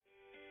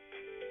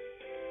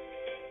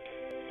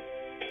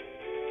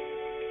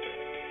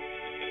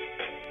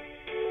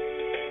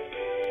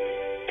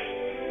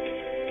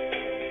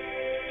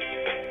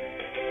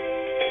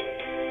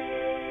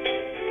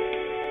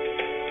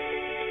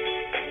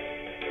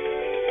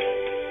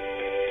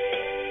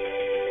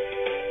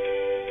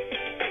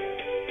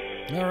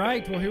All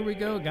right, well, here we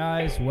go,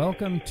 guys.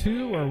 Welcome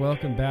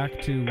back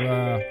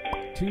to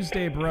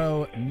Tuesday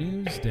Bro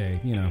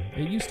Newsday. You know,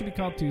 it used to be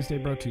called Tuesday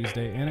Bro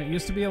Tuesday, and it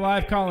used to be a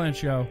live call-in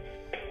show.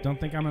 Don't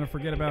think I'm going to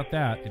forget about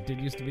that. It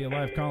did used to be a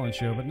live call-in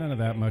show, but none of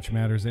that much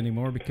matters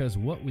anymore because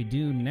what we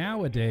do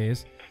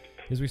nowadays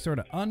is we sort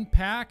of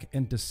unpack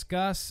and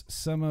discuss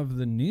some of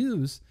the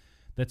news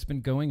that's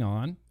been going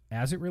on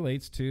as it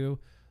relates to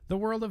the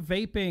world of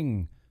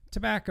vaping,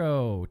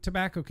 tobacco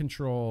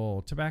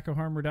control, tobacco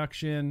harm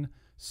reduction,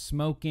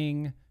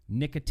 smoking,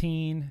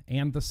 nicotine,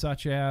 and the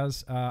such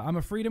as. I'm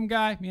a freedom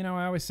guy. You know,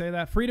 I always say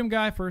that. Freedom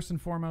guy, first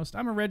and foremost.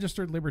 I'm a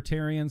registered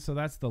libertarian, so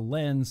that's the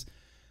lens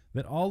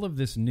that all of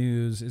this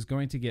news is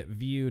going to get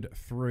viewed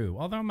through.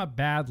 Although I'm a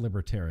bad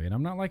libertarian.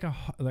 I'm not like a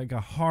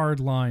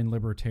hardline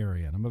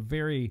libertarian. I'm a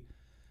very,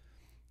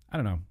 I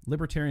don't know,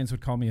 libertarians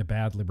would call me a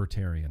bad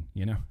libertarian,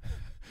 you know?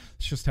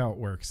 It's just how it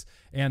works.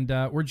 And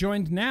we're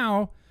joined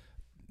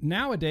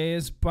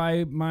nowadays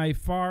by my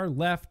far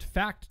left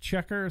fact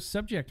checker,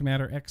 subject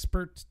matter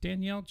expert,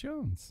 Danielle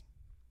Jones.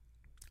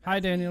 Hi,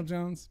 Danielle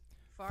Jones.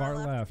 Far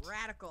left.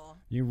 Radical.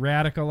 You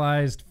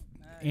radicalized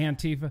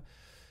Antifa.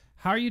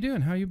 How are you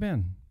doing? How you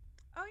been?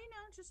 Oh, you know,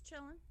 just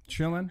chilling.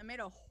 Chilling? I made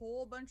a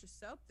whole bunch of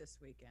soap this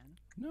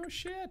weekend. No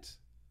shit.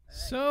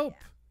 Soap.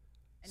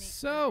 Yeah.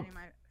 Soap. Any of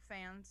my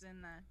fans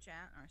in the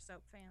chat are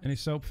soap fans? Any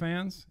soap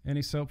fans?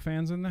 Any soap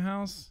fans in the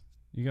house?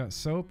 You got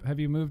soap? Have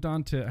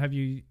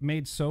you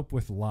made soap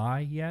with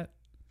lye yet?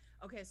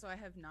 Okay, so I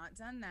have not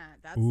done that.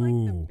 That's Ooh.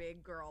 like the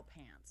big girl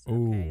pants.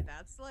 Okay, Ooh.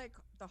 that's like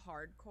the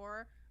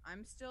hardcore.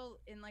 I'm still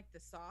in like the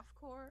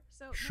softcore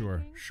soap Sure.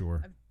 making.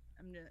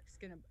 I'm just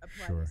gonna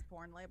apply Sure. these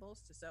porn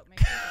labels to soap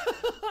making.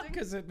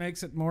 Because it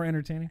makes it more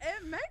entertaining.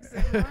 It makes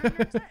it more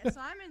entertaining. So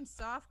I'm in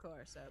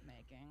softcore soap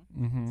making.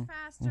 Mm-hmm. It's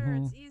faster.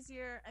 It's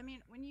easier. I mean,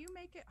 when you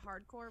make it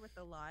hardcore with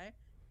the lye,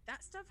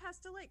 that stuff has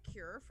to like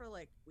cure for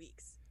like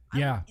weeks. I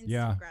want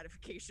instant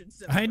gratification.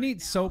 I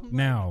need soap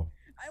now.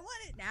 I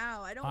want it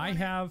now. I don't I want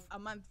have it a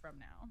month from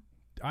now.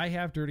 I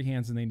have dirty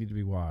hands and they need to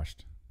be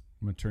washed.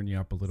 I'm going to turn you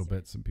up a little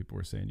bit. Some people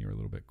were saying you were a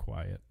little bit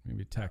quiet.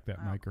 Maybe attack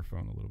that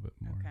microphone a little bit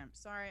more. Okay, I'm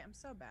sorry. I'm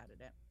so bad at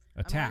it.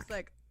 Attack.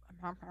 I'm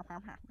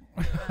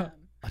always like,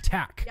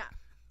 attack. Yeah,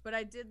 but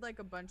I did like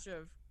a bunch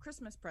of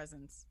Christmas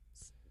presents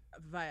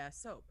via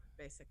soap,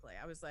 basically.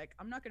 I was like,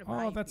 I'm not going to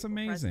buy you that's people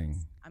amazing.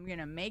 presents. I'm going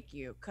to make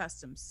you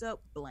custom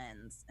soap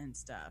blends and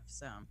stuff.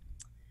 So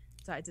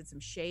I did some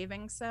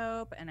shaving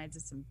soap and I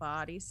did some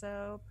body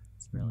soap.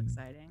 It's real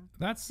exciting.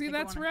 That's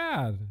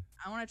rad.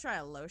 I want to try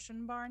a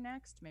lotion bar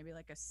next, maybe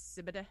like a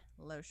Sibida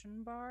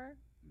lotion bar.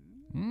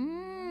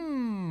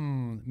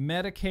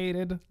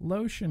 Medicated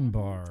lotion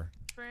bar.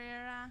 For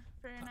your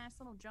nice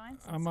little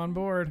joints. I'm on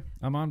board.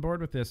 I'm on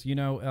board with this. You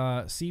know,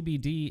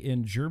 CBD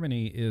in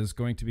Germany is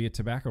going to be a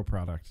tobacco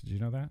product. Did you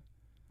know that?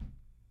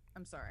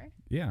 I'm sorry.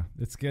 Yeah,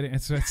 it's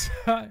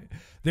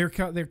they're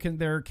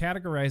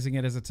categorizing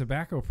it as a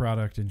tobacco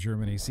product in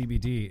Germany,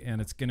 CBD,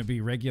 and it's going to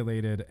be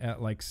regulated at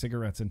like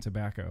cigarettes and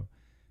tobacco.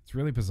 It's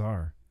really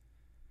bizarre.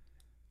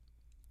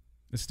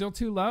 It's still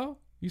too low?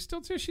 She's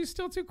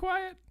still too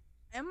quiet?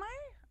 Am I?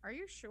 Are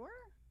you sure?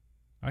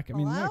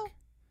 Look.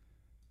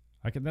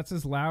 That's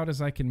as loud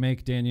as I can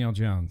make Danielle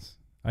Jones.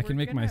 I can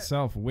make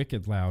myself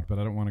wicked loud, but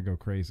I don't want to go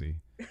crazy.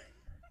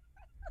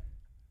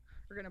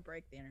 We're going to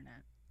break the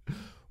internet.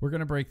 We're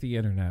going to break the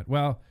internet.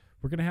 Well,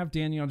 we're going to have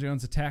Danielle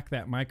Jones attack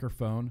that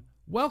microphone.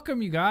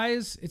 Welcome, you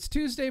guys. It's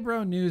Tuesday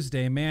Bro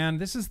Newsday, man.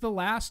 This is the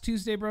last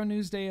Tuesday Bro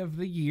Newsday of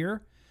the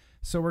year.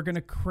 So we're going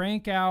to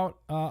crank out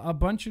a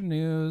bunch of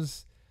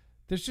news.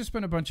 There's just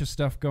been a bunch of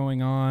stuff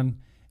going on.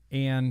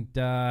 And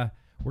we're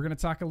going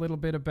to talk a little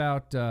bit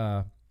about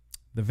the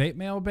vape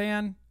mail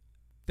ban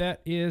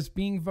that is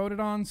being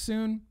voted on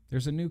soon.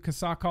 There's a new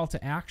CASA call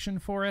to action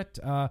for it.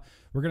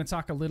 We're going to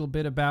talk a little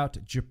bit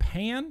about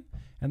Japan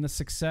and the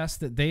success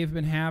that they've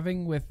been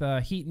having with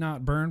heat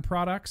not burn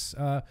products.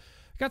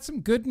 Got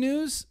some good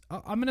news.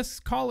 I'm going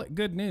to call it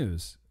good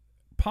news.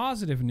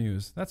 Positive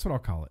news. That's what I'll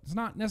call it. It's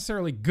not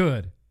necessarily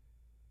good.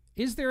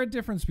 Is there a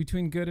difference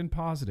between good and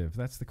positive?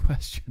 That's the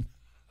question.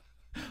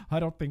 I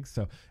don't think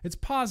so. It's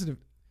positive.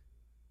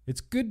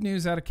 It's good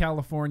news out of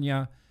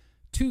California.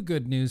 Two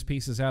good news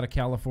pieces out of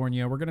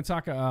California. We're going to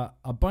talk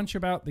a bunch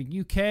about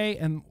the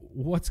UK and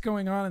what's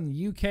going on in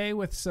the UK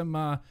with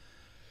some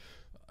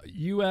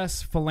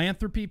U.S.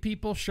 philanthropy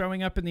people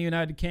showing up in the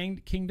United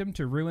Kingdom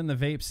to ruin the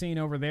vape scene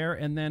over there.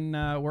 And then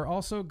we're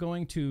also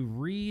going to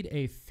read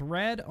a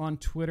thread on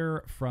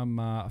Twitter from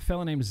a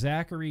fellow named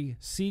Zachary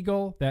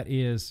Siegel that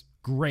is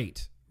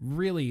great.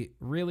 Really,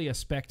 really a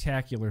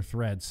spectacular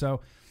thread.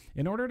 So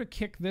in order to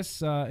kick this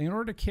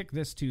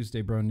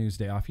Tuesday Bro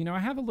Newsday off, you know, I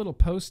have a little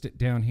Post-it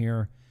down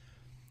here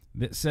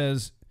that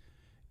says,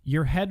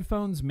 "Your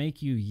headphones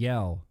make you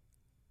yell."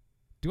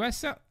 Do I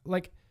sound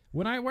like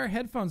when I wear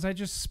headphones? I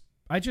just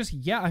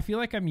yell. I feel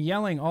like I'm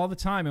yelling all the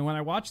time. And when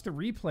I watch the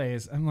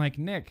replays, I'm like,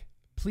 Nick,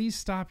 please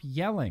stop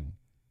yelling.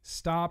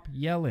 Stop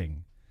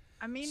yelling.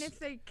 I mean, if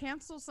they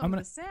cancel some of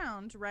the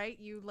sound, right?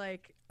 You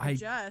like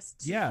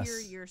adjust to hear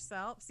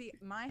yourself. See,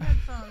 my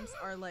headphones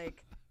are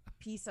like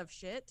piece of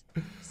shit.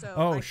 So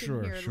Oh, I can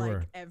sure, hear sure.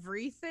 like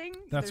everything.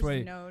 That's There's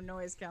why- no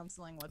noise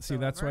canceling whatsoever. See,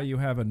 that's why you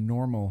have a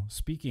normal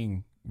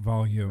speaking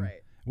volume.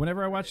 Right.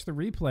 Whenever I watch the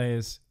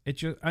replays,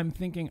 I'm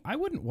thinking I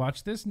wouldn't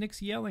watch this.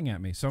 Nick's yelling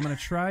at me, so I'm going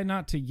to try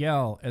not to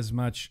yell as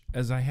much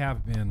as I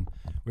have been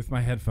with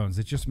my headphones.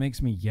 It just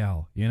makes me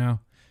yell,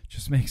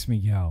 just makes me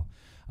yell.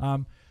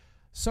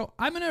 So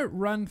I'm going to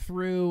run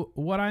through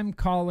what I'm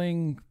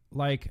calling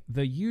like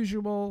the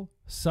usual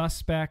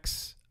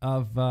suspects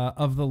of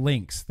the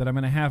links that I'm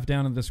going to have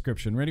down in the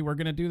description. Ready? We're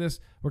going to do this.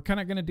 We're kind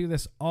of going to do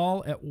this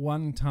all at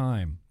one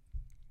time.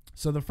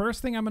 So the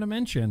first thing I'm going to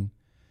mention.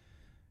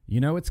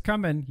 It's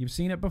coming. You've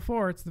seen it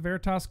before. It's the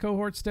Veritas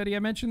cohort study. I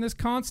mention this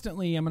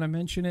constantly. I'm going to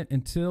mention it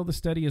until the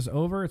study is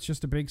over. It's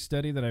just a big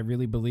study that I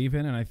really believe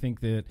in, and I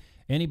think that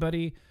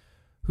anybody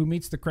who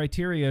meets the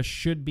criteria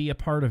should be a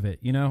part of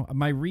it.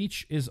 My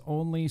reach is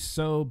only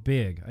so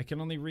big. I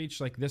can only reach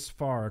like this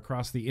far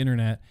across the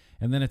internet,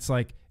 and then it's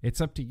like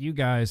it's up to you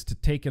guys to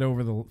take it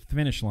over the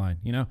finish line.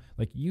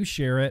 Like you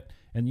share it,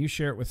 and you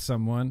share it with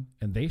someone,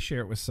 and they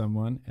share it with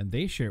someone, and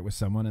they share it with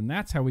someone, and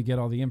that's how we get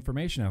all the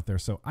information out there.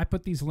 So I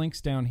put these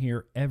links down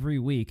here every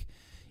week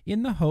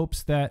in the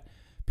hopes that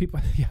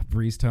people,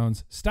 breeze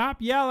tones, stop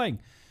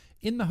yelling,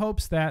 in the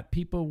hopes that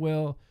people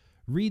will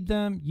read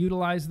them,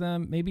 utilize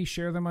them, maybe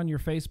share them on your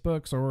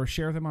Facebooks or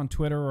share them on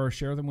Twitter or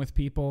share them with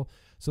people.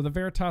 So the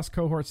Veritas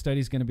cohort study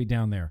is going to be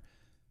down there.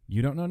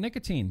 You don't know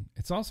nicotine.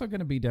 It's also going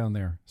to be down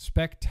there.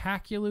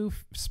 Spectacular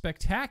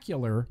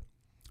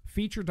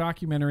feature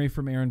documentary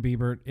from Aaron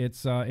Biebert.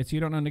 It's You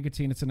Don't Know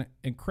Nicotine. It's an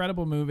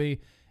incredible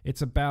movie.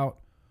 It's about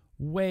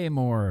way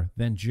more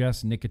than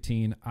just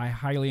nicotine. I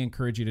highly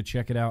encourage you to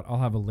check it out. I'll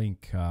have a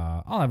link.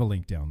 I'll have a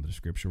link down in the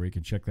description where you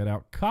can check that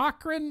out.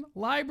 Cochrane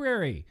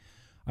Library.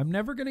 I'm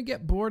never going to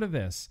get bored of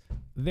this.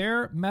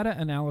 Their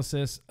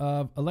meta-analysis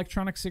of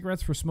electronic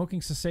cigarettes for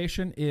smoking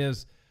cessation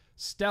is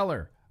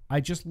stellar.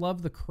 I just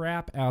love the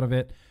crap out of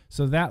it.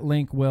 So that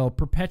link will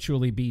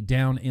perpetually be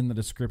down in the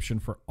description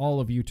for all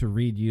of you to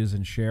read, use,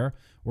 and share.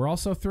 We're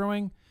also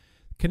throwing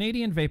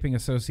Canadian Vaping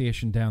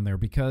Association down there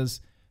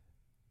because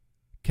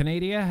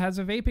Canada has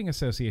a vaping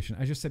association.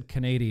 I just said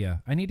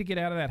Canada. I need to get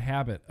out of that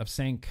habit of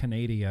saying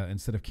Canada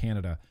instead of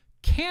Canada.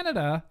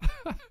 Canada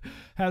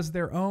has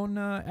their own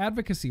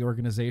advocacy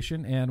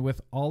organization, and with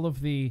all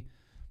of the,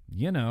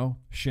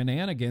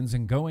 shenanigans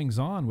and goings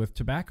on with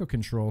tobacco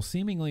control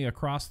seemingly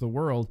across the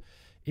world,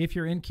 if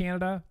you're in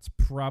Canada, it's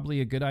probably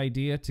a good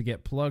idea to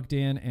get plugged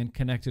in and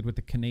connected with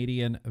the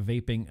Canadian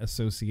Vaping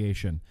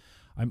Association.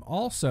 I'm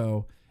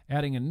also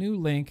adding a new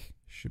link.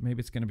 Maybe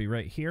it's going to be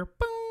right here.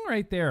 Boom,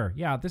 right there.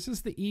 Yeah, this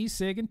is the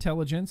eSig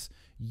Intelligence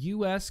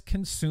U.S.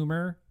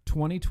 Consumer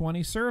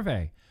 2020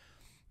 survey.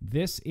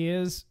 This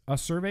is a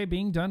survey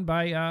being done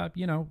by,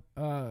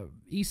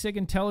 eSig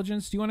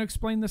Intelligence. Do you want to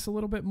explain this a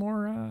little bit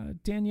more,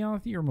 Danielle? I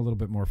think you're a little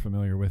bit more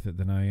familiar with it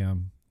than I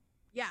am.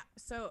 Yeah,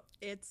 so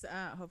it's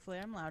hopefully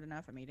I'm loud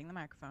enough. I'm eating the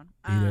microphone.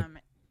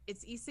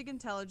 It's eSig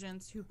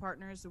Intelligence who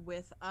partners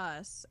with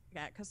us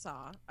at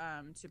CASA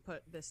to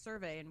put this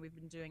survey, and we've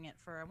been doing it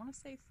for, I want to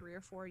say, 3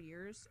 or 4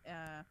 years,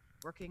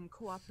 working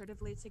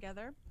cooperatively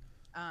together.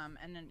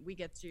 And then we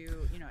get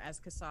to, as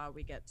CASA,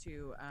 we get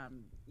to,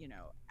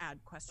 add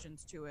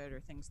questions to it or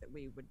things that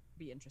we would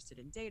be interested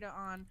in data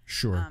on.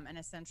 Sure. And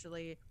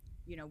essentially,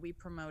 we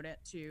promote it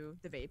to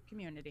the vape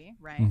community,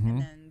 right? And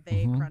then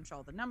they crunch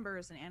all the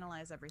numbers and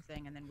analyze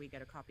everything, and then we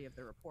get a copy of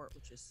the report,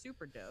 which is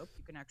super dope.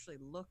 You can actually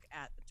look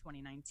at the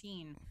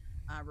 2019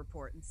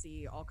 report and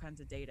see all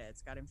kinds of data.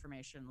 It's got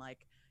information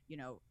like,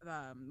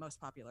 most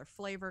popular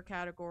flavor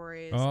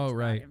categories. Oh, It's got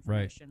right,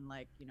 information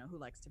like, who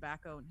likes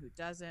tobacco and who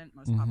doesn't,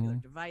 most popular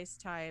device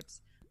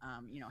types.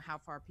 How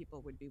far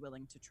people would be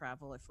willing to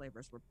travel if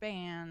flavors were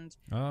banned.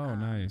 Oh,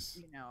 nice.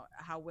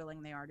 How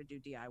willing they are to do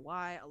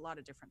DIY, a lot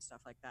of different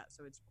stuff like that.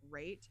 So it's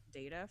great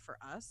data for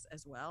us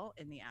as well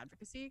in the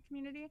advocacy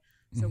community.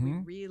 So we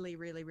really,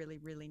 really, really,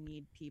 really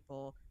need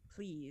people,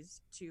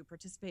 please, to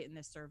participate in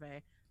this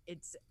survey.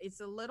 It's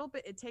a little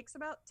bit, it takes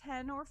about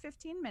 10 or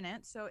 15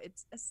 minutes. So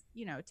it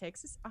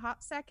takes a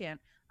hot second,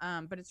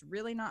 but it's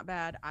really not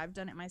bad. I've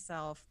done it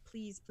myself.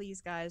 Please,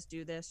 guys,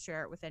 do this.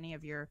 Share it with any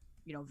of your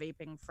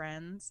vaping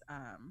friends,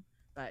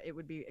 but it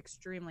would be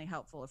extremely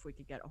helpful if we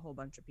could get a whole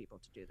bunch of people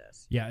to do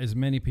this. Yeah, as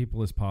many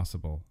people as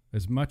possible,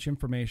 as much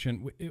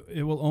information.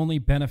 It will only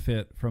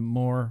benefit from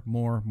more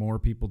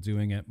people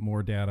doing it.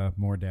 More data.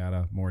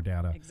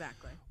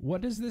 Exactly. What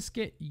does this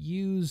get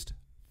used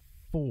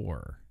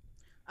for?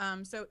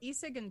 So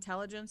eSig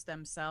Intelligence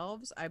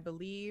themselves, I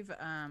believe,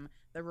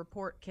 the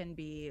report can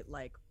be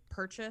like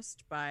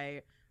purchased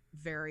by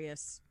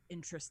various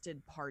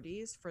interested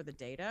parties for the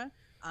data.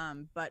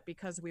 But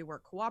because we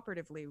work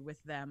cooperatively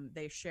with them,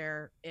 they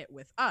share it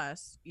with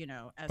us,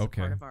 as a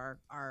part of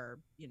our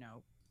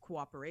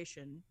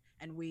cooperation,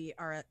 and we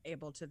are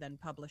able to then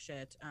publish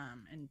it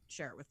and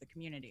share it with the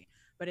community.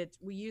 But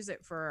we use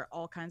it for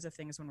all kinds of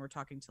things when we're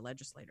talking to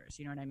legislators.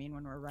 You know what I mean?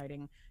 When we're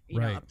writing,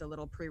 up the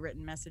little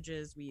pre-written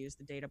messages, we use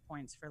the data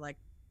points for like,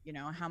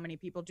 how many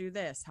people do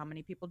this, how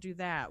many people do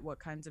that, what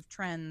kinds of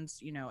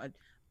trends,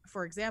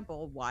 for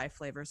example, why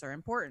flavors are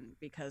important,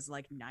 because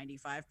like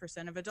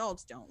 95% of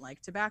adults don't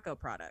like tobacco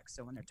products.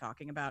 So when they're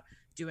talking about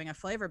doing a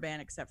flavor ban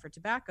except for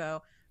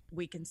tobacco,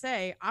 we can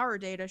say our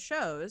data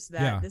shows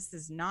that this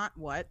is not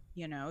what,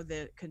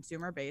 the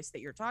consumer base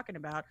that you're talking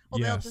about. Well,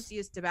 they'll just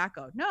use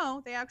tobacco.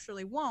 No, they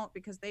actually won't,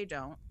 because they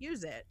don't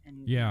use it,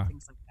 and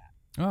things like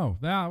that. Oh,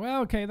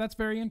 well, okay. That's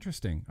very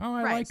interesting. Oh,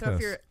 I like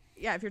this.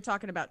 If you're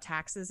talking about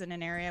taxes in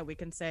an area, we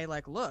can say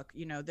like, look,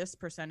 this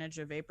percentage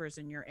of vapors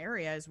in your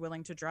area is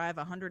willing to drive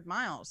 100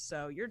 miles.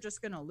 So you're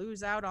just going to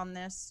lose out on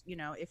this,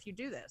 if you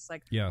do this.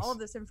 Like all of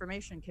this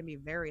information can be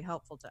very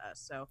helpful to us.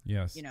 So,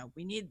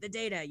 we need the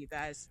data, you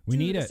guys. We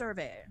need the it.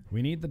 Survey.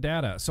 We need the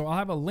data. So I'll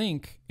have a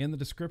link in the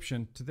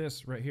description to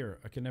this right here.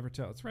 I can never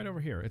tell. It's right over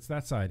here. It's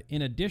that side.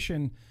 In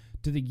addition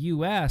to the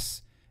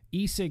U.S.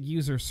 e-cig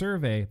user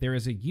survey, there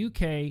is a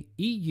UK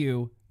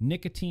EU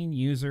nicotine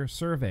user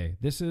survey.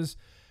 This is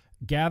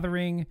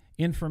gathering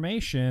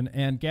information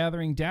and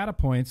gathering data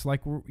points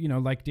like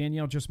like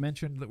Danielle just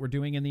mentioned that we're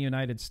doing in the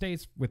United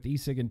States with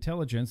e-cig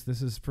intelligence.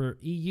 This is for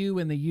EU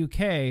and the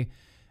UK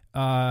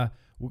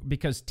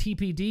because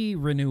TPD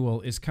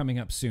renewal is coming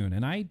up soon.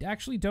 And I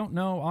actually don't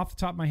know off the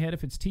top of my head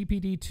if it's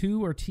TPD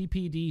 2 or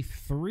TPD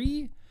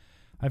 3.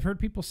 I've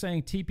heard people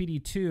saying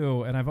TPD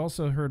 2, and I've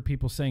also heard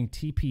people saying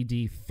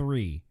TPD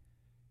 3.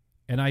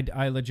 And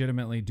I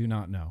legitimately do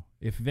not know.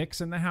 If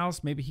Vic's in the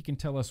house, maybe he can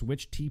tell us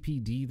which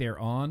TPD they're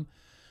on.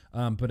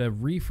 But a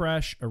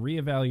refresh, a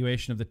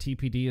reevaluation of the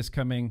TPD is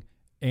coming.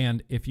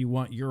 And if you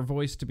want your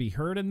voice to be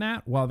heard in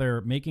that while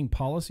they're making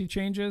policy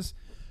changes,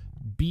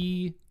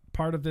 be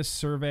part of this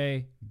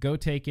survey. Go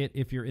take it.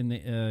 If you're in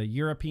the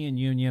European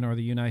Union or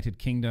the United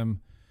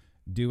Kingdom,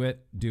 do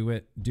it, do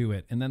it, do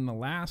it. And then the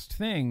last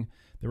thing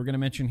that we're going to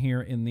mention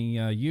here in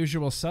the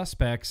usual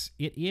suspects,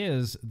 it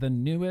is the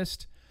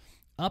newest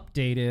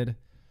updated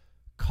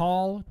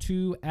call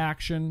to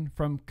action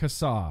from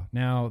CASA.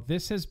 Now,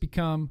 this has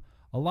become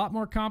a lot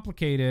more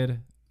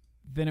complicated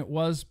than it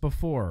was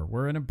before.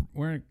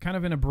 We're kind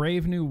of in a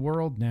brave new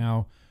world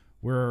now.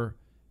 We're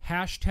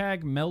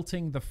hashtag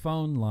melting the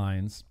phone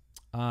lines,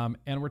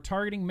 and we're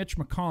targeting Mitch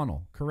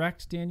McConnell.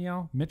 Correct,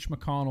 Danielle? Mitch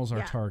McConnell's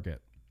our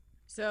target.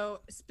 So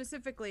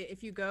specifically,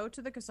 if you go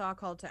to the CASA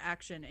call to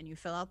action and you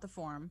fill out the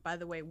form, by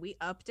the way, we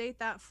update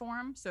that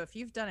form. So if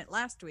you've done it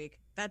last week,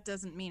 that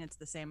doesn't mean it's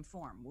the same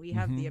form. We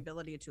have the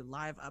ability to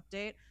live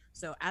update.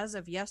 So as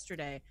of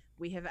yesterday,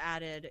 we have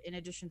added, in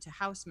addition to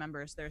House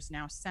members, there's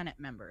now Senate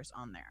members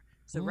on there.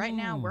 So right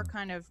now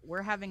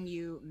we're having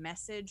you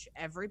message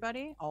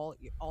everybody,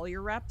 all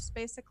your reps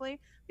basically,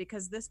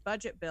 because this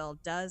budget bill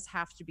does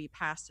have to be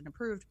passed and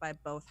approved by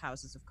both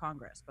houses of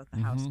Congress, both the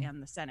House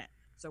and the Senate.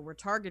 So we're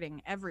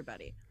targeting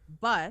everybody.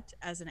 But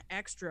as an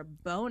extra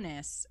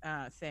bonus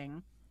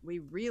thing, we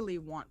really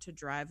want to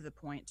drive the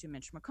point to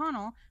Mitch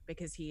McConnell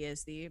because he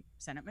is the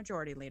Senate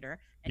Majority Leader.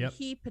 And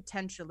he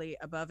potentially,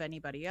 above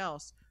anybody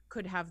else,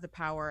 could have the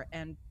power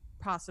and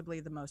possibly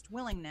the most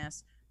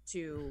willingness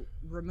to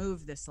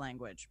remove this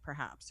language,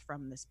 perhaps,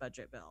 from this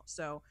budget bill.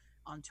 So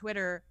on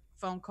Twitter,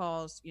 phone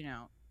calls,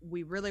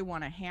 we really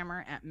want to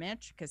hammer at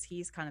Mitch because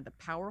he's kind of the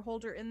power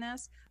holder in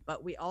this,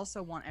 but we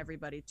also want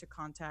everybody to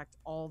contact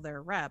all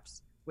their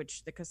reps,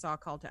 which the CASA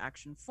call to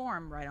action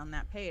form right on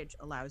that page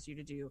allows you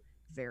to do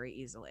very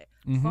easily.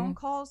 Phone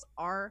calls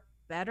are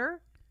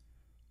better.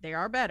 They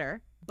are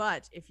better,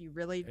 but if you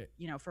really,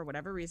 for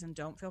whatever reason,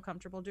 don't feel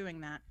comfortable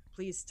doing that,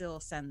 please still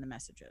send the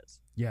messages.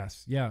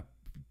 Yes. Yeah.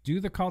 Do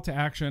the call to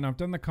action. I've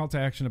done the call to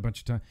action a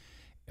bunch of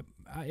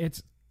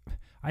times.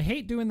 I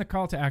hate doing the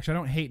call to action. I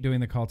don't hate doing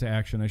the call to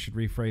action. I should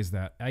rephrase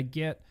that. I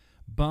get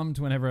bummed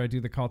whenever I do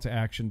the call to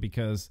action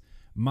because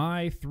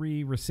my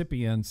 3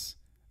 recipients,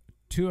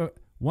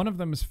 one of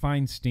them is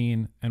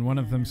Feinstein and one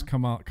of them is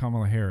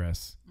Kamala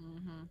Harris.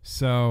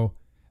 So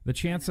the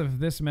chance of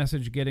this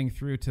message getting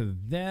through to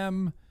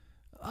them,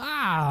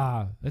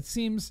 it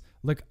seems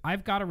like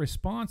I've got a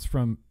response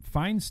from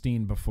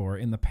Feinstein before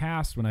in the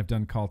past when I've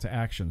done call to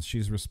actions.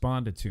 She's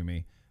responded to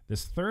me.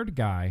 This third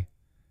guy,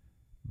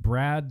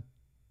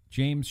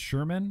 James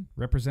Sherman,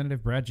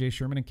 Representative Brad J.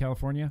 Sherman in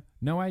California,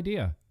 no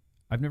idea.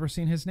 I've never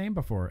seen his name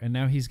before, and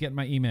now he's getting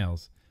my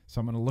emails.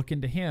 So I'm going to look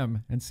into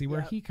him and see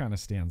where he kind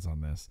of stands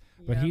on this.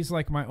 But he's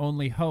like my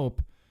only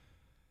hope,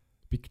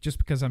 just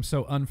because I'm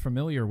so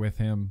unfamiliar with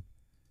him,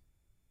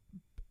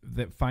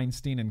 that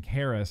Feinstein and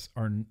Harris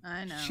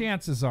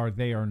chances are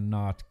they are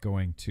not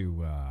going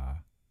to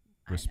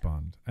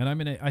respond.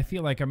 And I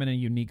feel like I'm in a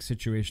unique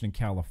situation in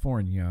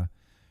California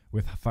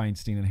with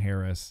Feinstein and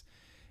Harris.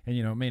 And,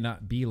 it may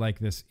not be like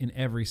this in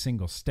every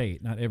single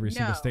state. Not every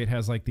single state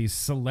has like these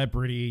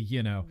celebrity,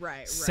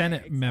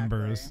 Senate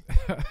members.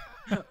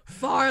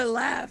 Far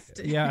left.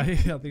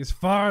 These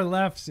far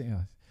left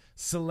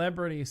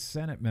celebrity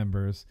Senate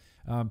members.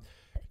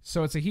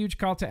 So it's a huge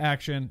call to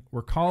action.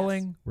 We're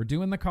calling. We're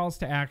doing the calls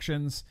to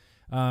actions.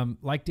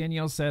 Like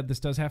Danielle said, this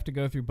does have to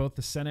go through both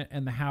the Senate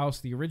and the House.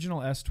 The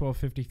original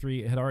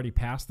S-1253 had already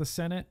passed the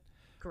Senate.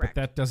 Correct.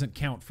 But that doesn't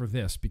count for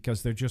this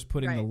because they're just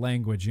putting the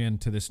language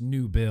into this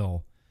new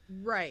bill.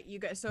 Right. You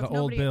guys. So The if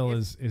old nobody, bill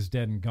if, is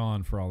dead and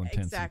gone for all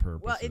intents and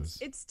purposes. Well,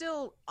 it's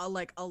still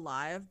like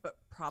alive, but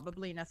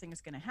probably nothing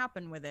is going to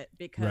happen with it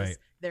because Right.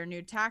 their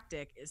new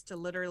tactic is to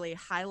literally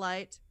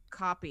highlight,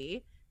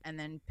 copy, and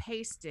then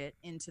paste it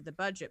into the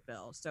budget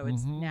bill. So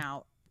it's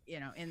now,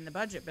 in the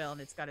budget bill,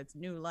 and it's got its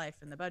new life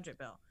in the budget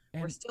bill.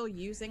 We're still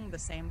using the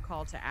same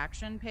call to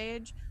action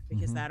page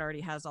because that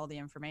already has all the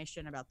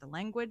information about the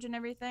language and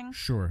everything.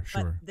 Sure.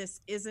 But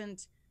this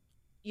isn't,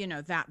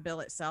 that bill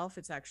itself.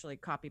 It's actually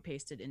copy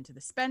pasted into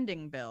the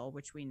spending bill,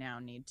 which we now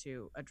need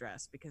to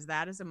address because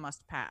that is a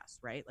must pass,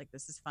 right? Like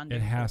this is funding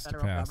It has for to the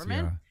federal pass,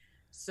 government. yeah.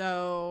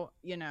 So,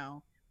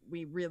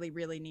 we really,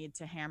 really need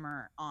to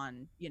hammer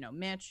on,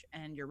 Mitch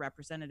and your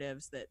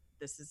representatives that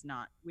this is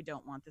not, we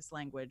don't want this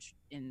language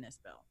in this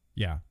bill.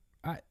 Yeah.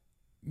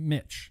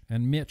 Mitch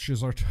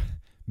is our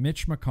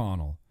Mitch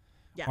McConnell.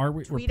 Yeah.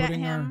 We're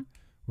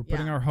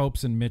putting our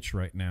hopes in Mitch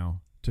right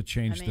now to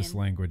change this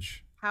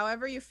language.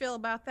 However you feel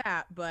about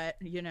that, but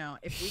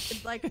if we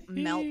could like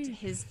melt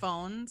his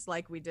phones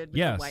like we did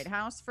with the White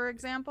House, for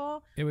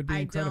example, it would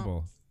be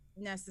incredible. I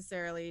don't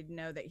necessarily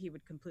know that he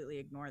would completely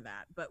ignore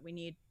that, but we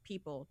need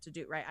people to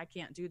do right. I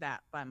can't do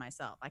that by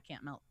myself. I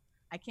can't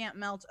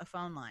melt a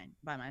phone line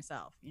by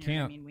myself. You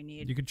know what I mean? We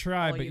need. You could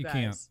try, but you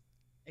can't.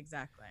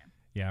 Exactly.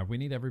 Yeah, we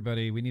need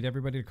everybody. We need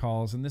everybody to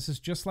calls, and this is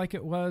just like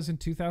it was in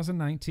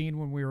 2019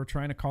 when we were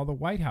trying to call the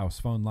White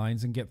House phone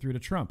lines and get through to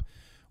Trump.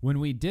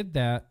 When we did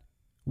that,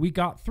 we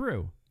got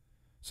through.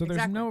 So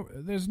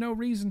there's no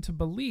reason to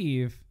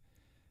believe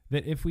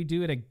that if we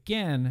do it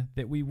again,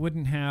 that we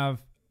wouldn't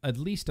have at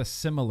least a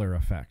similar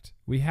effect.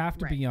 We have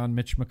to be on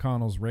Mitch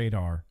McConnell's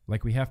radar.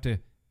 Like we have to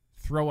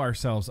throw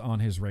ourselves on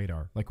his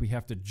radar. Like we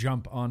have to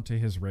jump onto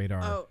his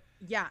radar. Oh,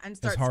 yeah, and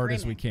start as hard screaming.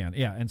 as we can.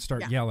 Yeah, and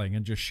start yelling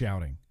and just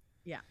shouting.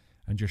 Yeah.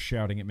 And just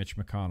shouting at Mitch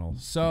McConnell.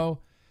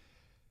 So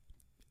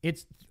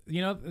it's,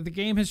 the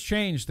game has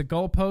changed. The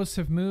goalposts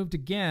have moved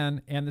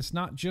again, and it's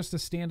not just a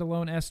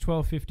standalone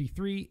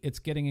S-1253. It's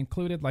getting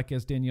included, like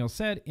as Danielle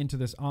said, into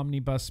this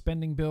omnibus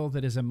spending bill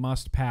that is a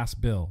must-pass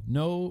bill.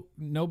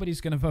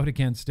 Nobody's going to vote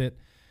against it.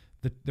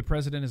 The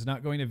president is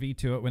not going to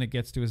veto it when it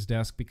gets to his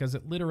desk because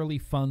it literally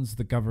funds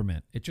the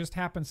government. It just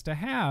happens to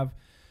have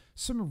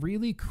some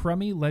really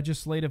crummy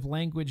legislative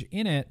language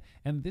in it,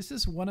 and this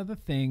is one of the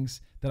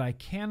things that I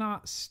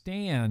cannot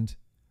stand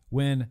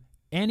when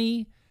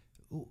any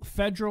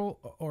federal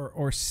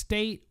or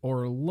state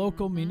or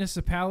local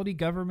municipality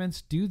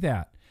governments do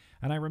that.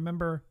 And I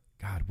remember,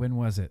 God, when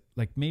was it?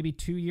 Like maybe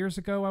 2 years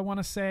ago, I want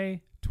to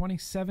say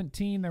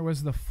 2017, there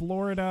was the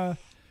Florida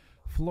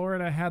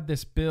had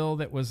this bill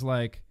that was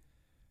like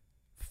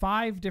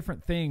 5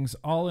 different things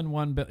all in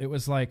one bill. It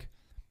was like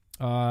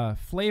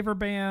flavor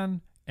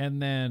ban,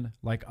 and then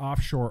like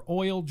offshore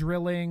oil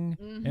drilling,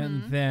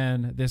 and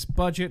then this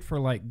budget for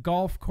like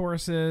golf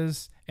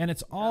courses, and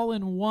it's all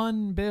in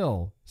one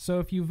bill. So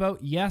if you vote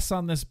yes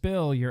on this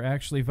bill, you're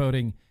actually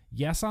voting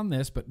yes on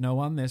this, but no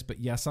on this, but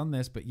yes on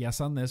this, but yes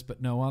on this,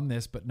 but no on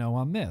this, but no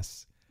on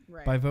this,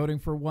 by voting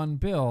for one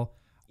bill.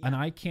 Yeah. And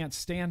I can't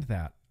stand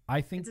that.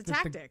 I think it's a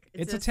tactic.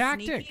 It's a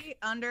tactic. Sneaky,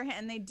 underhand,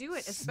 and they do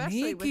it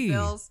especially with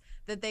bills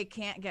that they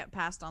can't get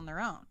passed on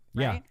their own.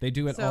 Right? Yeah, they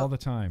do it all the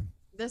time.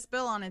 This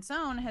bill on its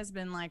own has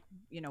been like,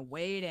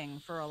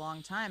 waiting for a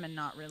long time and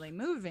not really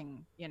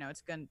moving.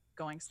 It's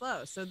going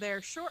slow. So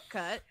their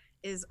shortcut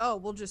is,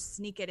 we'll just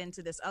sneak it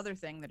into this other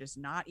thing that is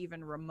not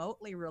even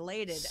remotely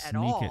related at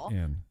all. Sneak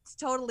it in. It's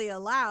totally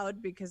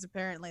allowed because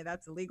apparently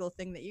that's a legal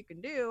thing that you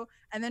can do.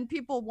 And then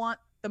people want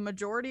the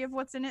majority of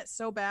what's in it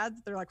so bad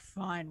that they're like,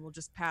 fine, we'll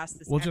just pass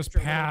this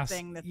extra little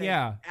thing that they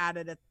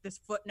added at this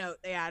footnote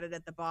they added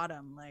at the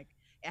bottom. Like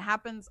it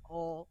happens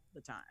all the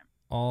time.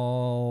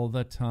 All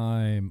the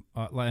time.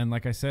 And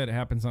like I said, it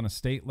happens on a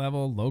state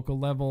level, local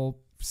level,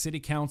 city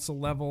council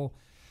level,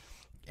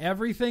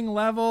 everything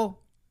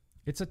level.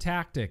 It's a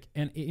tactic.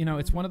 And,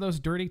 it's one of those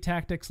dirty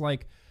tactics.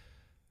 Like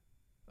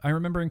I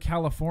remember in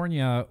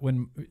California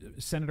when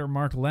Senator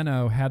Mark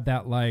Leno had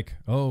that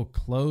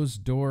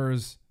closed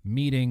doors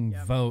meeting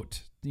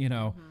vote,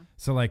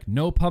 So like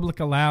no public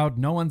allowed,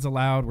 no one's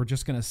allowed. We're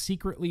just going to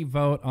secretly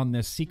vote on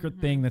this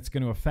secret thing that's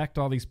going to affect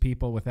all these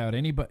people without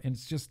anybody. And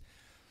it's just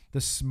the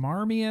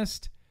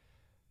smarmiest.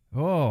 I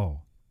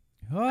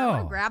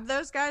want to grab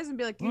those guys and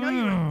be like, you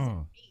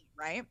don't me,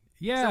 right?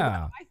 Yeah. So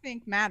what I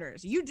think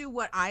matters. You do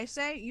what I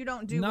say. You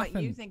don't do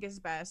what you think is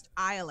best.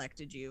 I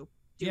elected you.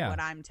 Do what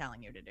I'm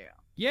telling you to do.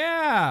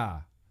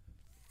 Yeah.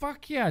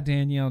 Fuck yeah,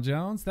 Danielle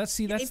Jones. That's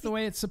the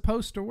way it's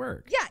supposed to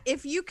work. Yeah.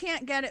 If you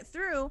can't get it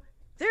through,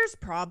 there's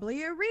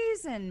probably a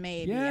reason,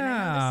 maybe. Yeah. And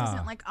I know this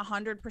isn't like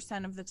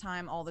 100% of the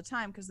time, all the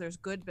time, because there's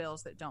good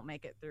bills that don't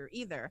make it through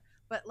either.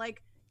 But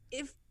like,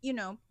 if, you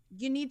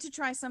need to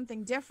try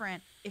something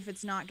different if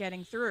it's not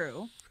getting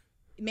through.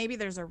 Maybe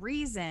there's a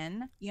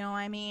reason, you know what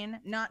I mean?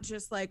 Not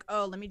just like,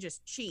 let me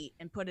just cheat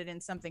and put it in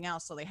something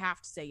else so they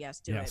have to say yes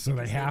to it. Yeah, so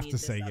they have to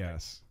say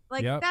yes.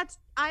 Like that's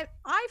I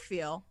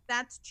feel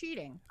that's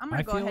cheating. I'm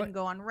going to go ahead and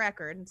go on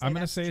record and say I'm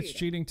going to say it's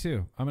cheating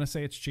too.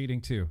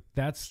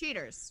 That's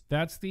cheaters.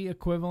 That's the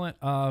equivalent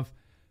of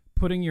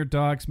putting your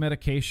dog's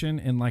medication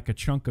in like a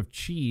chunk of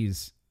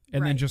cheese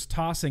and then just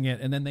tossing it,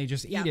 and then they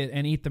just eat it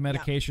and eat the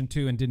medication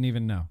too and didn't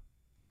even know.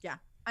 Yeah.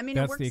 I mean,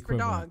 That's it works for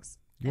dogs.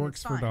 It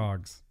works for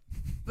dogs.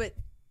 But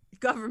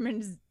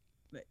government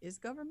is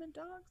government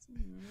dogs?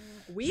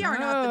 We are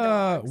not the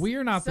dogs. We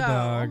are not the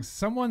dogs.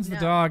 Someone's the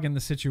dog in the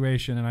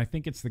situation, and I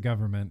think it's the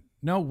government.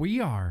 No, we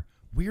are.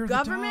 We're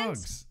the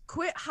dogs.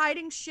 Quit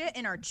hiding shit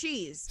in our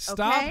cheese.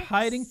 Stop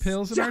hiding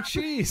pills in our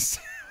cheese.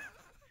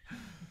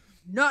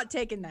 Not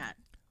taking that.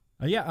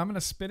 Yeah, I'm going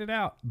to spit it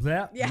out.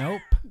 Bleh. Yeah.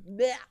 Nope.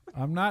 Bleh.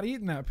 I'm not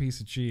eating that piece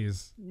of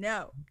cheese.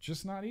 No.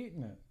 Just not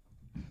eating it.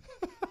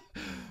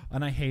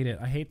 And I hate it.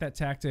 I hate that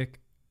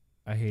tactic.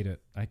 I hate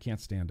it. I can't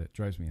stand it.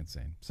 Drives me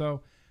insane.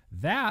 So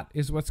that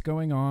is what's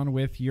going on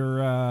with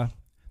your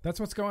that's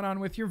what's going on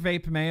with your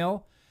vape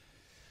mail.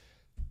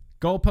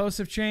 Goalposts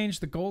have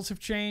changed. The goals have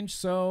changed.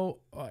 So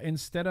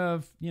instead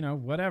of,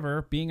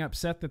 whatever, being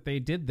upset that they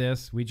did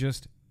this, we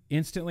just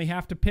instantly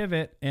have to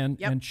pivot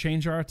and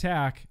change our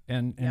attack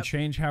and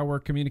change how we're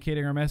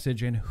communicating our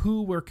message and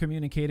who we're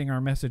communicating our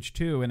message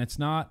to. And it's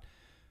not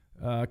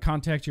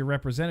contact your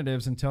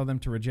representatives and tell them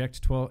to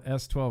reject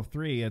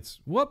S12-3.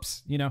 It's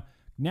whoops,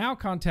 now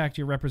contact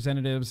your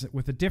representatives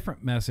with a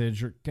different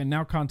message, or can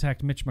now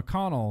contact Mitch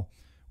McConnell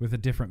with a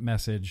different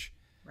message.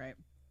 Right.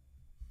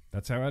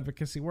 That's how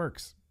advocacy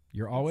works.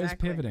 You're always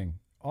pivoting.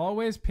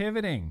 Always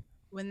pivoting.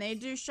 When they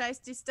do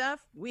shiesty stuff,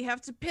 we have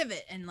to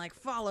pivot and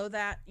follow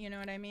that. You know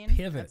what I mean?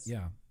 Pivot,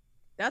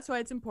 That's why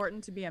it's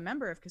important to be a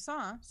member of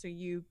CASA, so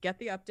you get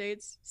the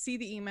updates, see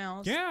the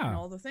emails, and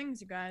all the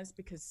things, you guys,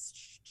 because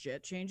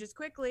shit changes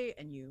quickly,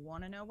 and you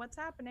want to know what's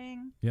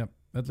happening. Yep.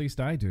 At least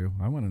I do.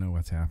 I want to know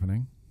what's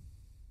happening.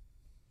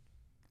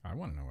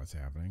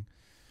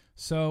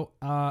 So,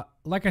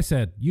 like I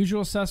said,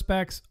 usual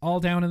suspects,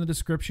 all down in the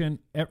description.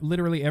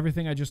 Literally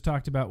everything I just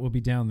talked about will be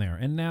down there.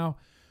 And now,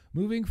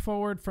 moving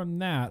forward from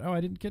that,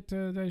 I didn't get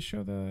to did I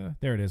show the.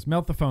 There it is.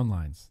 Melt the phone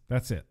lines.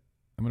 That's it.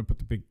 I'm going to put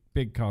the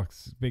big call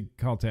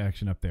to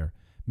action up there.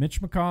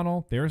 Mitch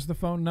McConnell. There's the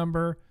phone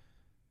number.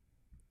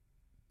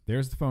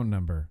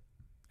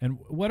 And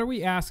what are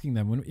we asking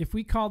them if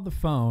we called the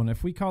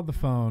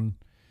phone?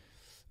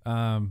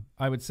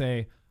 I would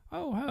say,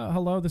 "Oh,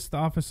 hello, this is the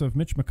office of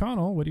Mitch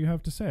McConnell. What do you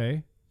have to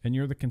say?" And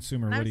you're the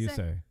consumer. What do you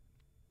say?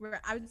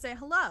 I would say,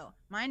 "Hello,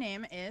 my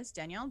name is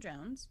Danielle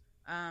Jones,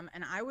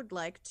 and I would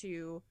like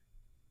to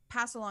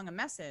pass along a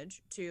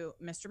message to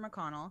Mr.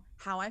 McConnell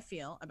how I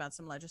feel about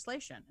some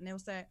legislation." And they will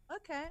say,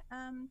 "Okay,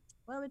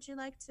 what would you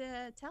like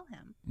to tell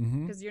him?"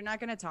 Because you're not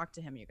going to talk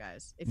to him, you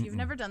guys. If you've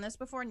never done this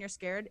before and you're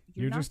scared,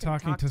 you're not just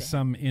talking to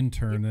some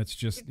intern that's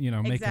just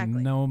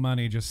making no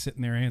money, just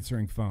sitting there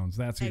answering phones.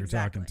 That's who you're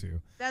talking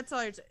to. That's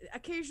all.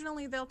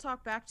 Occasionally they'll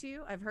talk back to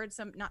you. I've heard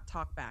some not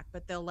talk back,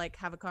 but they'll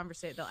have a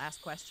conversation. They'll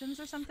ask questions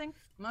or something.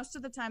 Most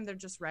of the time they're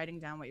just writing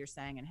down what you're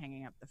saying and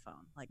hanging up the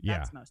phone.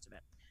 That's most of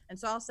it. And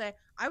so I'll say,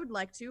 I would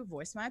like to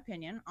voice my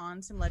opinion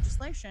on some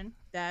legislation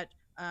that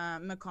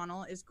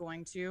McConnell is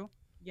going to,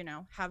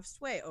 have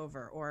sway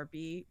over or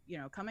be,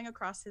 coming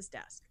across his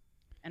desk.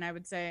 And I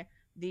would say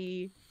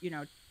the,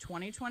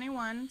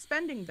 2021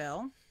 spending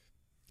bill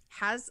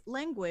has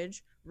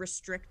language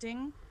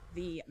restricting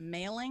the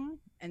mailing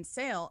and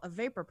sale of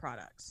vapor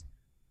products.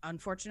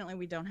 Unfortunately,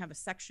 we don't have a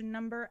section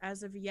number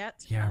as of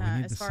yet.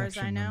 As far as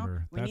I know,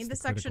 we need the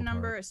section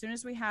number. As soon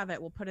as we have it,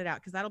 we'll put it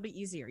out because that'll be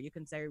easier. You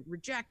can say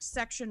reject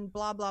section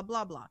blah blah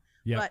blah blah.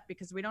 Yep. But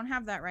because we don't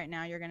have that right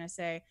now, you're going to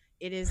say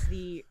it is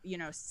the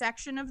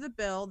section of the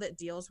bill that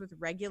deals with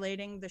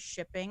regulating the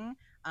shipping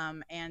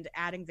and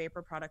adding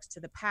vapor products to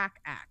the PAC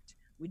Act.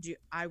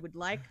 I would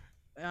like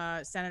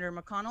Senator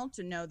McConnell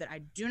to know that I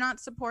do not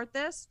support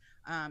this,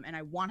 and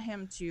I want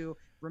him to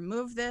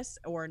remove this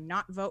or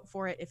not vote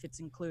for it if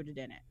it's included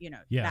in it,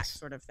 that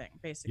sort of thing,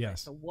 basically.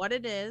 So what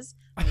it is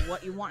and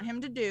what you want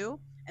him to do,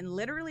 and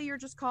literally you're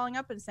just calling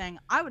up and saying,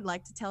 I would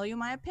like to tell you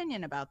my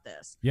opinion about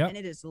this. And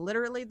it is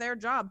literally their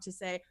job to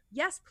say,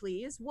 yes,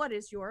 please, what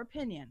is your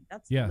opinion?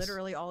 That's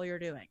literally all you're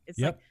doing. It's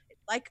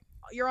like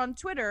you're on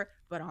Twitter,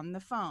 but on the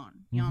phone.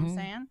 You know what I'm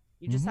saying?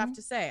 You just have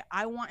to say,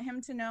 I want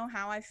him to know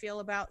how I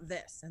feel about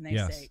this. And they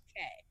say,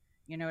 okay.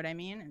 You know what I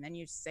mean? And then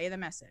you say the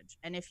message.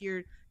 And if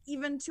you're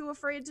even too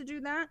afraid to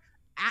do that,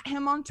 at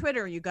him on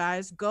Twitter, you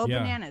guys. Go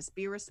bananas.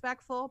 Be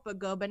respectful, but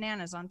go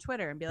bananas on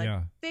Twitter and be like,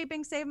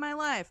 vaping saved my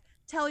life.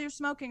 Tell your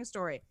smoking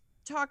story.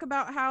 Talk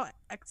about how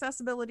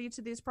accessibility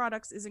to these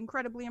products is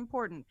incredibly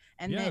important.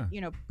 And that,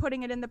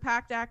 putting it in the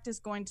PACT Act is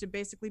going to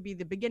basically be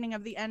the beginning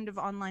of the end of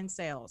online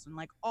sales. And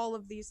all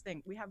of these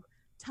things. We have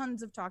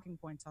tons of talking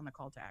points on the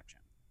call to action.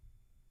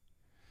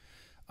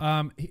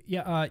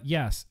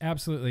 Yes,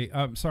 absolutely.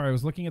 Sorry, I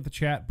was looking at the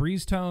chat.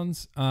 Breeze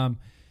tones.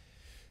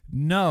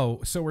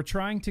 No. So we're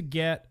trying to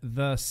get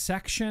the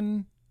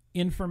section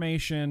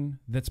information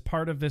that's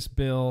part of this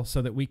bill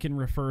so that we can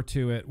refer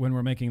to it when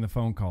we're making the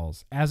phone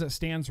calls. As it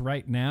stands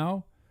right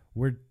now,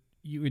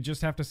 you would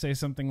just have to say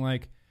something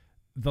like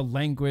the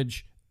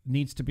language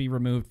needs to be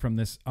removed from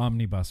this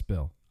omnibus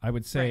bill. I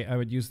would say I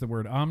would use the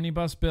word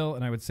omnibus bill,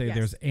 and I would say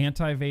there's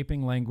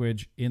anti-vaping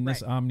language in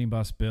this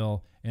omnibus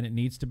bill, and it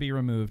needs to be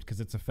removed because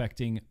it's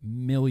affecting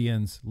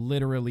millions,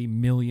 literally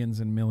millions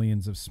and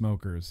millions of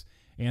smokers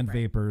and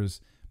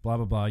vapors, blah,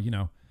 blah, blah. You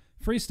know,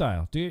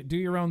 freestyle. Do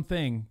your own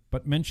thing,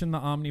 but mention the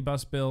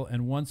omnibus bill,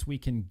 and once we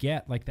can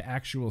get like the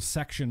actual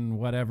section,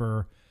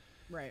 whatever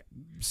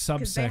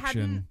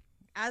subsection.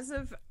 As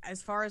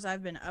far as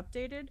I've been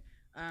updated,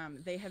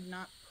 they have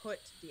not put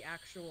the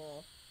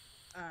actual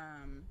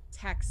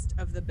text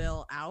of the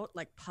bill out,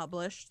 like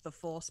published the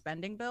full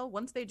spending bill.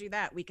 Once they do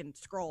that, we can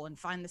scroll and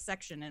find the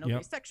section, and it'll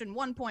be section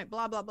 1 point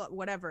blah blah blah,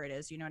 whatever it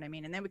is, you know what I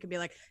mean? And then we can be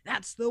like,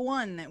 that's the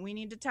one that we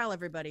need to tell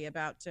everybody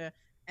about.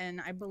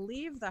 And I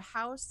believe the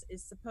House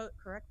is supposed,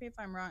 correct me if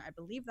I'm wrong, I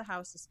believe the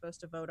House is supposed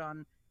to vote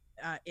on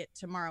it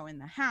tomorrow in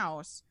the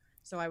House,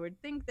 so I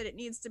would think that it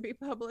needs to be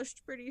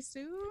published pretty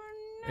soon.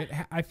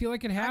 I feel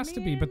like it has to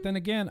be, but then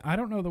again, I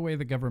don't know the way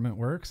the government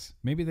works.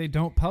 Maybe they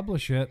don't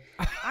publish it.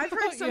 I've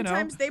heard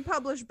sometimes they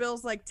publish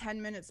bills like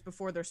 10 minutes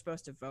before they're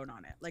supposed to vote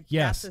on it. Like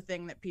that's the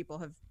thing that people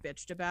have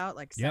bitched about,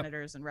 like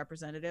senators and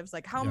representatives.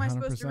 Like, how am I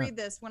supposed to read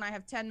this when I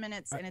have 10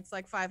 minutes and it's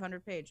like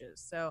 500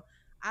 pages? So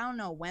I don't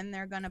know when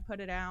they're going to put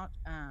it out.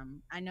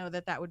 I know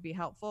that would be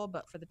helpful,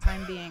 but for the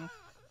time being,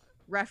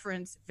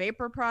 reference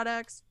vapor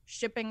products,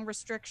 shipping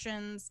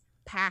restrictions,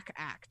 PACT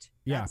Act.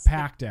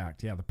 PACT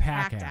Act. Yeah, the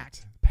PACT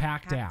Act.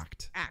 PACT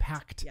Act.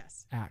 PACT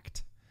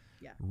Act.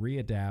 Yeah.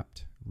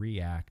 Readapt,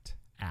 react,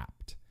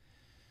 apt.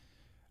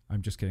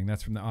 I'm just kidding.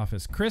 That's from The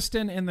Office.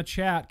 Kristen in the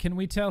chat, can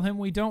we tell him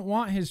we don't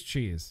want his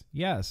cheese?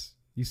 Yes.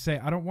 You say,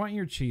 I don't want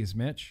your cheese,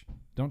 Mitch.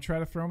 Don't try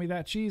to throw me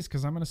that cheese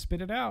because I'm going to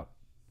spit it out.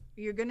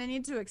 You're going to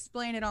need to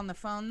explain it on the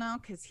phone, though,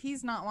 because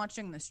he's not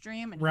watching the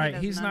stream. And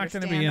he's not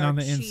going to be in on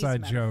the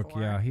inside joke.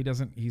 Yeah,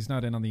 he's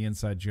not in on the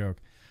inside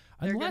joke.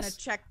 They're going to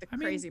check the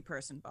crazy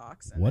person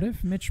box. What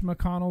if Mitch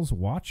McConnell's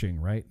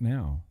watching right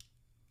now?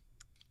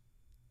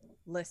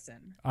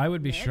 Listen. I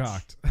would be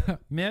shocked.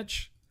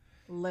 Mitch?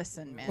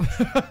 Listen, Mitch.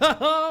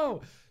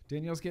 Oh,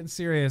 Danielle's getting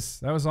serious.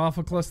 That was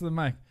awful close to the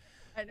mic.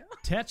 I know.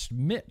 Text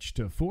Mitch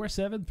to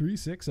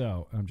 47360.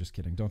 I'm just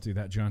kidding. Don't do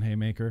that, John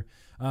Haymaker.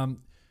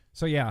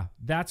 So, yeah,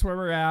 that's where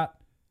we're at.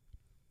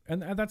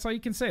 And that's all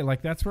you can say.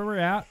 Like, that's where we're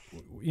at.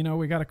 You know,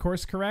 we got to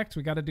course correct.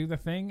 We got to do the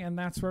thing, and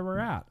that's where we're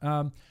at.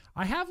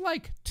 I have,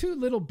 like, 2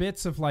 little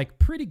bits of, like,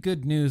 pretty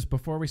good news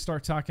before we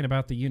start talking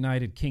about the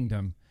United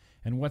Kingdom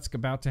and what's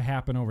about to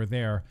happen over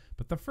there.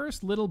 But the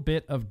first little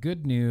bit of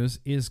good news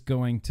is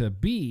going to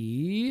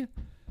be...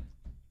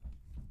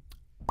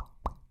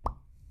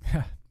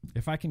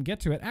 if I can get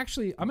to it.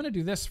 Actually, I'm going to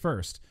do this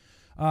first.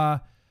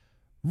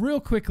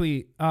 Real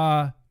quickly,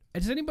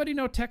 does anybody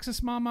know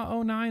Texas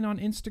Mama 09 on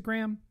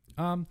Instagram?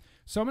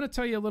 So I'm going to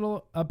tell you a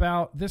little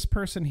about this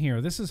person here.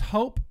 This is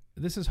Hope.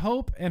 This is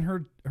Hope and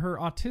her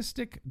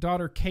autistic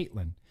daughter,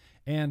 Caitlin.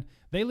 And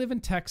they live in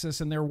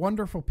Texas, and they're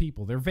wonderful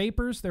people. They're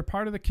vapors. They're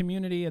part of the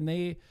community, and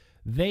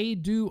they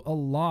do a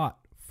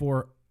lot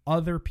for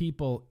other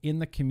people in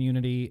the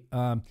community.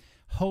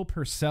 Hope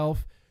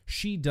herself,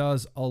 she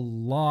does a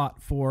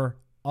lot for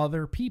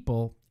other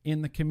people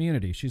in the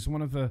community. She's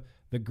one of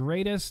the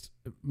greatest,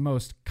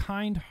 most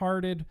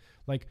kind-hearted,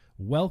 like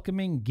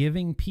welcoming,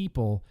 giving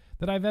people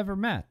that I've ever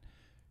met.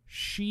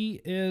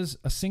 She is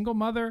a single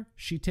mother.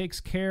 She takes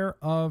care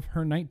of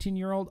her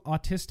 19-year-old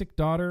autistic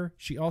daughter.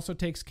 She also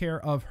takes care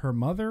of her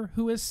mother,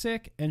 who is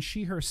sick, and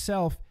she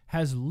herself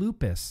has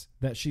lupus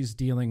that she's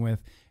dealing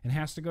with and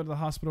has to go to the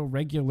hospital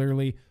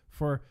regularly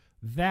for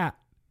that,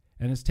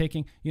 and is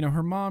taking,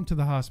 her mom to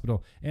the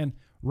hospital. And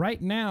right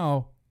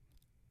now,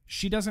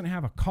 she doesn't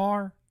have a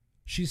car.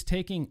 She's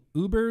taking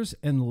Ubers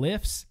and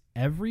Lyfts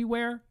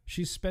everywhere.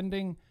 She's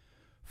spending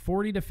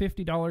 $40 to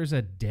 $50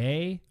 a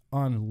day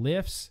on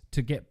Lyfts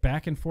to get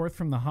back and forth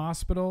from the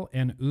hospital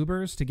and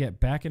Ubers to get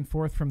back and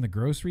forth from the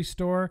grocery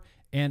store.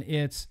 And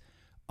it's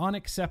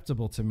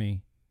unacceptable to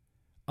me.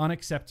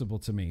 Unacceptable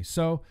to me.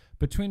 So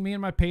between me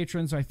and my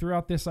patrons, I threw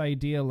out this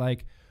idea,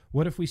 like,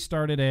 what if we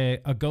started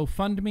a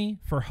GoFundMe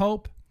for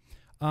Hope?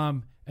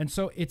 And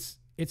so it's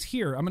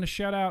here. I'm going to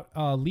shout out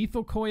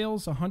Lethal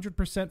Coils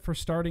 100% for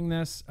starting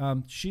this.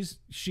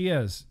 She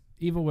is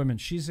Evil Women.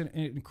 She's an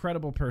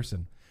incredible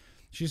person.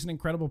 She's an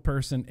incredible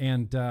person.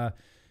 And,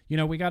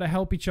 we got to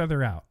help each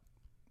other out.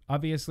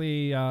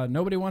 Obviously,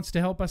 nobody wants to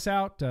help us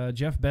out.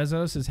 Jeff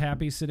Bezos is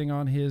happy sitting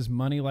on his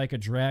money like a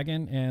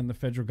dragon, and the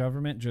federal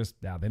government just,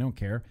 they don't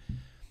care.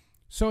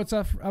 So it's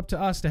up to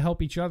us to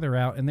help each other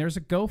out. And there's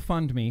a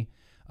GoFundMe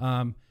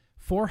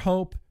for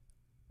Hope.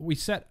 We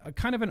set a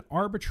kind of an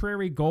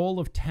arbitrary goal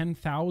of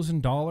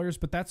 $10,000,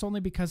 but that's only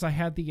because I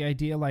had the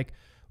idea, like,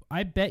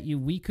 I bet you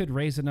we could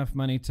raise enough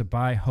money to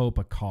buy Hope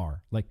a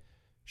car. Like,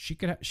 she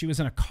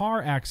was in a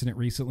car accident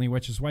recently,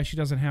 which is why she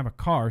doesn't have a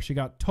car. She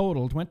got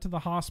totaled, went to the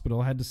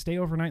hospital, had to stay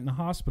overnight in the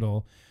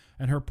hospital,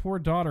 and her poor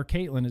daughter,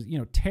 Caitlin, is,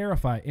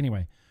 terrified.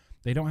 Anyway,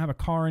 they don't have a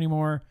car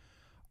anymore.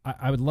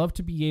 I would love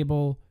to be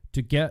able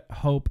to get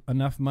Hope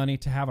enough money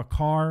to have a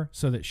car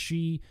so that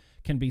she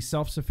can be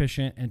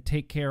self-sufficient and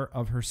take care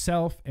of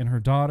herself and her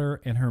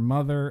daughter and her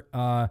mother.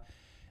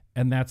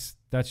 And that's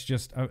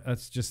just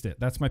it.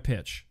 That's my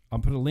pitch. I'll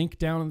put a link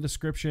down in the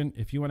description.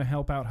 If you want to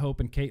help out Hope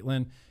and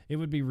Caitlin, it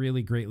would be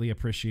really greatly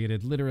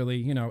appreciated. Literally,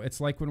 you know,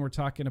 it's like when we're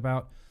talking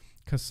about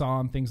CASA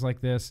and things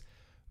like this.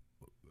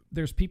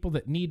 There's people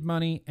that need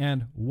money,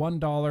 and $1,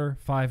 $5,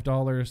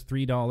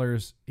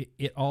 $3,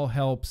 it all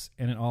helps,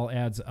 and it all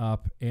adds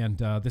up. And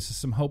this is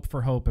some hope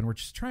for Hope, and we're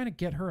just trying to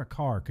get her a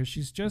car because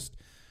she's just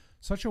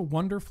such a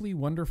wonderfully,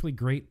 wonderfully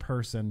great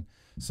person.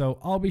 So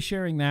I'll be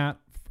sharing that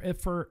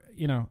for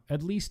you know,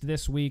 at least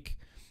this week.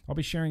 I'll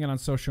be sharing it on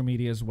social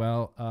media as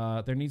well.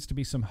 There needs to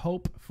be some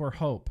hope for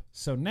Hope.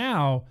 So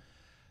now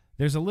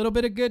there's a little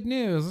bit of good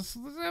news.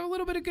 Let's have a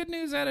little bit of good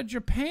news out of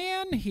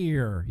Japan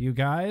here, you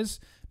guys.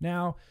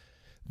 Now,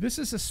 this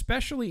is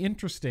especially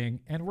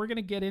interesting, and we're going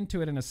to get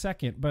into it in a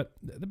second, but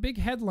the big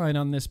headline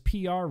on this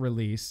PR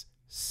release,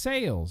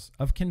 sales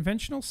of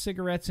conventional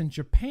cigarettes in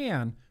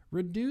Japan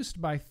reduced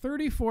by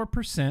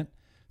 34%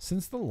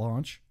 since the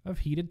launch of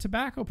heated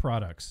tobacco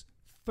products.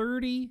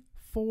 34%.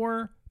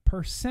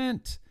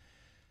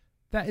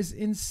 That is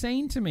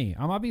insane to me.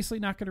 I'm obviously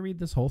not going to read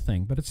this whole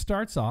thing, but it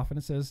starts off and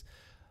it says,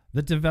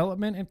 the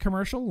development and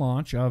commercial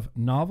launch of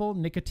novel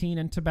nicotine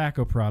and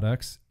tobacco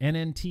products,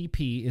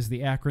 NNTP is the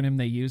acronym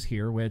they use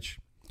here,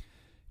 which,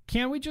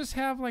 can we just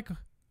have like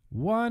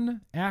one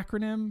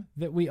acronym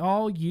that we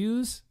all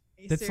use?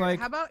 That's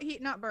like, how about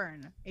heat not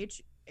burn?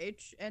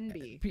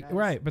 HNB.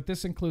 Right, but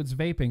this includes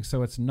vaping,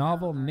 so it's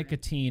novel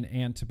nicotine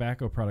and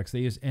tobacco products. They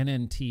use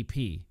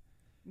NNTP.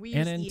 We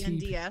use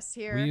ENDS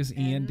here. We use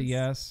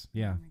ENDS.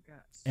 Yeah. Oh my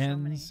God, so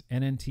many.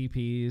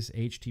 NNTPs,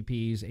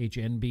 HTPs,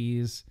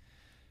 HNBs.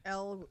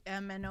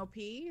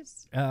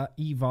 LMNOPs?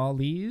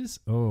 EVALIs.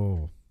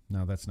 Oh,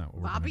 no, that's not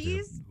what we're going to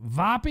do.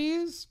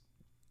 VAPIs?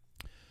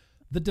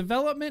 The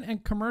development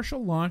and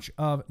commercial launch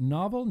of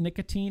novel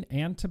nicotine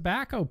and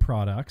tobacco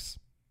products,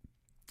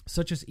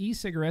 such as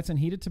e-cigarettes and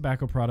heated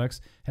tobacco products,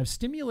 have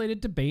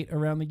stimulated debate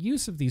around the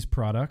use of these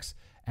products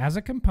as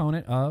a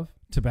component of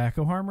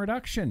tobacco harm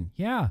reduction.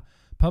 Yeah.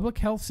 Public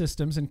health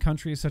systems in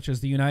countries such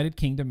as the United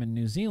Kingdom and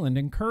New Zealand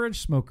encourage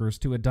smokers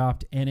to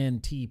adopt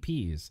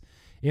NNTPs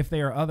if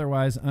they are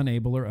otherwise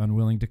unable or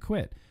unwilling to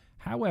quit.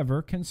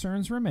 However,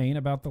 concerns remain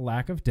about the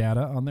lack of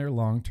data on their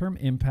long-term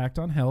impact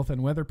on health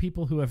and whether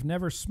people who have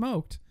never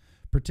smoked,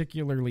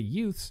 particularly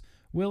youths,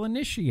 will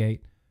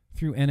initiate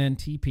through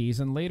NNTPs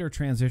and later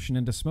transition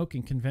into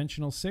smoking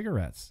conventional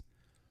cigarettes.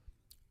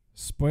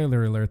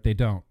 Spoiler alert, they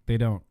don't. They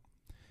don't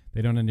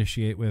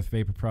initiate with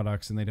vapor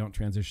products, and they don't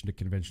transition to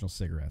conventional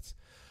cigarettes.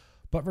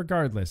 But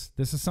regardless,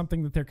 this is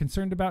something that they're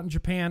concerned about in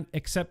Japan,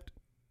 except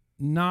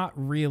not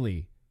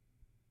really.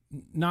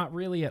 Not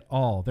really at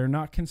all. They're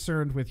not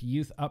concerned with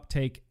youth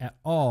uptake at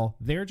all.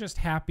 They're just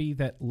happy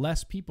that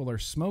less people are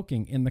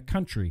smoking in the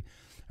country.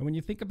 And when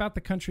you think about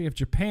the country of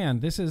Japan,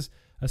 this is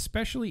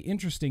especially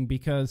interesting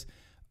because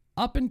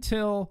up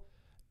until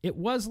it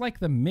was like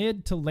the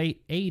mid to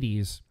late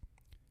 80s,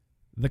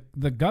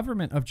 the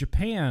government of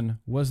Japan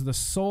was the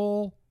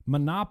sole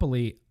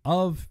monopoly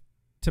of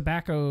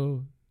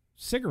tobacco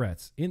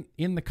cigarettes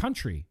in the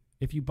country.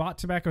 If you bought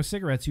tobacco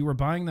cigarettes, you were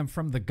buying them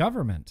from the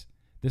government.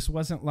 This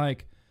wasn't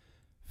like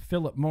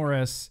Philip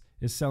Morris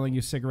is selling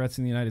you cigarettes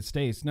in the United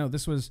States. No,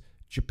 this was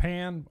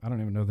Japan. I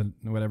don't even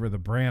know whatever the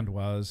brand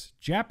was.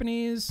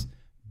 Japanese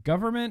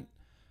government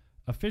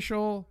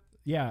official,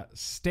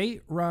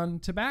 state-run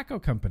tobacco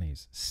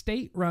companies.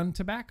 State-run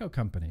tobacco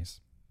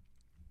companies.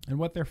 And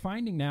what they're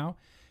finding now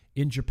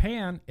in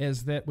Japan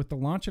is that with the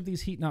launch of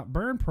these heat not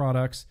burn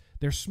products,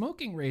 their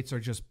smoking rates are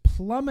just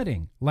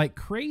plummeting like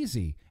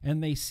crazy.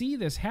 And they see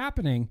this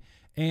happening,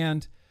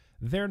 and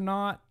they're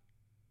not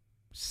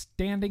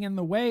standing in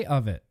the way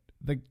of it.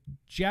 The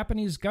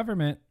Japanese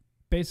government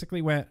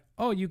basically went,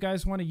 oh, you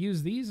guys want to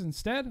use these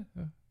instead?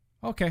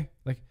 Okay,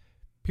 like,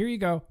 here you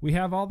go. We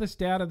have all this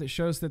data that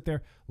shows that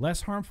they're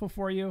less harmful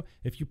for you.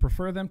 If you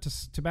prefer them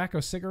to tobacco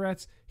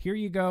cigarettes, here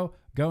you go.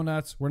 Go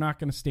nuts. We're not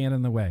going to stand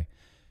in the way.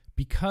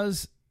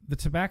 Because the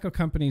tobacco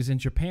companies in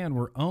Japan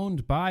were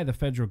owned by the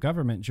federal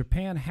government,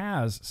 Japan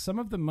has some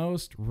of the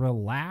most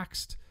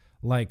relaxed,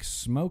 like,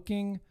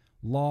 smoking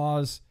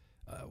laws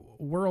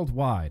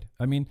worldwide.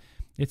 I mean,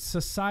 it's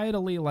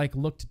societally, like,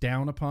 looked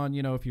down upon,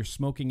 you know, if you're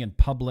smoking in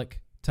public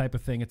type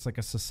of thing. It's like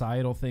a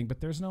societal thing, but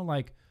there's no,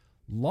 like,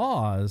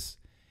 laws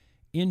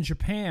in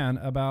Japan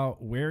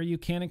about where you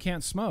can and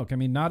can't smoke. I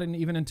mean,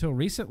 even until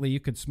recently, you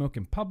could smoke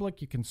in public.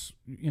 You can,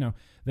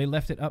 they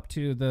left it up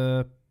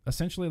to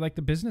essentially like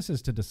the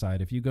businesses to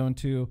decide. If you go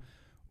into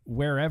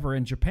wherever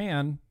in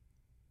Japan,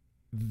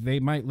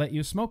 they might let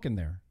you smoke in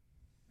there.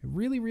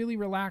 Really, really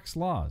relaxed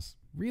laws.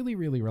 Really,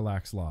 really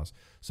relaxed laws.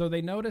 So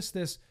they noticed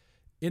this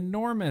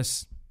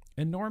enormous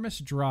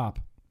drop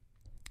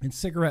in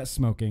cigarette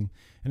smoking.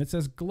 And it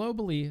says,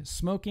 globally,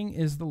 smoking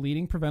is the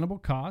leading preventable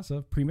cause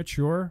of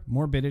premature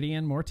morbidity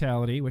and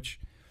mortality, which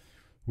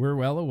we're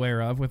well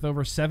aware of, with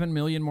over 7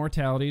 million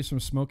mortalities from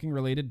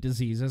smoking-related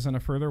diseases and a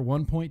further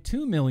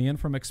 1.2 million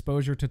from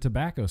exposure to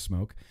tobacco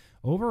smoke.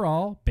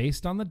 Overall,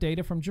 based on the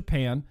data from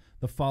Japan,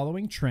 the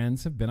following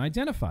trends have been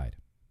identified.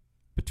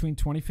 between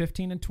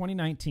 2015 and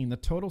 2019, the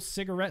total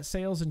cigarette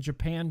sales in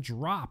Japan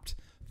dropped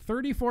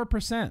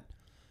 34%,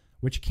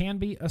 which can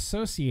be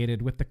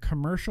associated with the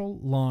commercial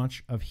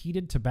launch of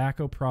heated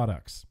tobacco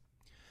products.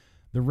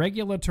 The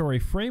regulatory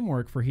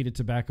framework for heated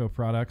tobacco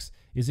products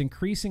is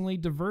increasingly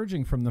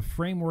diverging from the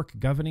framework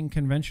governing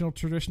conventional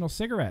traditional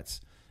cigarettes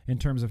in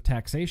terms of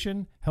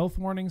taxation, health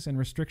warnings, and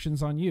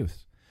restrictions on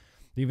use.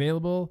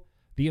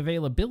 The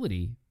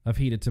availability of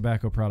heated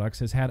tobacco products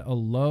has had a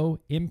low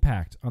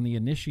impact on the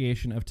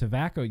initiation of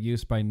tobacco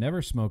use by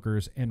never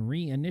smokers and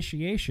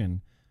reinitiation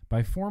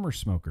by former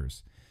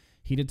smokers.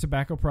 Heated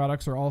tobacco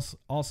products are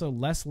also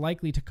less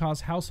likely to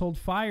cause household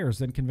fires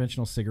than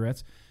conventional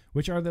cigarettes,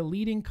 which are the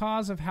leading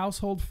cause of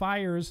household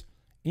fires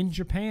in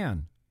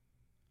Japan.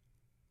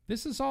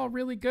 This is all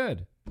really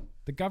good.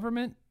 The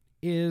government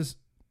is,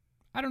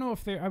 I don't know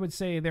if I would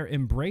say they're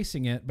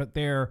embracing it, but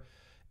they're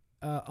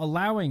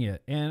allowing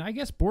it. And I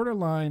guess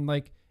borderline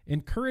like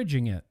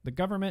encouraging it. The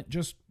government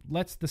just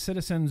lets the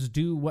citizens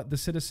do what the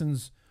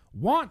citizens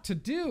want to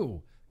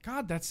do.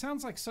 God, that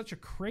sounds like such a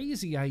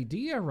crazy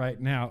idea right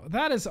now.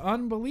 That is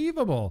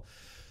unbelievable.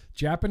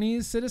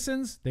 Japanese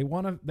citizens, they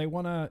want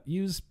to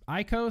use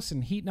IQOS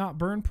and heat not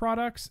burn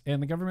products,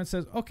 and the government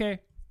says, okay,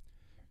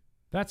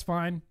 that's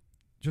fine.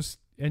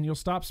 And you'll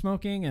stop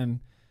smoking and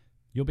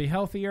you'll be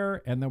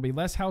healthier and there'll be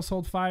less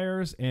household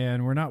fires,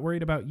 and we're not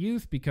worried about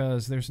youth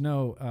because there's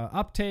no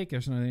uptake.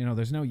 There's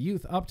no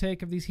youth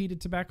uptake of these heated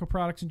tobacco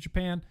products in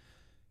Japan.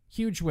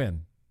 Huge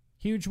win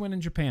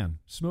in Japan.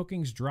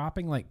 Smoking's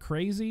dropping like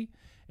crazy,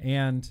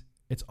 and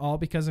it's all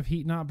because of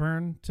heat not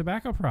burn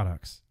tobacco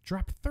products.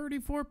 Dropped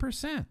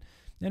 34%.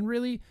 And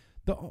really,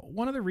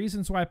 one of the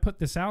reasons why I put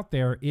this out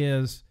there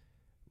is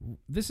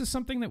this is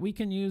something that we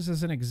can use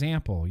as an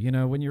example. You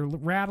know, when you're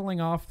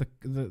rattling off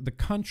the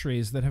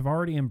countries that have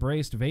already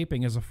embraced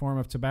vaping as a form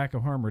of tobacco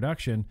harm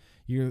reduction,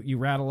 you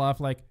rattle off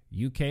like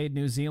UK,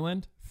 New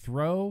Zealand,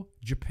 throw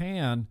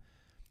Japan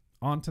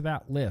onto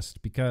that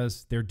list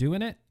because they're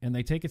doing it and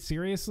they take it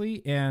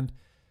seriously. And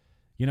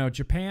you know,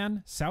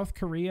 Japan, South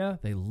Korea,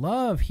 they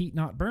love heat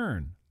not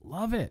burn.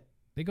 Love it.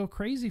 They go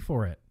crazy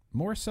for it.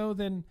 More so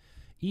than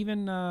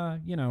even,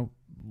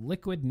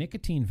 liquid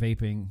nicotine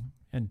vaping,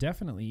 and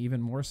definitely even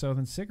more so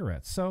than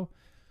cigarettes. So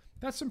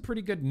that's some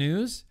pretty good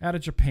news out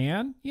of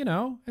Japan. You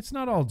know, it's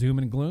not all doom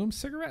and gloom.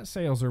 Cigarette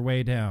sales are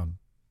way down.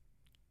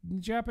 The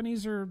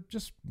Japanese are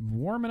just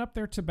warming up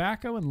their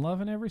tobacco and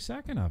loving every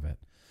second of it.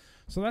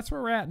 So that's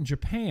where we're at in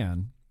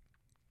Japan.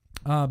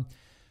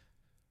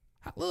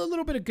 A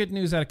little bit of good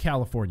news out of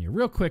California,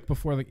 real quick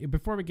before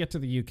we get to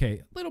the UK.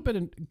 A little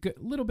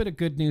bit of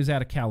good news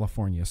out of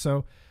California.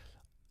 So,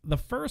 the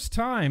first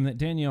time that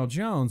Danielle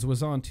Jones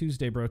was on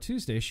Tuesday Bro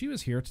Tuesday, she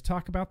was here to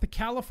talk about the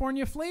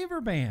California flavor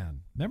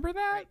ban. Remember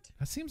that? Right.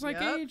 That seems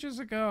like ages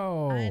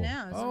ago. I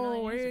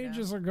know.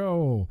 Ages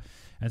ago.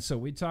 And so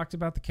we talked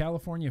about the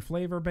California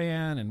flavor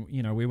ban, and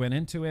we went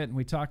into it, and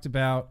we talked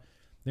about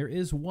there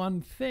is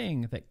one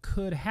thing that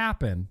could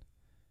happen.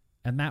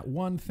 And that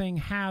one thing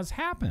has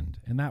happened.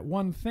 And that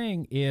one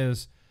thing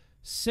is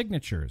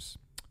signatures.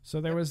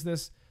 So there was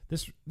this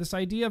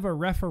idea of a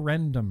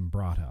referendum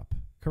brought up,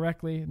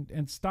 correctly?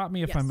 And stop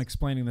me if I'm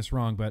explaining this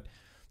wrong, but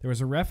there was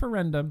a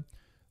referendum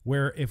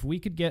where if we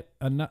could get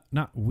if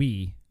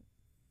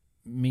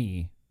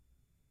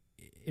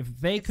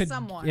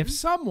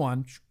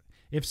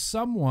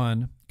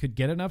someone could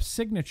get enough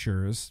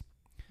signatures,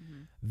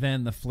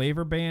 then the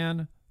flavor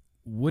ban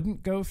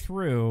wouldn't go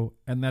through,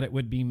 and that it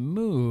would be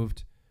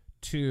moved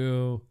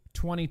to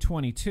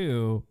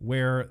 2022,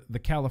 where the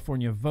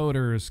California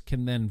voters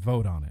can then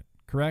vote on it,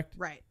 correct?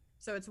 Right.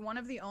 So it's one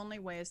of the only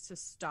ways to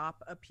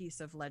stop a piece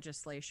of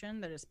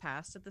legislation that is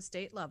passed at the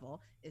state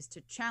level is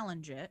to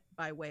challenge it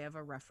by way of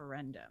a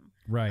referendum.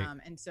 Right.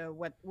 And so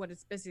what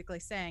it's basically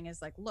saying is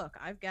like, look,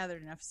 I've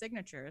gathered enough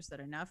signatures that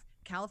enough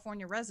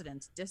California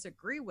residents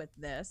disagree with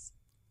this,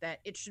 that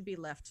it should be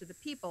left to the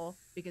people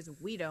because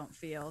we don't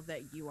feel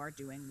that you are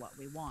doing what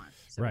we want.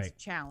 So It's a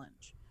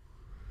challenge.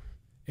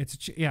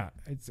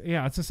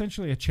 It's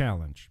essentially a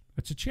challenge.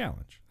 It's a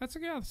challenge.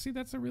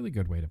 That's a really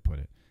good way to put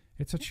it.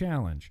 It's a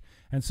challenge.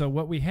 And so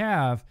what we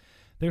have,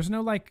 there's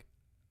no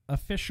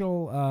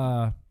official,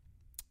 I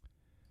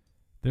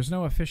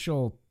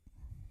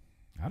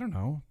don't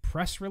know,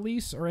 press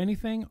release or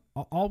anything.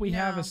 All we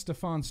have is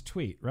Stefan's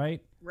tweet,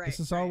 right? Right. This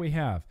is all we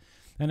have.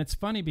 And it's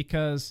funny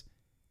because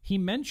he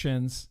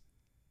mentions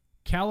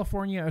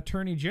California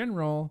Attorney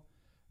General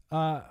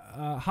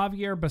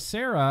Xavier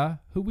Becerra,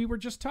 who we were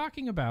just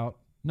talking about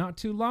not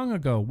too long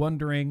ago,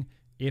 wondering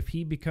if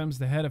he becomes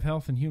the head of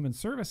Health and Human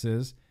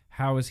Services,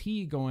 how is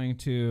he going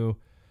to,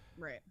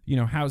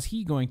 how's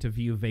he going to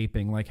view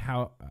vaping? Like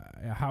how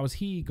is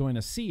he going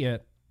to see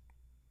it?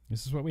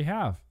 This is what we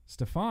have.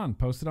 Stefan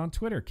posted on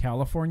Twitter,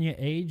 California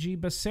AG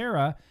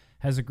Becerra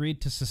has agreed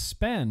to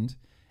suspend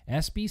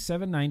SB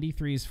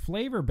 793's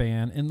flavor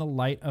ban in the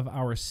light of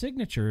our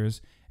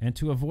signatures and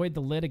to avoid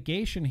the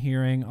litigation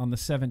hearing on the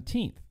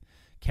 17th.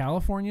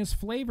 California's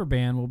flavor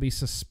ban will be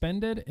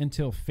suspended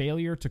until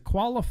failure to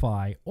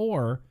qualify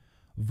or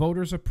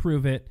voters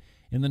approve it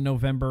in the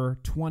November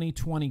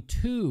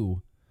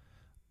 2022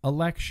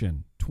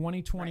 election,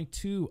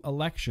 2022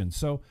 election.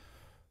 So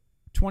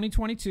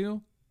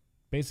 2022,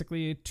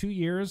 basically 2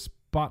 years,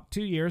 bought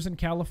 2 years in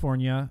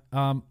California.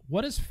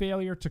 What is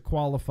failure to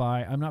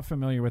qualify? I'm not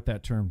familiar with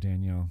that term,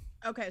 Danielle.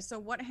 Okay, so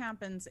what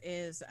happens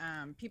is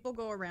people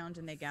go around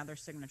and they gather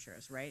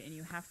signatures, right? And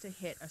you have to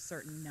hit a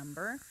certain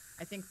number.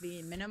 I think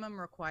the minimum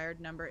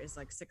required number is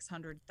like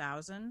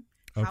 600,000.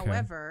 Okay.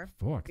 However,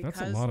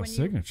 that's a lot of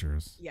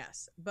signatures.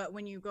 Yes, but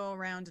when you go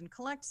around and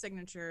collect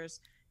signatures,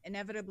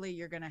 inevitably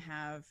you're going to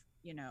have,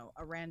 you know,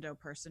 a rando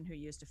person who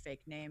used a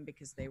fake name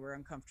because they were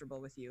uncomfortable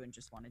with you and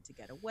just wanted to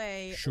get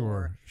away.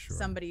 Sure.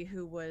 Somebody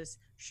who was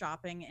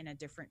shopping in a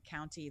different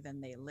county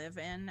than they live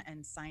in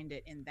and signed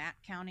it in that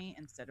county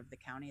instead of the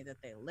county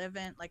that they live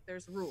in. Like,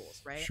 there's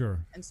rules, right?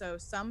 Sure. And so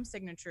some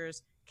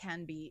signatures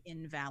can be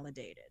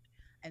invalidated.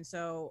 And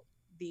so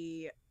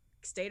the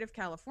state of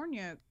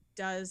California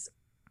does,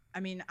 I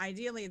mean,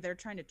 ideally they're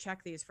trying to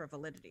check these for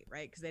validity,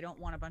 right? Because they don't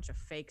want a bunch of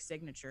fake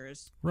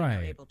signatures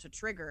able to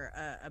trigger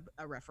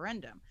a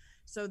referendum.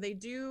 So they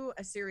do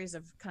a series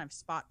of kind of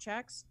spot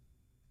checks.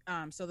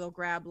 So they'll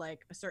grab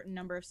like a certain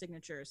number of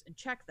signatures and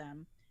check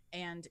them.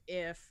 And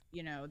if,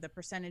 you know, the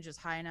percentage is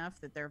high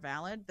enough that they're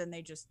valid, then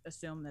they just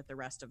assume that the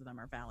rest of them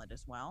are valid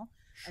as well.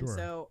 Sure. And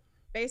so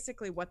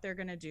basically what they're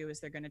going to do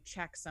is they're going to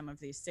check some of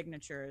these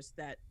signatures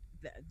that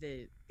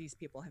these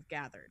people have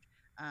gathered.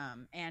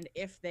 And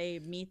if they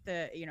meet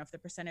if the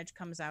percentage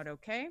comes out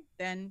okay,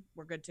 then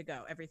we're good to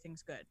go.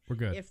 Everything's good. We're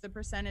good. If the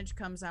percentage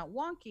comes out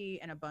wonky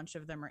and a bunch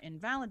of them are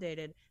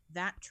invalidated,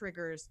 that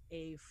triggers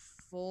a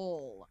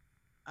full,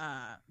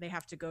 they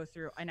have to go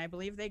through. And I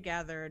believe they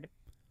gathered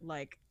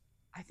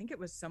I think it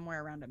was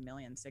somewhere around 1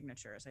 million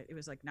signatures. It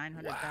was like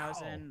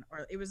 900,000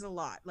 or it was a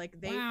lot. Like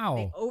they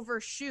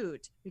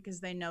overshoot because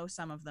they know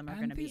some of them are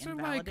going to be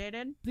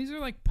invalidated. These are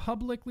like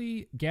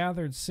publicly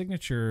gathered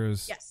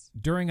signatures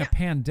during a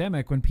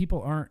pandemic when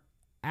people aren't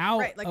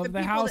out of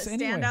the house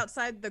anyway. Stand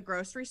outside the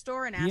grocery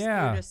store and ask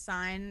you to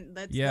sign.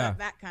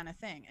 That kind of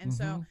thing. And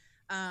so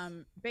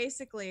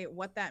basically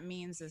what that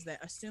means is that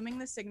assuming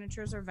the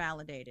signatures are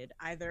validated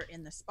either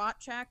in the spot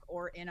check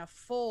or in a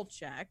full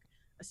check,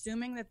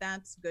 assuming that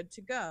that's good to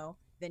go,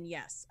 then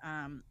yes,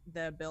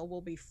 the bill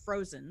will be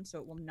frozen, so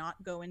it will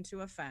not go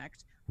into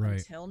effect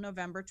until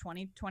November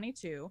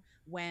 2022,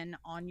 when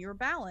on your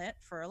ballot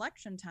for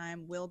election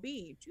time will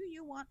be, do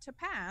you want to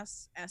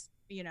pass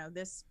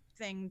this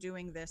thing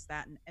doing this,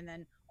 that, and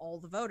then all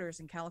the voters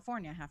in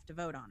California have to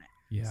vote on it.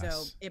 Yes.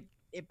 So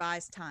it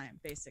buys time,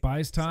 basically.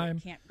 Buys time.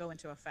 So it can't go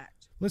into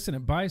effect. Listen,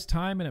 it buys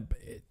time, and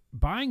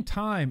buying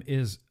time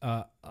is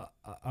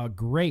a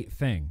great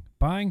thing.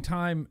 Buying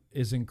time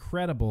is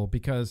incredible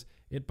because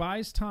it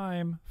buys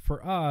time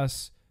for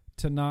us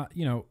to not,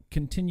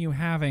 continue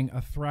having a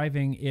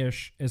thriving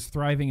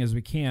as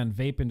we can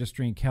vape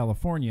industry in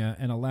California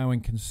and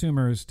allowing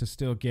consumers to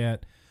still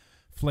get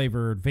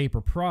flavored vapor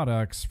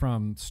products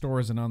from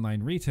stores and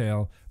online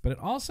retail. But it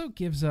also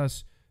gives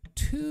us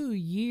 2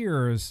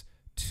 years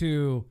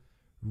to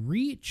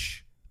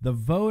reach the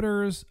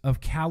voters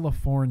of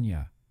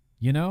California,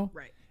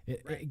 Right.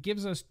 It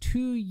gives us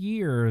 2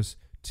 years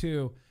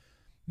to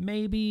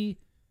maybe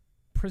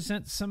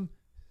present some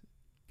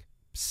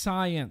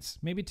science,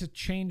 maybe to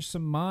change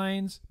some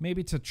minds,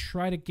 maybe to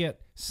try to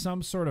get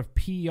some sort of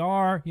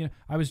PR.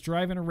 I was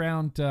driving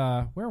around,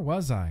 where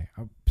was I?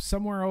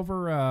 Somewhere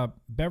over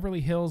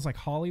Beverly Hills, like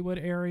Hollywood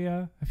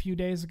area a few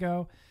days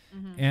ago.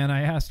 Mm-hmm. And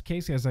I asked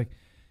Casey, I was like,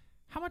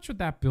 how much would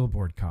that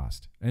billboard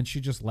cost? And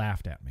she just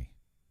laughed at me.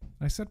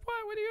 I said,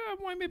 what do you have?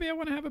 Why, maybe I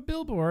want to have a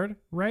billboard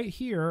right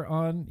here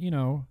on,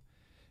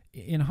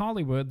 in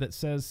Hollywood that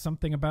says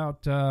something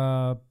about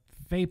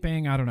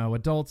vaping, I don't know,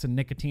 adults and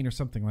nicotine or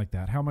something like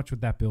that. How much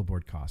would that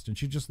billboard cost? And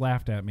she just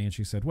laughed at me and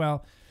she said,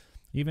 well,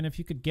 even if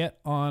you could get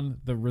on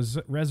the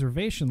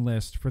reservation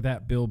list for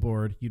that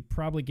billboard, you'd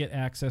probably get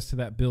access to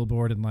that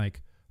billboard in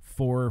like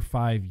 4 or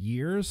 5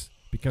 years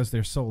because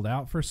they're sold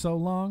out for so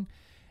long.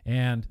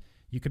 And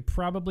you could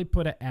probably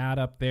put an ad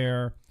up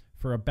there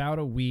for about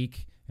a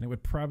week, and it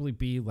would probably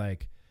be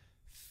like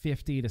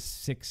 $50,000 to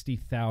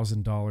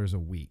 $60,000 a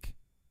week.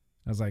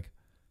 I was like,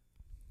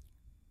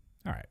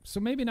 all right, so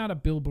maybe not a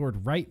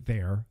billboard right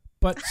there,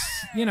 but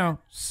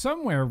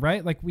somewhere,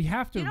 right? Like we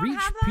have to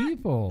reach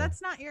people.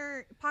 That's not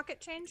your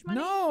pocket change money?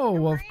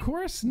 No, of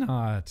course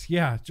not.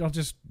 Yeah, I'll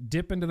just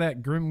dip into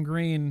that Grim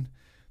Green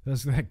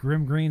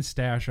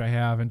stash I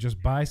have and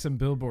just buy some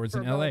billboards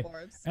in LA.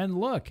 And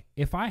look,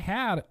 if I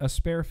had a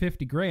spare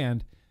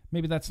 $50,000,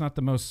 maybe that's not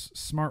the most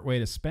smart way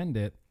to spend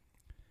it,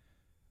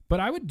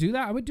 but I would do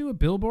that. I would do a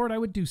billboard. I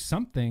would do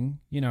something,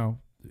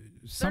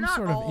 some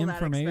sort of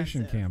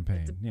information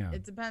campaign.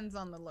 It depends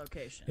on the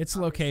location. It's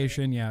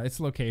location. Yeah. It's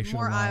location. The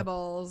more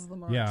eyeballs, the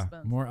more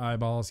expensive. More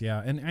eyeballs.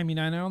 Yeah. And I mean,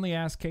 I only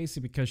asked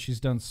Casey because she's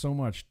done so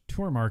much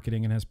tour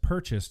marketing and has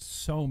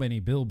purchased so many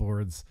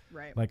billboards,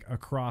 like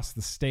across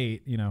the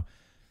state,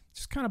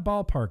 just kind of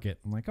ballpark it.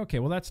 I'm like, okay,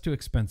 well, that's too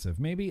expensive.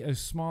 Maybe a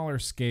smaller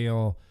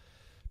scale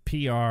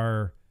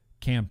PR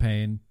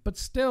campaign, but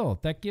still,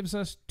 that gives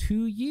us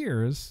 2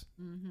 years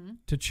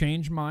to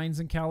change minds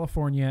in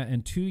California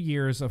and 2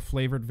 years of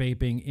flavored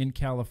vaping in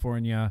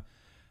California.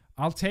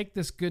 I'll take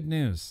this good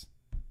news.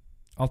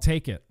 I'll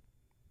take it.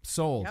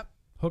 Sold. Yep.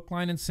 Hook,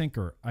 line, and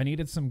sinker. I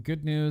needed some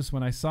good news.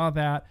 When I saw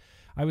that,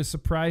 I was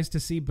surprised to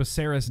see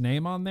Becerra's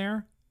name on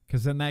there,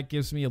 because then that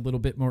gives me a little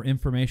bit more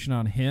information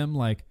on him.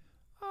 Like,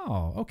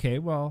 oh, okay,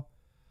 well,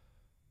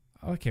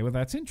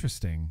 that's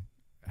interesting.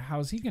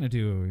 How's he going to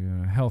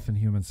do health and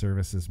human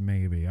services?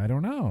 Maybe. I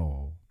don't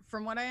know.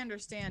 From what I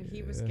understand,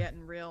 he was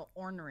getting real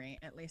ornery,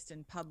 at least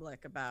in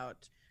public,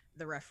 about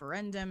the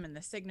referendum and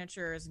the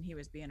signatures, and he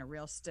was being a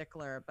real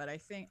stickler. But I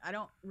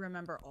don't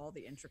remember all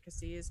the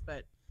intricacies,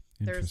 but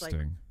there's like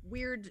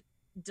weird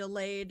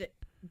delayed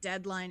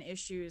deadline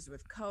issues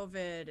with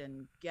COVID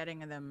and getting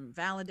them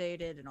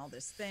validated and all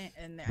this thing.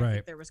 And I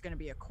think there was going to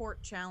be a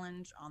court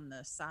challenge on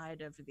the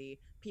side of the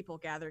people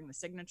gathering the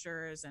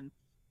signatures. And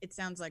it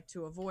sounds like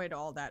to avoid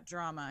all that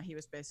drama, he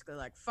was basically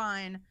like,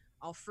 fine,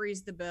 I'll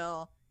freeze the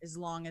bill as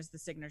long as the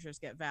signatures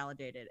get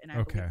validated. And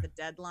I believe the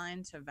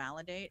deadline to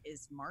validate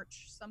is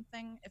March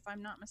something, if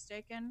I'm not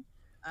mistaken.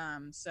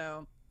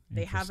 So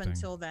they have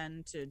until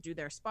then to do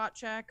their spot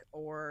check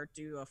or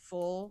do a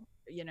full,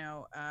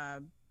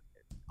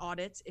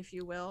 audit, if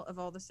you will, of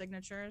all the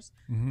signatures.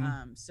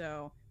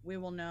 So we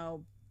will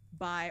know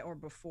by or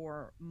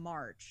before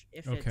March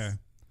if it's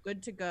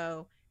good to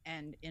go.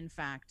 And in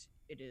fact,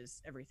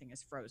 everything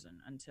is frozen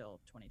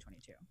until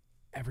 2022.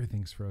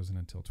 Everything's frozen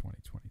until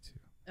 2022.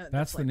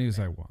 That's the news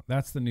I want.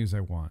 That's the news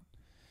I want.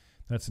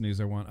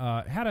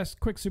 Had a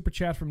quick super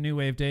chat from New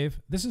Wave Dave.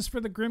 This is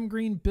for the Grim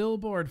Green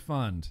Billboard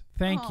Fund.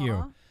 Thank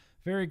you.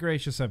 Very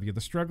gracious of you.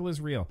 The struggle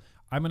is real.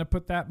 I'm going to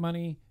put that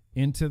money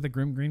into the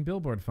Grim Green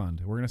Billboard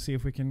Fund. We're going to see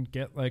if we can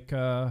get like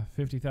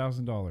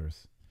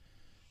 $50,000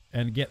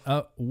 and get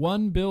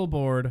one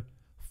billboard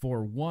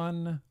for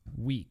 1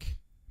 week.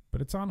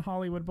 But it's on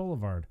Hollywood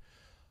Boulevard.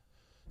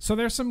 So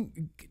there's some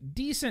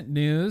decent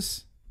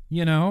news,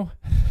 There's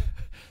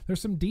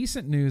some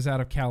decent news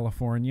out of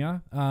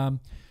California.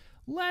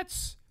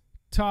 Let's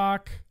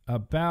talk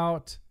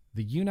about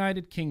the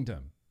United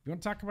Kingdom. You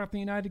want to talk about the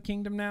United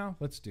Kingdom now?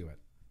 Let's do it.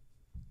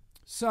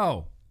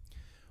 So,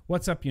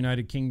 what's up,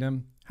 United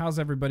Kingdom? How's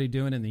everybody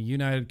doing in the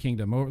United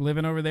Kingdom?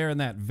 Living over there in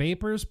that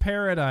vapor's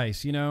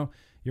paradise.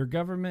 Your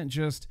government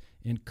just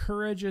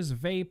encourages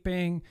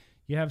vaping.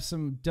 You have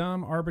some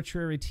dumb,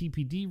 arbitrary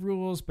TPD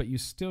rules, but you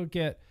still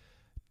get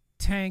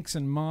tanks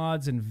and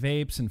mods and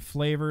vapes and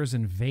flavors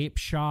and vape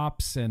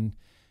shops, and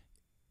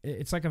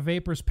it's like a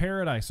vapor's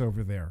paradise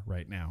over there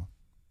right now.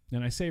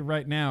 And I say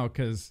right now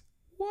because,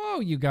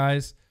 whoa, you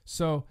guys.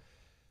 So,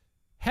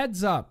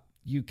 heads up,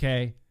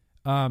 UK.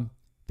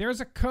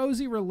 There's a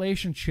cozy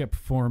relationship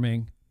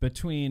forming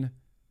between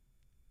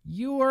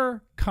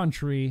your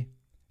country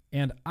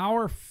and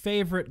our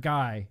favorite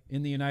guy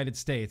in the United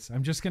States.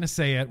 I'm just going to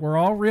say it. We're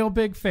all real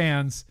big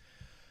fans.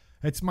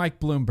 It's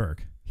Mike Bloomberg.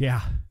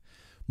 Yeah.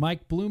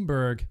 Mike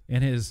Bloomberg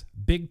and his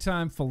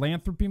big-time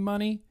philanthropy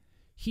money,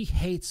 he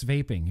hates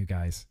vaping, you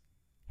guys.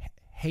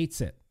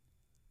 Hates it.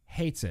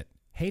 Hates it.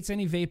 Hates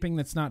any vaping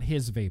that's not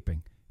his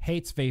vaping.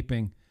 Hates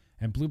vaping.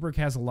 And Bloomberg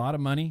has a lot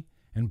of money.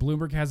 And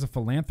Bloomberg has a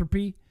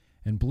philanthropy.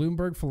 And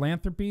Bloomberg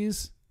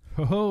Philanthropies,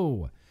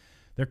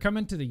 they're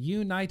coming to the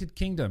United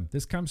Kingdom.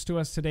 This comes to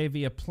us today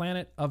via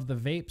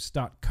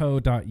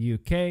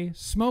planetofthevapes.co.uk.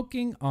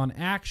 Smoking on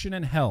Action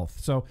and Health.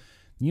 So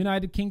the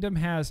United Kingdom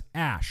has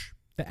ASH,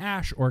 the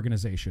ASH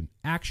organization,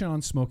 Action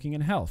on Smoking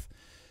and Health.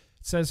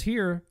 It says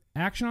here,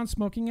 Action on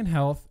Smoking and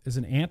Health is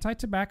an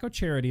anti-tobacco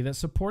charity that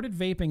supported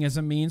vaping as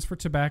a means for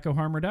tobacco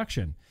harm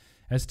reduction.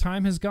 As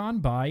time has gone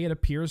by, it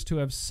appears to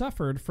have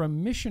suffered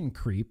from mission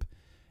creep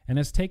and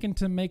has taken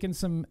to making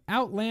some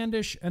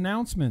outlandish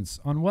announcements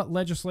on what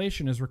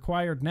legislation is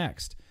required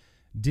next.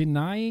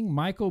 Denying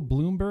Michael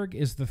Bloomberg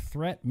is the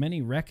threat many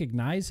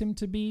recognize him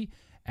to be,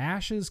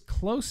 ASH's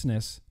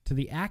closeness to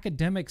the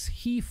academics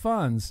he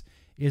funds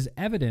is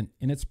evident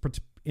in its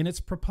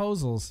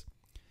proposals.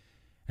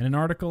 And an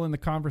article in The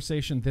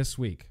Conversation this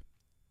week.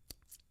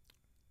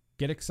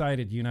 Get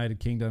excited, United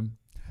Kingdom.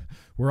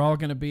 We're all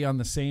going to be on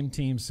the same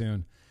team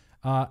soon.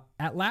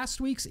 At last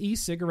week's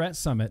e-cigarette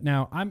summit,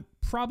 now I'm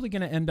probably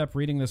going to end up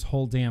reading this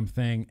whole damn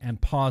thing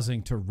and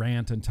pausing to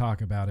rant and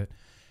talk about it.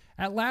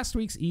 At last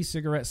week's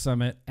e-cigarette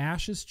summit,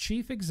 ASH's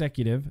chief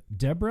executive,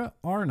 Deborah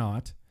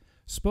Arnott,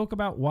 spoke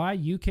about why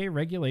UK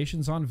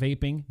regulations on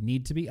vaping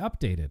need to be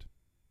updated.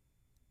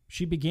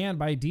 She began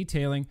by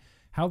detailing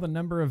how the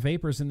number of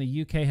vapers in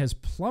the UK has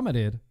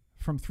plummeted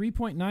from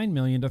 3.9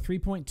 million to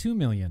 3.2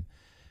 million.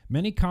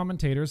 Many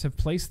commentators have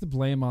placed the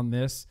blame on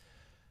this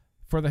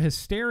for the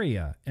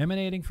hysteria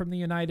emanating from the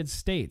United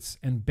States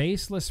and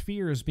baseless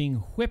fears being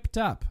whipped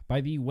up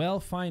by the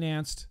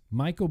well-financed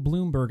Michael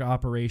Bloomberg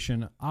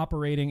operation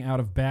operating out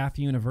of Bath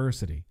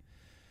University.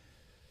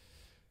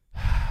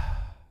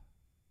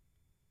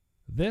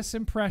 This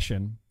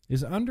impression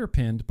is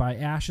underpinned by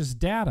ASH's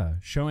data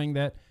showing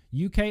that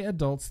UK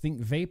adults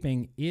think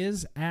vaping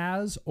is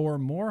as or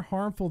more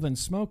harmful than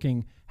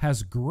smoking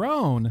has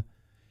grown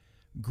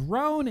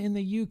grown in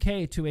the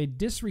UK to a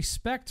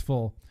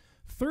disrespectful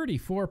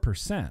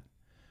 34%.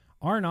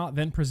 Arnott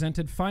then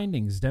presented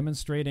findings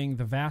demonstrating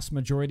the vast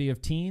majority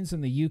of teens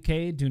in the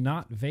UK do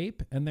not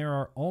vape, and there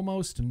are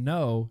almost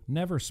no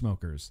never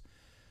smokers.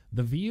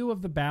 The view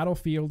of the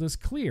battlefield is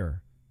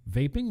clear.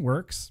 Vaping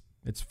works.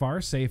 It's far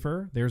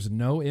safer. There's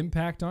no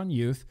impact on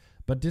youth,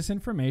 but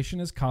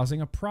disinformation is causing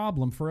a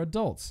problem for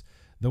adults.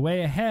 The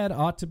way ahead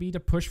ought to be to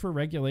push for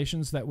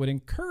regulations that would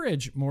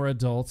encourage more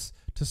adults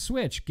to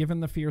switch, given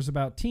the fears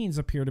about teens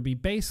appear to be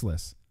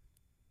baseless.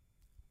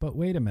 But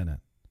wait a minute.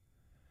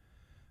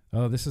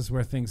 Oh, this is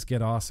where things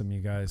get awesome,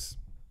 you guys.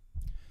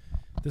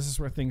 This is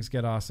where things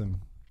get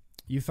awesome.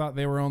 You thought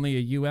they were only a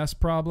U.S.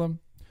 problem?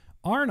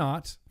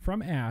 Arnott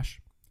from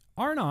ASH,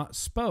 Arnott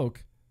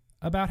spoke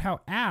about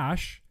how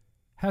ASH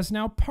has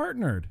now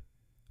partnered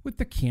with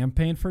the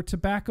Campaign for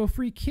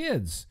Tobacco-Free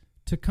Kids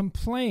to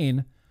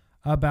complain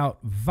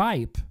about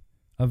Vype,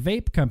 a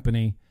vape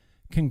company,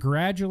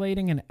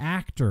 congratulating an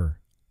actor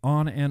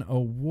on an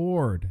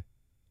award.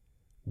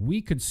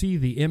 We could see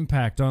the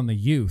impact on the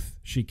youth,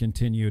 she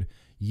continued.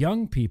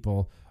 Young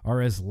people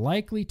are as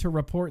likely to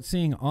report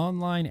seeing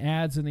online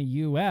ads in the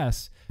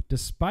U.S.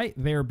 despite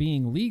there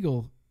being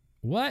legal.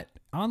 What?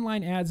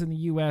 Online ads in the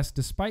U.S.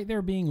 despite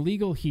there being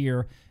legal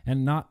here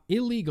and not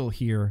illegal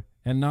here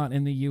and not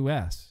in the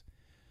U.S.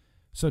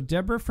 So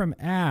Deborah from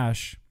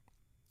ASH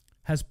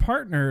has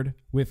partnered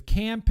with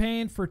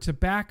Campaign for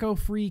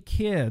Tobacco-Free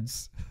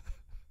Kids.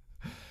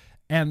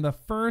 And the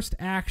first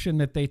action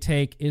that they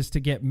take is to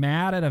get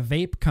mad at a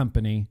vape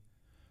company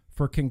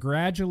for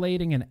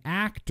congratulating an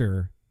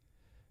actor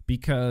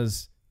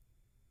because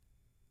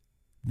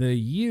the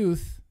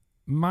youth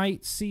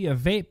might see a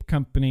vape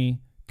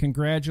company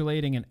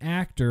congratulating an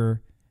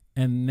actor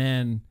and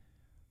then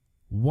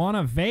want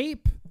to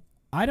vape?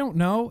 I don't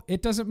know.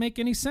 It doesn't make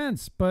any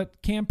sense.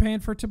 But Campaign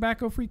for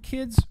Tobacco-Free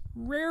Kids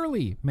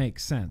rarely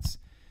makes sense.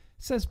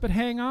 It says, but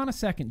hang on a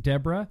second,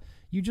 Deborah.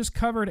 You just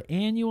covered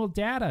annual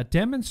data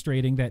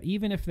demonstrating that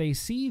even if they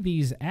see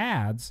these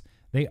ads,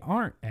 they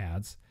aren't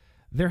ads.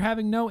 They're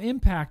having no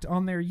impact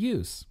on their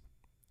use.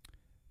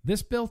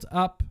 This built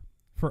up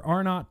for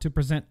Arnott to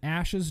present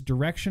ASH's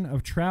direction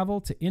of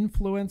travel to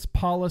influence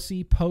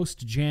policy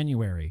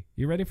post-January.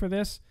 You ready for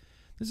this?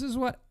 This is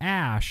what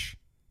ASH,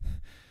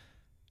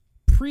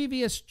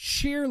 previous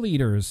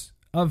cheerleaders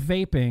of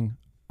vaping,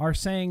 are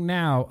saying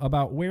now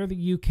about where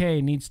the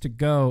UK needs to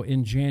go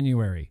in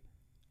January.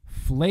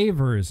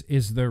 Flavors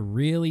is the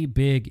really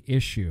big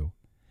issue.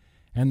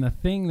 And the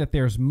thing that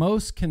there's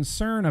most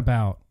concern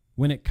about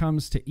when it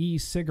comes to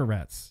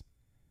e-cigarettes.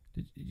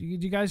 Did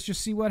you guys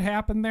just see what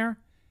happened there?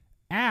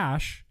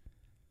 ASH,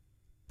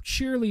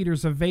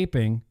 cheerleaders of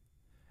vaping,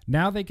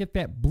 now they get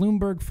that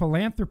Bloomberg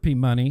philanthropy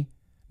money.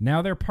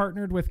 Now they're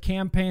partnered with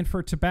Campaign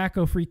for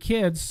Tobacco-Free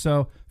Kids.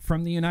 So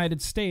from the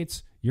United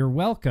States, you're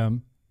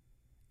welcome.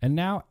 And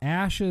now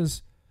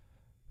ASH's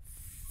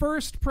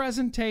first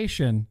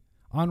presentation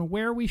on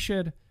where we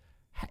should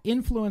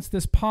influence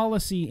this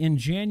policy in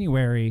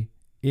January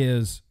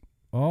is,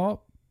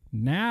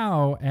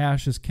 now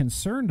ASH is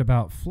concerned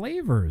about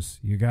flavors,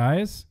 you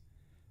guys.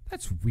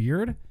 That's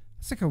weird.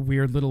 It's like a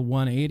weird little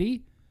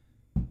 180.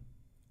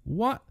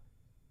 What?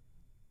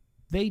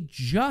 They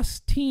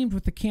just teamed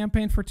with the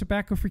Campaign for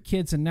Tobacco-Free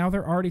Kids, and now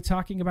they're already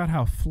talking about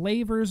how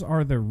flavors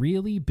are the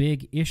really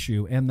big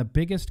issue and the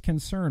biggest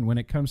concern when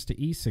it comes to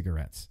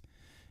e-cigarettes.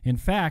 In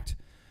fact,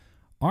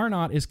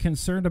 Arnott is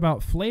concerned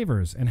about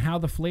flavors and how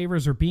the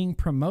flavors are being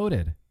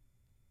promoted.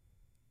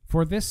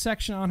 For this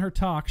section on her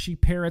talk, she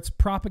parrots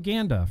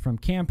propaganda from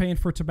Campaign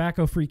for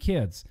Tobacco-Free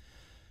Kids.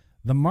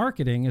 The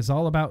marketing is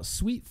all about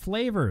sweet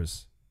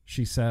flavors,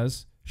 she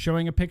says,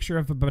 showing a picture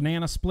of a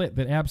banana split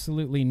that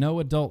absolutely no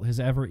adult has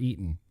ever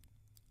eaten.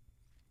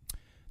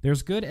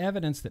 There's good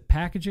evidence that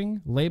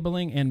packaging,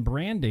 labeling, and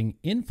branding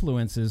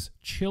influences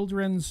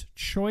children's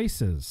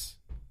choices.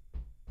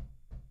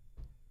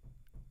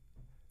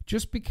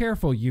 Just be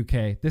careful,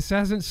 UK. This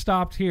hasn't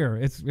stopped here.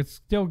 It's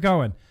still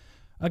going.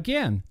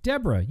 Again,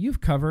 Deborah,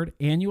 you've covered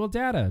annual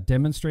data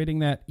demonstrating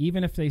that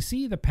even if they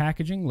see the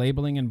packaging,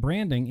 labeling, and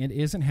branding, it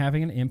isn't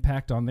having an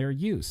impact on their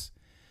use.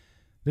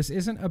 This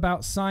isn't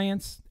about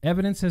science.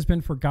 Evidence has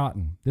been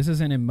forgotten. This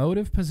is an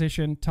emotive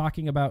position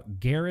talking about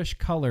garish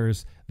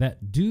colors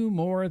that do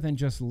more than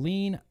just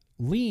lean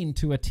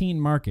to a teen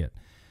market.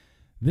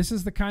 This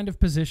is the kind of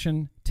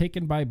position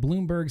taken by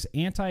Bloomberg's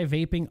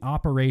anti-vaping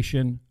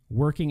operation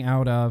working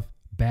out of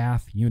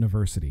Bath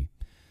University.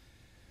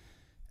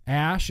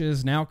 ASH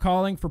is now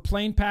calling for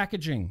plain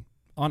packaging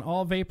on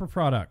all vapor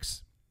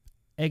products,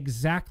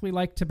 exactly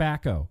like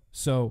tobacco.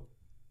 So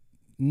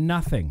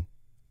nothing.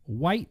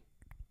 White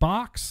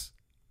box,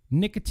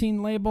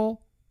 nicotine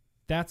label,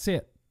 that's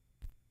it.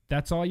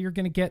 That's all you're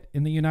going to get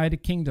in the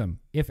United Kingdom.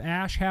 If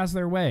ASH has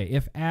their way,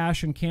 if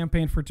ASH and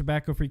Campaign for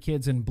Tobacco-Free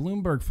Kids and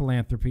Bloomberg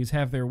Philanthropies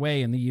have their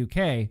way in the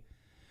UK,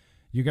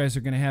 you guys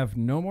are going to have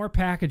no more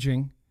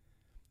packaging.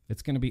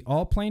 It's going to be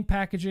all plain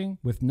packaging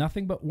with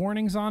nothing but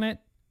warnings on it.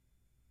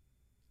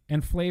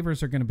 And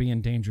flavors are going to be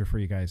in danger for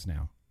you guys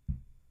now.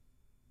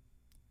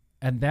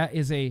 And that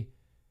is a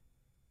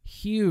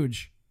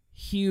huge,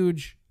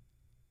 huge,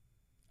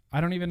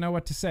 I don't even know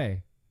what to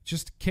say.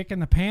 Just kick in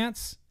the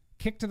pants,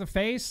 kick to the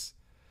face,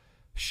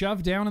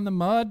 shove down in the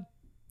mud,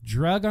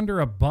 drug under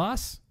a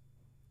bus.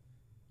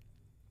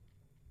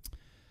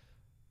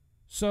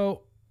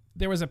 So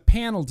there was a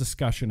panel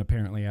discussion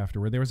apparently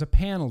afterward. There was a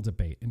panel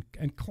debate,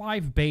 and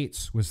Clive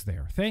Bates was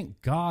there.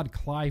 Thank God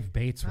Clive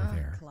Bates were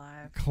there.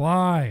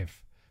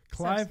 Clive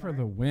So for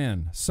the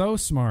win. So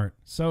smart,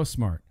 so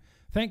smart.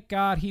 Thank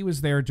God he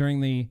was there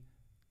during the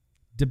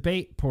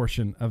debate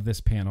portion of this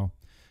panel.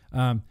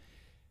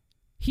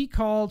 He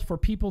called for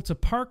people to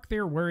park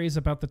their worries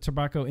about the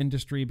tobacco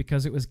industry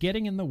because it was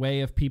getting in the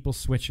way of people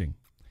switching.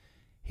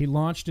 He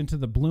launched into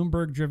the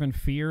Bloomberg-driven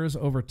fears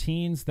over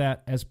teens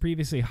that, as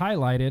previously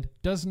highlighted,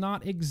 does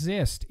not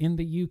exist in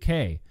the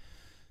UK.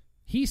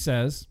 He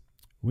says,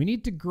 we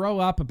need to grow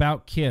up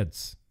about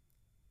kids.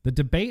 The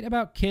debate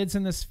about kids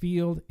in this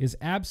field is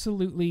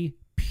absolutely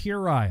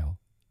puerile.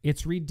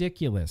 It's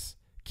ridiculous.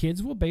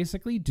 Kids will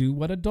basically do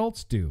what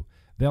adults do.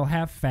 They'll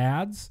have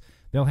fads,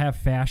 they'll have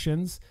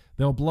fashions,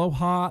 they'll blow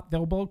hot,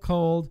 they'll blow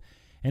cold.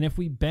 And if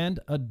we bend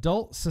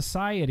adult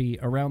society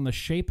around the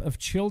shape of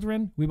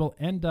children, we will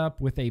end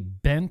up with a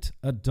bent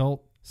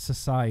adult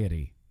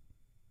society.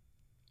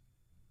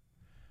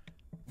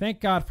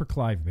 Thank God for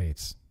Clive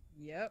Bates.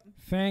 Yep.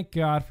 Thank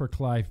God for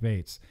Clive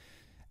Bates.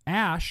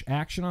 ASH,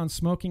 Action on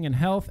Smoking and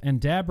Health,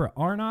 and Deborah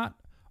Arnott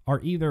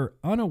are either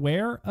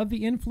unaware of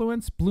the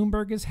influence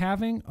Bloomberg is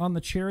having on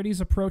the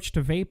charity's approach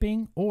to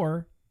vaping,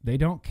 or they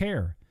don't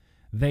care.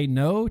 They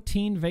know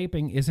teen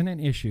vaping isn't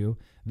an issue.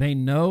 They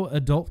know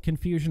adult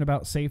confusion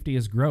about safety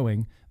is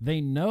growing.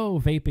 They know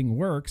vaping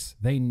works.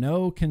 They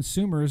know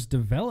consumers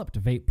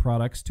developed vape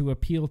products to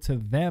appeal to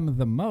them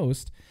the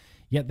most,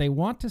 yet they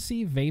want to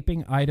see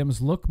vaping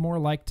items look more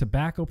like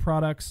tobacco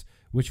products,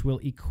 which will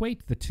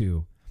equate the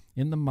two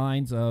in the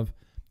minds of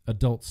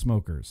adult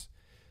smokers.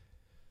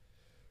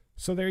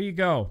 So there you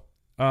go.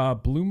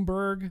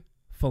 Bloomberg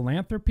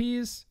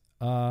Philanthropies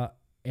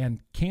and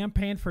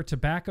Campaign for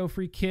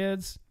Tobacco-Free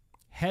Kids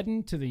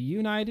heading to the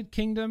United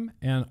Kingdom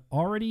and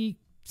already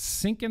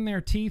sinking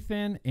their teeth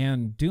in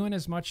and doing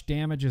as much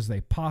damage as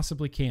they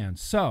possibly can.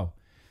 So,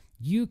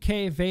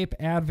 UK vape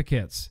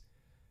advocates,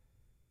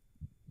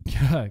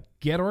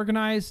 get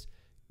organized,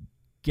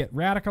 get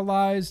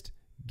radicalized,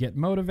 get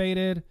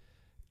motivated,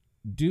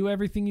 do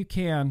everything you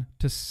can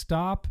to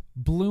stop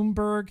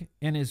Bloomberg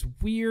and his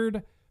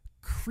weird,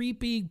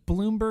 creepy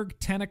Bloomberg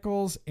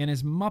tentacles and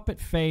his Muppet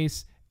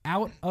face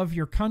out of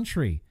your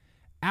country,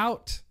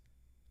 out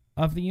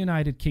of the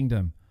United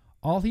Kingdom.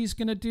 All he's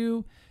going to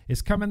do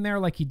is come in there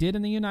like he did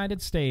in the United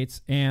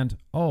States and,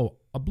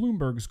 a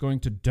Bloomberg's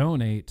going to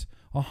donate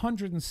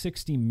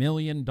 $160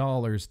 million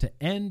to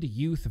end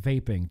youth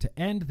vaping, to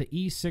end the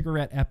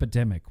e-cigarette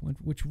epidemic,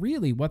 which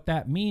really what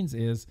that means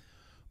is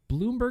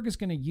Bloomberg is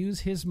going to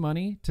use his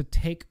money to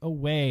take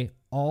away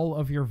all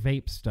of your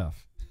vape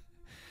stuff.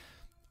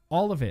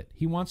 All of it.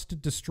 He wants to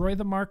destroy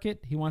the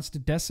market. He wants to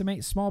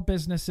decimate small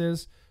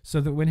businesses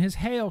so that when his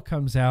hail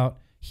comes out,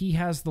 he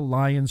has the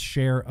lion's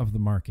share of the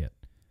market.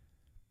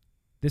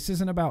 This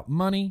isn't about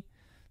money.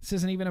 This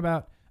isn't even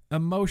about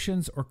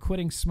emotions or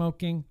quitting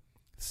smoking.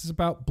 This is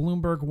about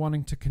Bloomberg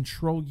wanting to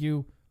control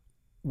you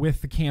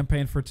with the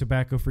Campaign for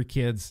Tobacco-Free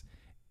Kids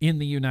in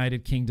the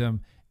United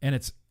Kingdom. And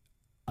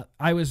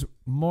I was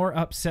more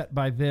upset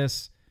by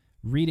this,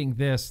 reading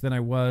this, than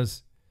I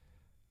was,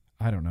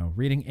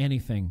 reading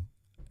anything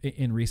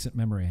in recent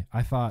memory.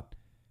 I thought,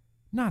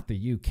 not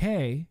the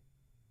UK.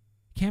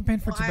 Campaign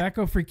for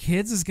Tobacco-Free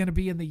Kids is going to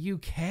be in the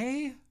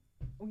UK?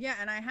 Yeah,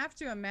 and I have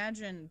to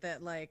imagine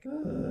that,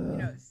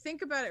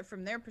 think about it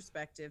from their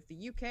perspective.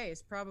 The UK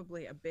is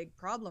probably a big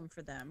problem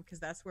for them because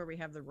that's where we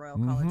have the Royal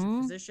College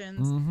of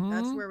Physicians.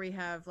 That's where we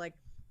have,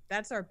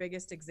 that's our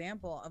biggest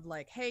example of,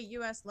 hey,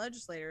 U.S.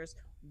 legislators,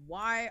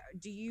 why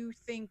do you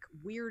think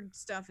weird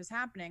stuff is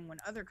happening when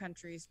other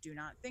countries do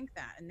not think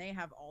that? And they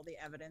have all the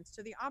evidence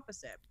to the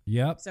opposite.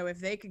 Yep. So if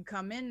they could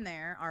come in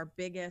there, our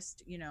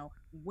biggest,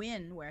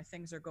 win where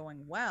things are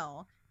going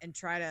well, and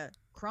try to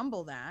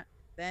crumble that,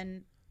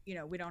 then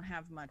we don't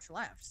have much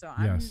left. So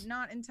I'm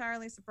not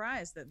entirely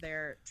surprised that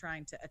they're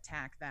trying to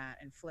attack that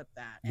and flip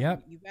that.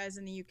 And you guys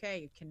in the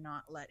UK, you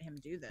cannot let him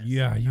do this.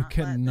 Yeah, you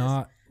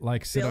cannot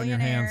sit on your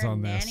hands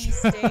on this. Nanny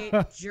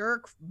state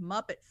jerk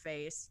Muppet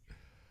face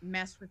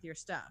mess with your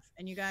stuff.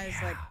 And you guys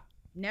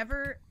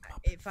never,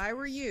 if I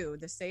were you,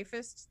 the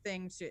safest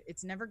thing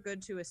it's never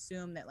good to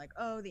assume that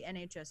the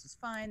NHS is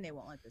fine. They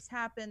won't let this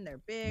happen. They're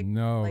big.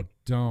 No,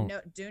 don't.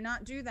 No, do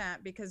not do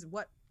that, because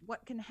what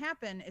can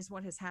happen is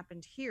what has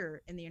happened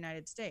here in the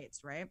United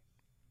States, right?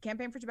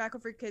 Campaign for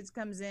Tobacco-Free Kids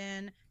comes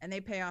in and they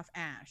pay off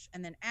ASH,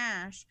 and then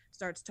ASH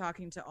starts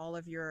talking to all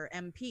of your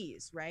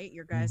MPs, right?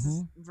 Your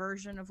guys'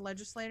 version of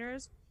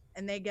legislators,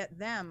 and they get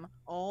them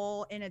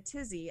all in a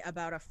tizzy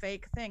about a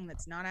fake thing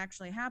that's not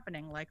actually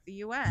happening, like the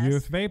U.S.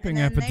 Youth vaping and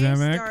then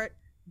epidemic. They start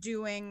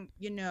doing,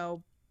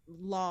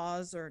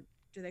 laws, or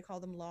do they call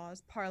them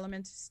laws?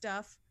 Parliament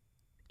stuff.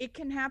 It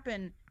can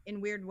happen in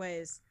weird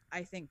ways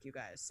I think, you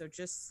guys. So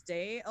just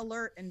stay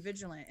alert and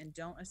vigilant, and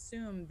don't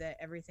assume that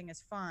everything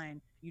is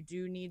fine. You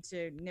do need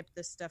to nip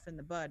this stuff in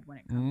the bud when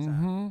it comes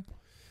up.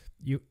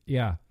 You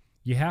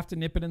have to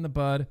nip it in the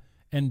bud,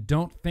 and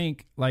don't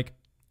think like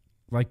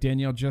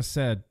Danielle just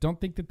said.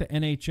 Don't think that the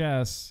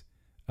NHS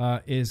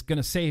is going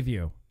to save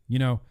you.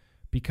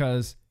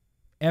 Because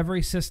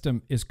every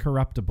system is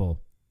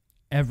corruptible.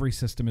 Every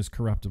system is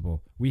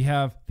corruptible. We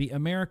have the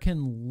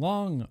American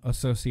Lung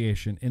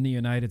Association in the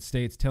United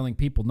States telling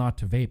people not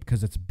to vape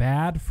because it's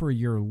bad for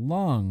your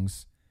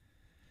lungs.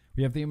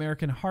 We have the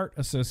American Heart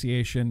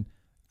Association.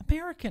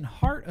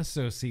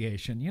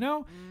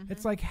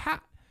 It's like,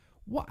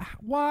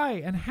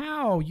 why and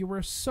how? You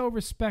were so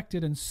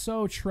respected and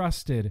so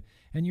trusted,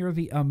 and you're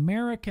the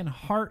American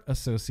Heart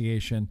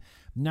Association.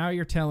 Now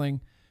you're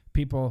telling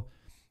people,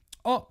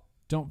 oh,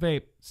 don't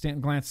vape.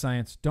 Stanton Glantz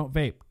science. Don't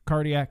vape.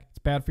 Cardiac. It's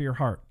bad for your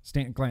heart.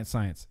 Stanton Glantz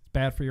science. It's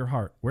bad for your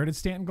heart. Where did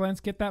Stanton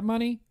Glantz get that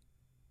money?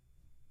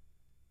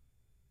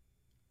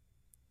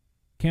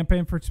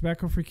 Campaign for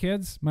Tobacco-Free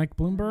Kids. Mike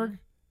Bloomberg.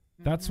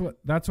 Mm-hmm.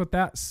 That's what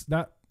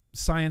that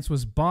science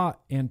was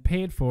bought and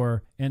paid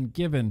for and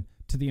given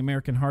to the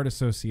American Heart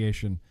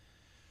Association.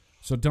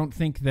 So don't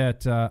think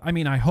that.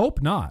 I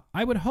hope not.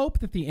 I would hope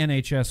that the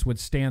NHS would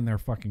stand their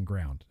fucking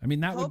ground.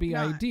 That would be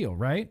ideal,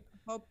 right?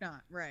 Hope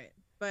not. Right.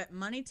 But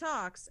money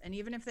talks, and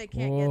even if they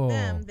can't get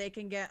them, they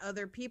can get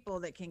other people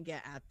that can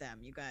get at them,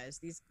 you guys.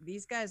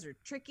 These guys are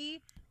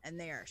tricky, and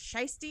they are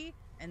shisty,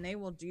 and they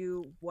will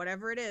do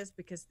whatever it is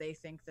because they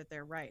think that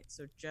they're right.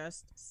 So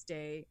just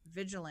stay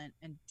vigilant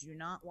and do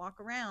not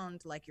walk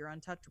around like you're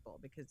untouchable,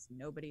 because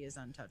nobody is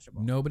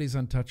untouchable. Nobody's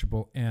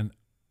untouchable. And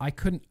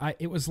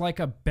it was like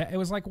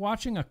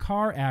watching a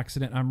car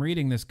accident. I'm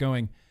reading this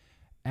going,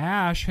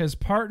 Ash has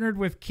partnered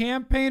with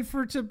Campaign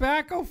for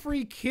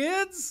Tobacco-Free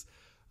Kids?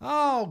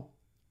 Oh,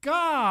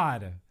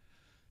 God.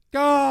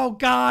 Oh,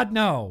 God,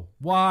 no.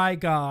 Why,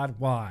 God,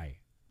 why?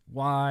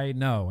 Why,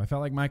 no? I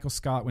felt like Michael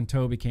Scott when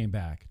Toby came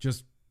back.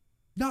 Just,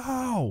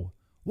 no.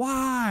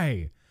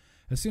 Why?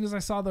 As soon as I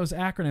saw those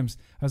acronyms,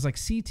 I was like,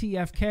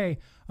 CTFK.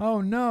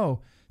 Oh,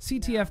 no.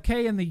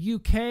 CTFK in the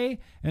UK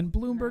and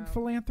Bloomberg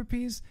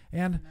Philanthropies.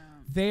 And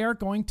they are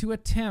going to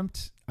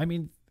attempt,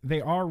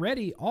 they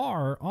already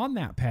are on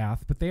that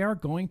path, but they are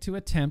going to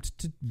attempt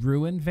to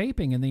ruin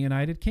vaping in the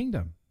United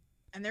Kingdom.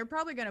 And they're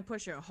probably going to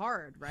push it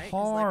hard, right?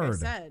 Hard. Like I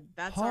said,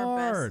 that's our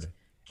best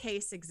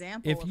case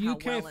example if of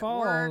UK how well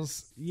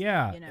falls, it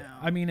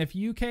works,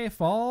 if UK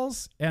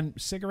falls and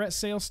cigarette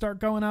sales start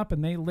going up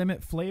and they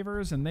limit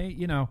flavors and they,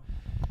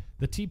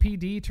 the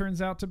TPD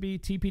turns out to be,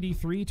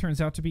 TPD3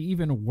 turns out to be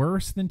even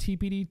worse than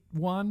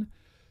TPD1.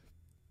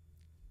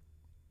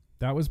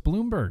 That was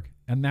Bloomberg.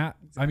 And that,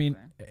 exactly.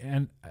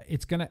 and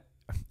it's going to,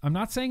 I'm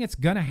not saying it's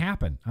going to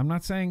happen. I'm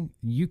not saying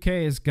UK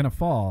is going to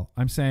fall.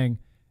 I'm saying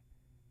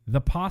the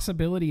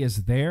possibility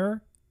is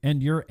there,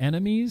 and your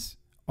enemies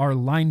are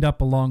lined up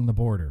along the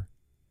border.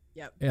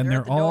 Yep. And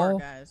they're at the all door,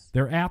 guys.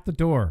 They're at the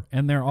door,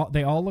 and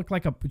they all look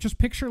like just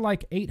picture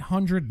like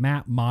 800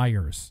 Matt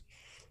Myers,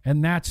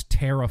 and that's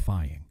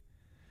terrifying.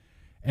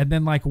 And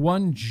then like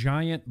one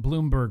giant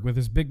Bloomberg with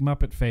his big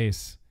Muppet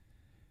face,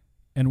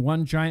 and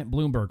one giant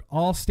Bloomberg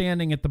all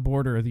standing at the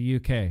border of the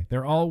UK.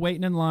 They're all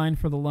waiting in line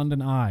for the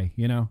London Eye.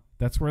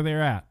 That's where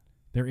they're at.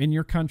 They're in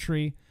your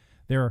country.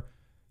 They're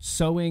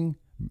sowing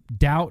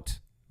doubt,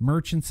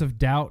 merchants of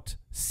doubt,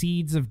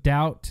 seeds of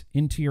doubt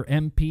into your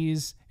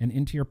MPs and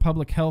into your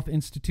public health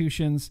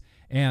institutions,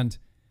 and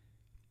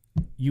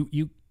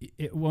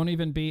it won't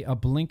even be a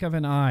blink of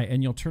an eye,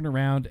 and you'll turn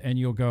around and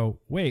you'll go,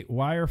 wait,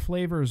 why are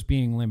flavors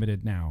being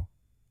limited now?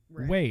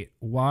 Right. Wait,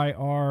 why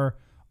are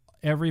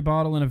every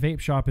bottle in a vape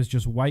shop is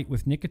just white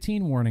with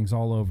nicotine warnings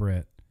all over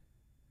it?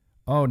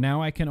 Oh,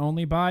 now I can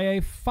only buy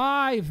a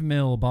 5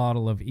 ml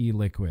bottle of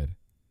e-liquid.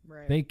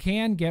 Right. They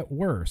can get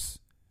worse.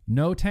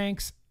 No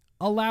tanks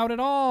allowed at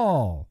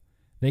all.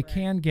 They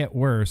can get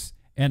worse.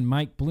 And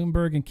Mike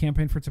Bloomberg and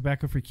Campaign for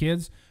Tobacco-Free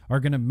Kids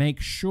are going to make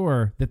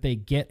sure that they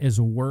get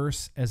as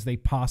worse as they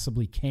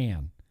possibly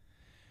can.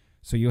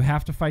 So you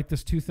have to fight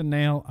this tooth and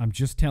nail. I'm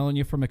just telling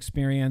you from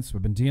experience.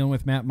 We've been dealing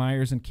with Matt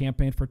Myers and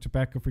Campaign for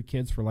Tobacco-Free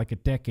Kids for like a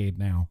decade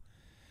now.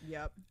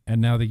 Yep.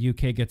 And now the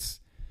UK gets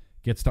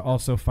to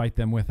also fight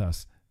them with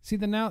us. See,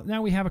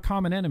 now we have a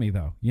common enemy,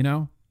 though,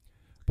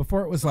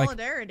 Before it was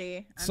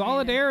solidarity.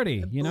 Solidarity,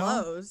 it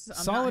blows.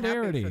 I'm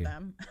solidarity. not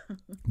happy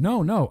for them.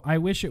 No. I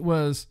wish it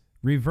was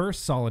reverse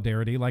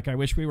solidarity. Like I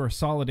wish we were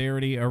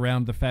solidarity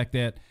around the fact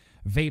that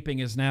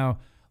vaping is now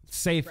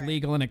safe,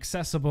 legal, and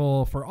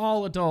accessible for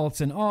all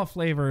adults and all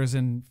flavors,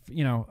 and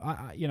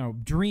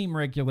dream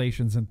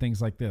regulations and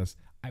things like this.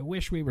 I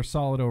wish we were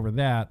solid over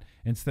that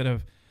instead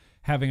of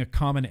having a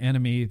common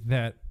enemy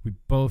that we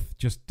both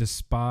just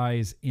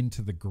despise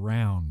into the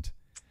ground.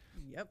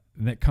 Yep.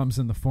 And that comes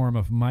in the form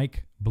of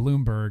Mike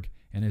Bloomberg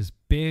and his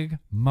big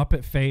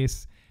Muppet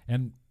face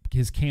and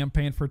his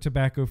Campaign for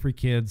Tobacco-Free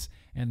Kids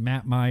and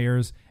Matt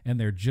Myers, and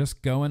they're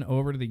just going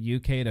over to the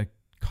UK to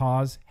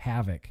cause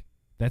havoc.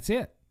 That's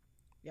it.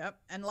 Yep,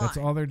 and lie. That's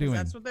all they're doing.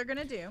 That's what they're going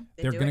to do.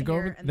 They're going to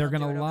go. They're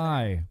going to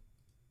lie.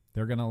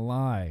 They're going to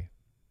lie.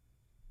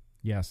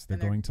 Yes, they're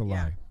And they're- going to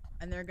yeah. lie.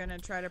 And they're going to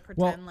try to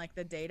pretend like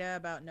the data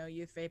about no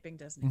youth vaping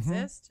doesn't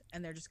exist.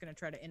 And they're just going to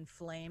try to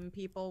inflame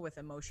people with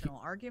emotional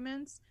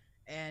arguments.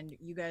 And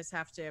you guys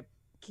have to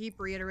keep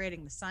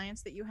reiterating the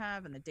science that you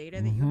have and the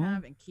data that you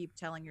have, and keep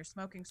telling your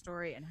smoking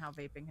story and how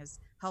vaping has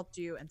helped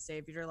you and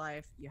saved your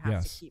life. You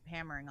have to keep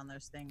hammering on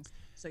those things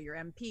so your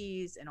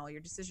MPs and all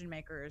your decision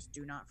makers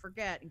do not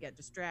forget and get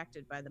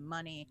distracted by the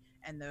money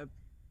and the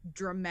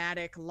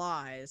dramatic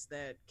lies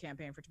that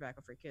Campaign for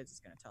Tobacco-Free Kids is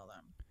going to tell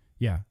them.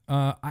 Yeah.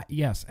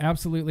 Yes,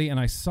 absolutely. And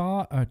I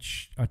saw a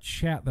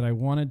chat that I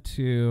wanted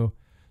to.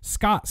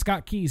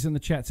 Scott Keys in the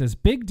chat says,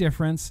 big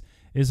difference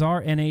is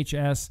our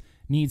NHS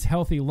needs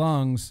healthy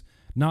lungs,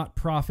 not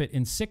profit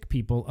in sick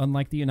people.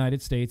 Unlike the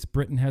United States,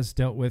 Britain has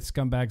dealt with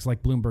scumbags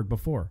like Bloomberg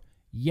before.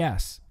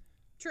 Yes.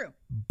 True.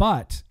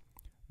 But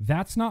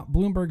that's not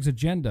Bloomberg's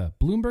agenda.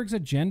 Bloomberg's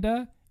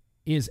agenda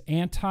is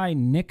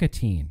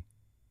anti-nicotine.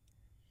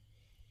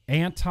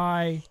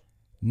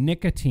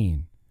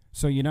 Anti-nicotine.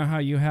 So you know how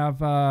you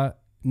have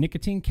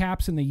nicotine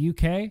caps in the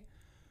UK?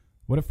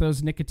 What if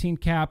those nicotine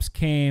caps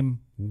came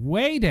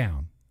way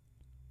down?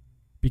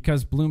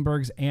 Because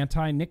Bloomberg's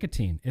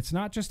anti-nicotine. It's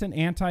not just an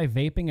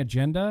anti-vaping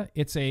agenda.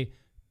 It's a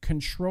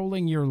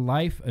controlling your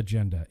life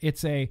agenda.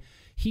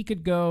 He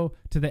could go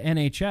to the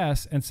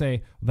NHS and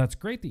say, well, that's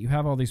great that you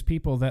have all these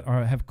people that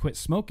have quit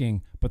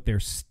smoking, but they're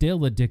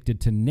still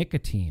addicted to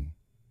nicotine.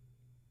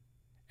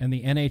 And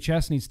the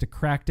NHS needs to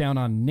crack down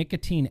on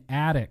nicotine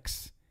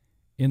addicts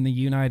in the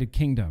United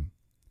Kingdom.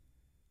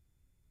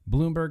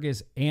 Bloomberg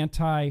is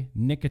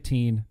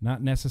anti-nicotine,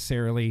 not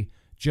necessarily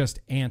just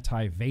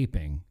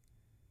anti-vaping.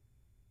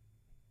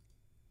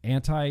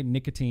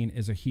 Anti-nicotine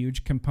is a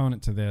huge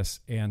component to this,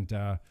 and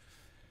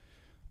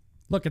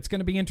look, it's going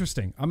to be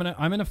interesting. I'm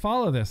gonna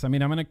follow this. I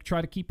mean, I'm gonna try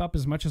to keep up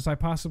as much as I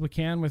possibly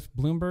can with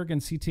Bloomberg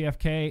and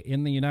CTFK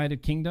in the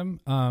United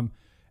Kingdom.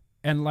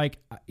 And I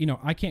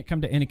can't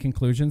come to any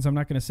conclusions. I'm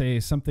not going to say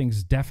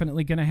something's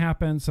definitely going to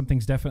happen,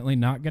 something's definitely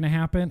not going to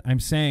happen. I'm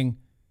saying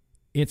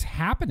it's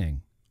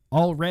happening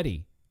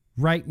already.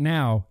 Right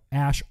now,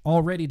 Ash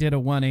already did a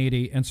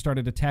 180 and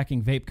started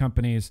attacking vape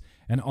companies,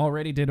 and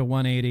already did a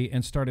 180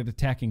 and started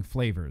attacking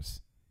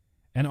flavors,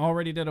 and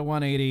already did a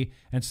 180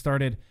 and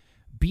started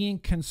being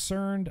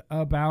concerned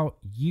about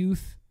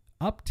youth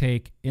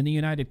uptake in the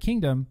United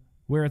Kingdom,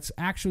 where it's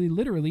actually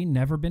literally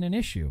never been an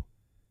issue.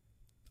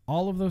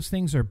 All of those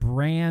things are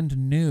brand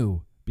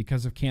new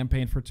because of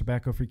Campaign for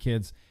Tobacco-Free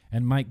Kids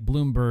and Mike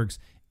Bloomberg's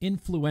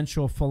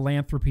influential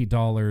philanthropy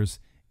dollars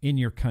in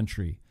your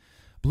country.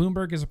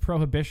 Bloomberg is a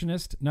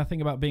prohibitionist.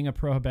 Nothing about being a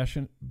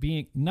prohibitionist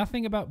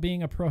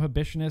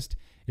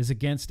is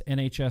against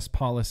NHS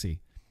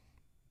policy.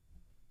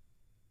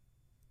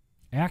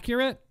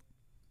 Accurate?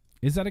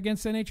 Is that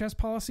against NHS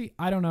policy?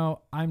 I don't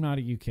know. I'm not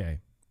a UK.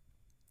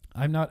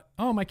 I'm not.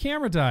 Oh, my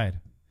camera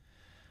died.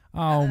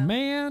 Oh,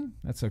 man.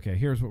 That's okay.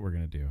 Here's what we're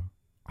going to do.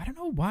 I don't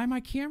know why my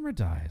camera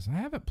dies. I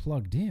have it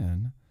plugged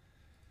in.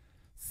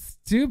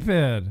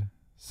 Stupid.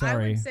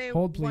 Sorry. I would say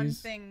Hold,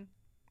 please.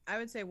 I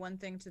would say one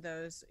thing to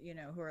those,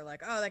 who are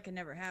like, oh, that can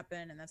never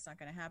happen and that's not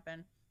going to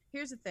happen.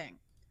 Here's the thing.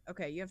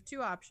 Okay, you have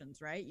two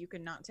options, right? You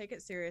can not take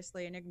it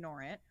seriously and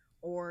ignore it,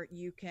 or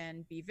you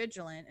can be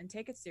vigilant and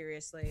take it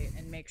seriously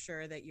and make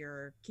sure that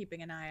you're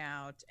keeping an eye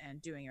out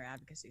and doing your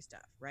advocacy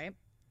stuff, right?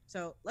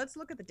 So let's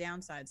look at the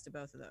downsides to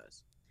both of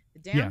those. The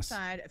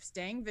downside of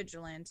staying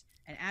vigilant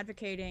and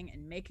advocating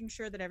and making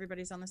sure that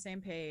everybody's on the same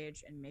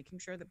page and making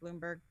sure that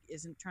Bloomberg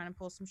isn't trying to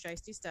pull some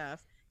shiesty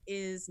stuff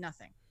is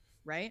nothing,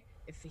 right?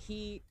 If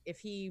he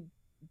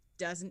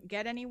doesn't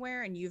get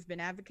anywhere and you've been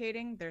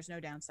advocating, there's no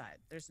downside.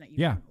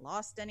 You haven't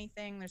lost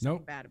anything. There's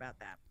nothing bad about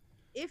that.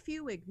 If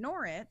you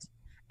ignore it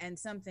and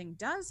something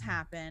does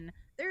happen,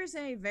 there's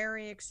a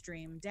very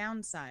extreme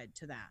downside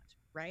to that,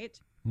 right?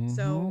 Mm-hmm.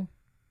 So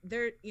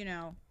there,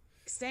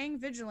 staying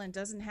vigilant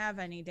doesn't have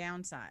any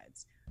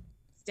downsides.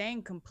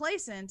 Staying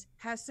complacent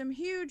has some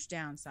huge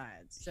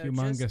downsides. So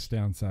humongous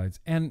downsides.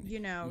 And you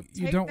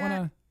don't want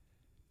to.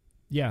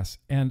 Yes,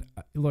 and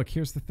look,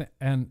 here's the thing.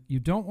 And you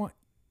don't want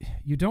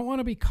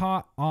to be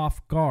caught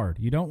off guard.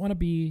 You don't want to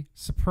be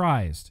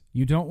surprised.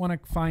 You don't want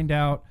to find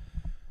out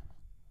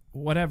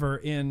whatever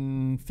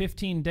in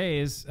 15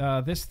 days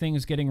this thing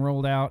is getting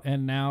rolled out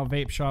and now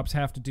vape shops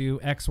have to do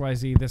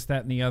XYZ, this,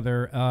 that, and the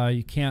other.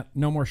 You can't,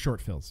 no more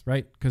short fills,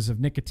 right? Because of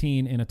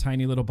nicotine in a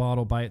tiny little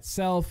bottle by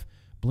itself.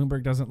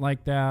 Bloomberg doesn't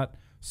like that.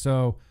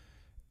 So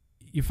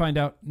you find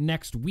out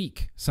next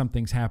week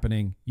something's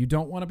happening. You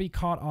don't want to be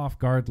caught off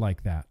guard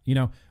like that.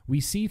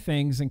 We see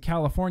things in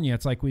California.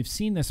 It's like we've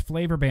seen this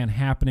flavor ban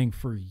happening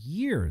for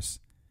years.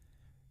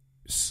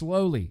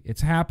 Slowly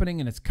it's happening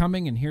and it's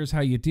coming, and here's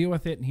how you deal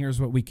with it, and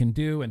here's what we can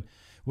do, and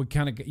we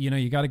kind of,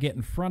 you got to get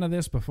in front of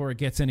this before it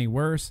gets any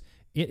worse.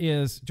 It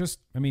is just,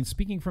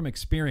 speaking from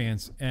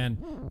experience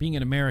and being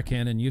an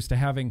American and used to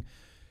having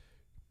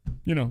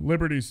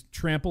liberties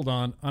trampled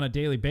on a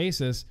daily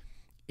basis,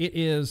 it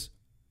is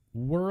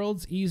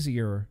worlds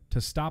easier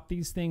to stop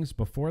these things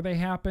before they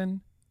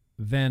happen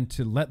than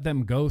to let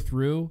them go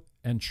through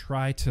and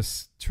try to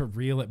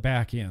reel it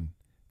back in.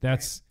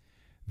 That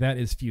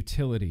is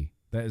futility.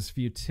 That is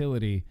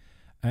futility.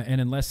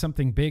 And unless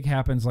something big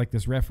happens like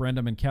this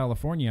referendum in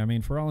California, I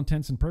mean, for all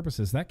intents and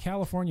purposes, that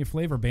California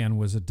flavor ban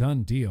was a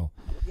done deal.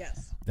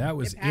 Yes. That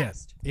was It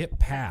passed. It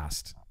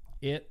passed.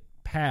 It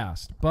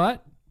passed.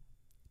 But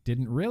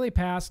didn't really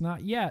pass,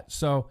 not yet.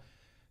 So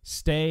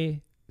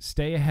stay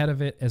ahead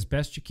of it as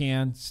best you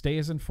can. Stay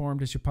as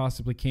informed as you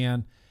possibly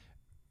can.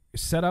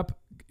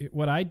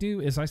 What I do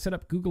is I set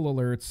up Google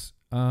alerts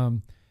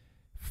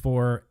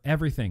for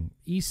everything: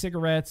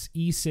 e-cigarettes,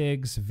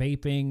 e-cigs,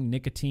 vaping,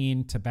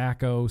 nicotine,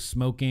 tobacco,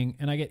 smoking,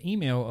 and I get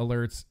email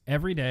alerts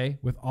every day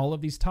with all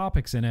of these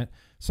topics in it,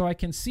 so I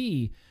can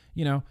see,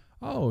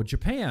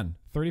 Japan,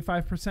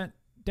 35%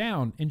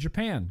 down in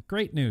Japan.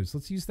 Great news.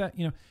 Let's use that,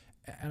 and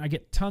I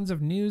get tons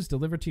of news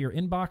delivered to your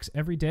inbox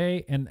every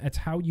day, and that's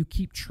how you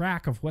keep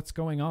track of what's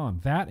going on.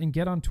 That and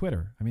get on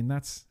Twitter. I mean,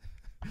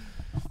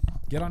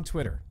 get on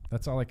Twitter.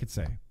 That's all I could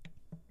say.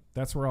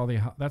 That's where all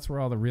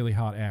the really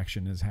hot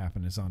action is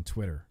happening, is on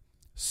Twitter.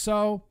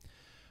 So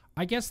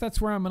I guess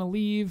that's where I'm going to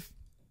leave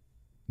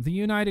the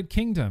United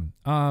Kingdom.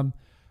 I'm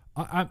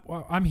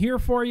here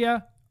for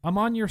you. I'm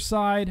on your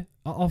side.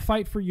 I'll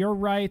fight for your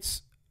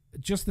rights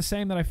just the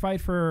same that I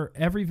fight for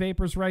every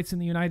vapor's rights in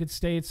the United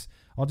States.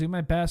 I'll do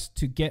my best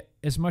to get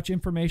as much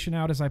information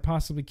out as I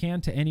possibly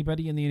can to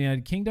anybody in the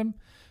United Kingdom.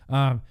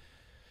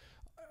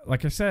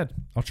 Like I said,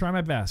 I'll try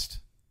my best.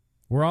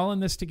 We're all in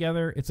this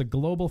together. It's a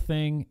global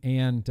thing,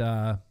 and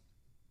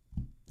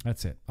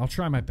that's it. I'll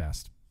try my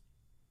best.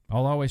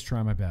 I'll always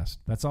try my best.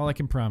 That's all I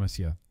can promise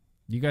you.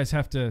 You guys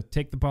have to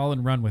take the ball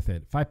and run with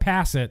it. If I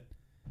pass it,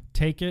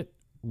 take it,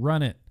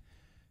 run it.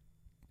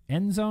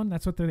 End zone,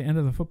 that's what the end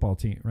of the football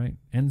team, right?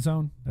 End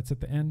zone, that's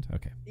at the end?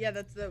 Okay. Yeah,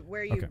 that's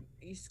where you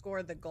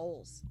score the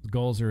goals. The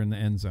goals are in the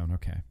end zone.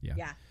 Okay, yeah.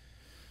 Yeah.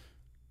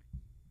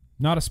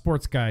 Not a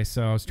sports guy,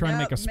 so I was trying to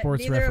make a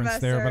sports reference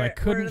there, but I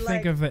couldn't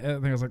think of it. I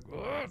was like,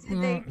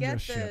 did they get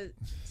the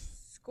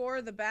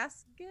score the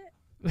basket?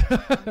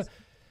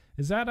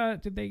 Is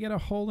that did they get a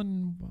hole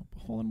in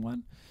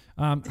one?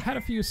 Had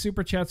a few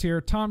super chats here.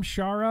 Tom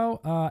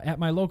Sharo, at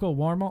my local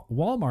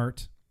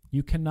Walmart,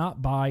 you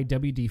cannot buy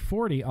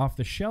WD-40 off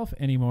the shelf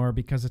anymore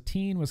because a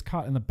teen was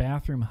caught in the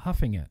bathroom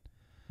huffing it.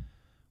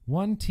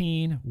 One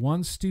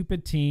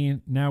stupid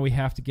teen. Now we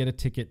have to get a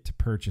ticket to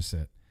purchase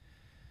it.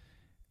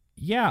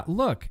 Yeah,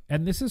 look,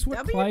 and this is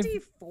what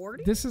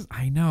WD-40?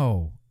 I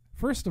know.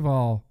 First of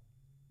all,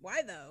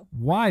 why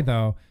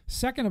though?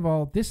 Second of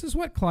all, this is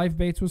what Clive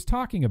Bates was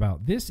talking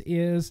about. This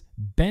is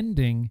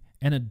bending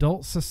an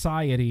adult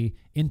society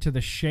into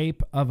the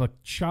shape of a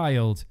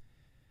child.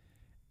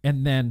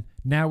 And then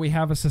now we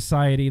have a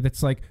society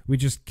that's like, we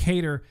just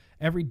cater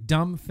every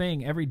dumb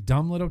thing every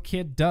dumb little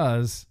kid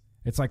does.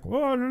 It's like,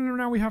 oh,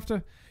 no, you have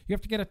to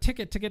get a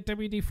ticket to get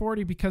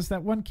WD-40 because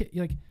that one kid,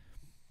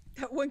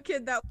 that one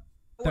kid that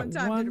one time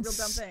did a real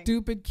dumb thing.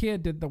 Stupid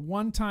kid did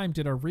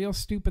a real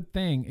stupid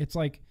thing. It's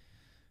like,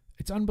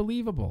 it's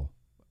unbelievable.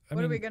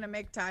 What are we going to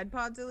make Tide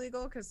Pods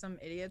illegal because some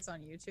idiots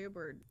on YouTube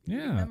are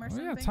eating them or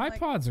something? Yeah, Tide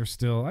Pods are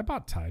still, I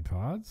bought Tide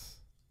Pods.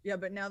 Yeah,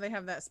 but now they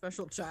have that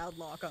special child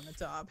lock on the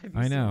top. Have you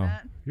I seen know.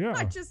 that? Yeah.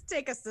 I just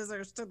take a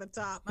scissors to the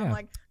top. Yeah. I'm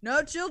like,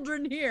 no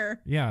children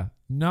here. Yeah,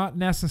 not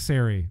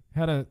necessary.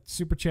 Had a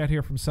super chat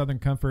here from Southern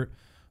Comfort.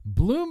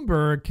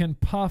 Bloomberg can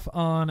puff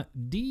on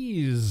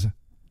D's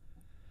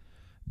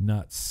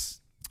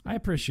nuts. I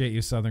appreciate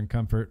you, Southern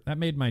Comfort. That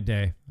made my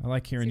day. I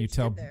like hearing you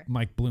tell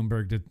Mike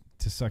Bloomberg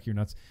to suck your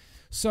nuts.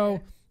 So,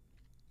 okay.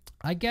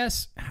 I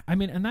guess,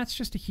 and that's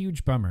just a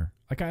huge bummer.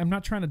 Like, I'm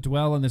not trying to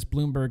dwell on this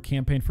Bloomberg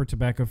campaign for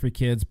tobacco-free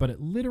kids, but it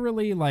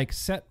literally,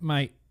 set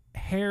my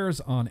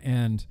hairs on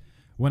end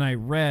when I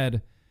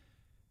read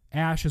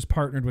Ash has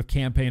partnered with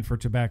Campaign for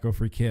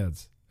Tobacco-Free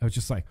Kids. I was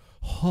just like,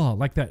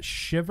 like that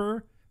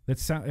shiver. It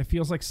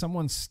feels like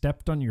someone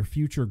stepped on your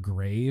future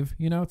grave.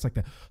 It's like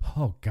that.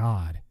 Oh,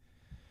 God.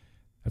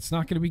 That's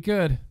not going to be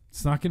good.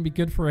 It's not going to be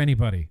good for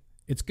anybody.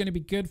 It's going to be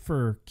good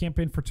for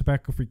Campaign for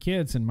Tobacco-Free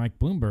Kids and Mike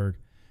Bloomberg.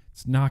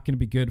 It's not going to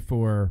be good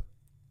for,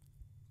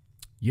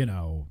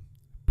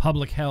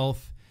 public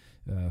health,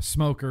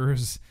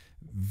 smokers,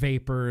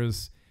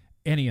 vapors,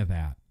 any of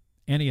that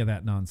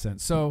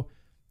nonsense. So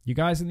you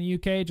guys in the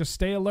UK, just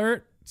stay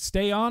alert,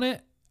 stay on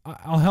it.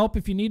 I'll help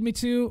if you need me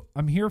to.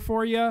 I'm here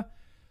for you.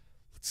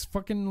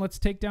 Let's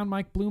take down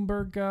Mike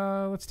Bloomberg.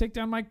 Let's take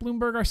down Mike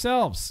Bloomberg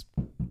ourselves.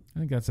 I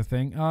think that's a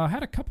thing.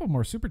 Had a couple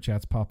more super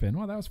chats pop in.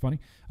 Well, that was funny.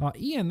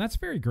 Ian, that's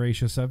very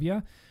gracious of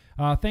you.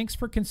 Thanks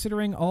for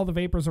considering all the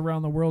vapors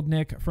around the world,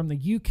 Nick, from the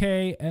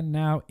UK and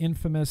now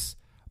infamous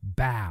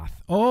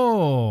Bath.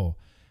 Oh,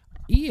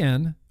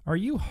 Ian, are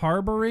you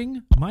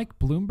harboring Mike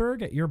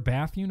Bloomberg at your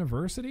Bath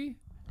University?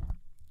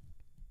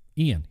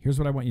 Ian, here's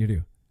what I want you to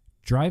do.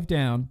 Drive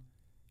down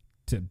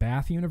to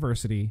Bath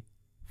University,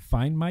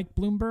 find Mike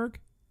Bloomberg,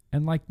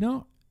 and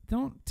no,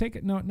 don't take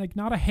it. No,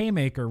 not a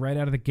haymaker right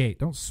out of the gate.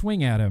 Don't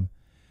swing at him,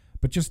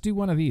 but just do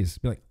one of these.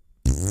 Be like,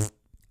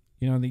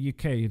 in the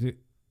UK, you do,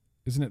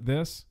 isn't it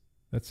this?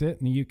 That's it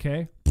in the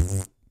UK.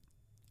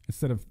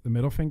 Instead of the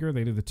middle finger,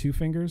 they do the two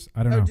fingers.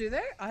 I don't know. Oh, do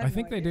they? I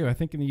think they do. I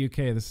think in the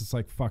UK, this is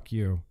like, fuck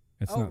you.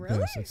 It's not really?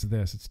 this. It's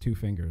this. It's two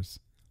fingers.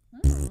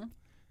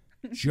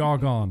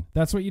 Jog on.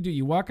 That's what you do.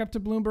 You walk up to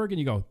Bloomberg and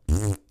you go,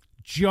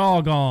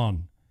 jog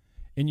on.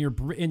 In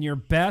your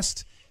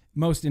best,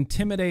 most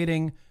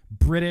intimidating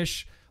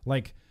British,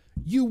 like,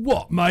 you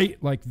what,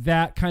 mate? Like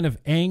that kind of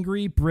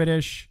angry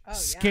British.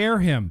 Scare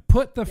him.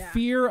 Put the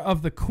fear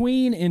of the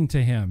Queen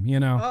into him, you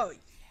know. Oh, yeah.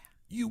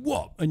 You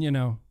what? And, you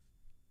know.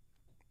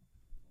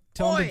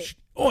 Tell him to,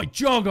 oi,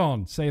 jog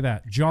on. Say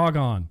that. Jog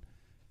on.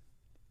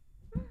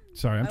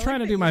 Sorry, I'm trying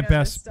to do my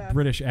best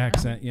British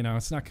accent. You know,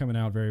 it's not coming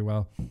out very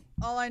well.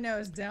 All I know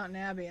is Downton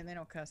Abbey, and they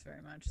don't cuss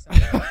very much. So.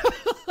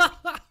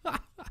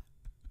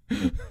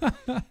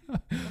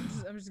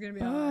 I'm just going to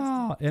be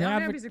honest.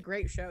 Downton Abbey's a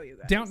great show, you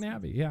guys. Downton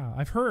Abbey, yeah.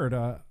 I've heard.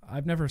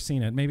 I've never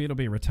seen it. Maybe it'll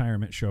be a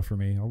retirement show for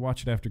me. I'll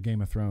watch it after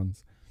Game of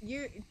Thrones.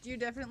 You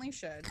definitely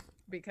should,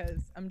 because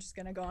I'm just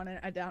going to go on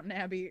a Downton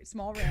Abbey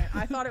small rant.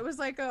 I thought it was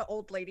like an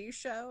old ladies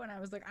show, and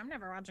I was like, I'm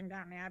never watching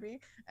Downton Abbey.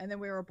 And then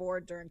we were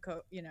bored during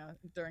the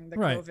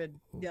COVID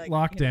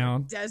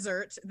lockdown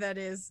desert that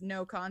is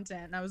no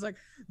content. And I was like,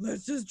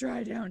 let's just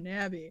try Downton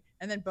Abbey.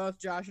 And then both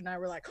Josh and I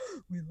were like,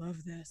 oh, we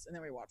love this. And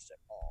then we watched it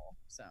all.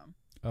 So.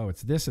 Oh,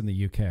 it's this in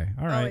the UK.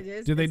 All right. It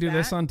is? Do they do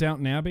this on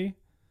Downton Abbey?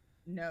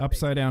 No.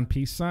 Upside down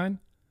peace sign?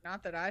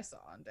 Not that I saw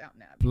on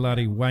Downton Abbey.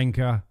 Bloody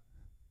wanker.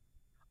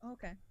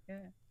 Okay. Yeah.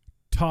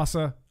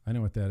 Tossa. I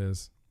know what that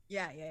is.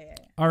 Yeah.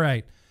 All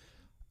right.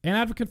 An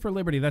advocate for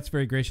liberty. That's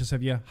very gracious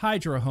of you.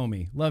 Hydro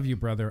homie. Love you,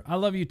 brother. I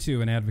love you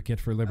too, an advocate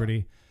for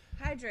liberty.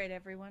 Oh. Hydrate,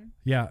 everyone.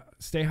 Yeah.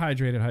 Stay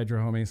hydrated,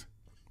 hydro homies.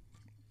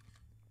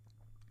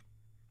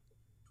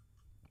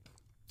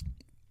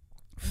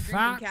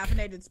 I'm drinking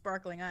caffeinated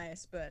sparkling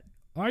ice, but...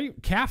 Are you?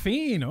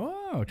 Caffeine.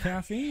 Oh,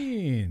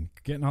 caffeine.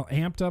 Getting all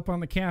amped up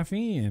on the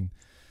caffeine.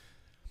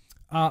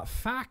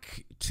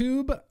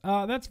 FacTube.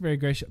 That's very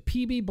gracious.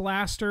 PB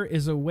Blaster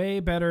is a way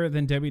better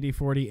than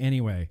WD-40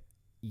 anyway.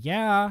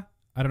 Yeah.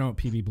 I don't know what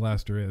PB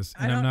Blaster is.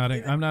 And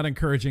I'm not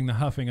encouraging the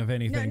huffing of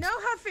anything. No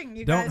huffing,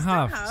 you guys. Don't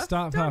huff.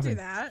 Stop don't huffing. Do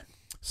that.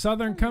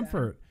 Southern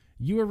Comfort.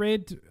 You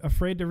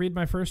afraid to read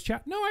my first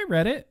chat? No, I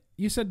read it.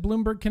 You said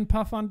Bloomberg can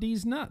puff on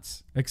D's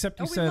nuts. Except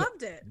you said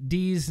loved it.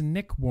 D's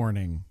Nick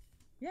warning.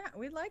 Yeah,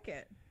 we like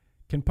it.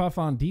 Can puff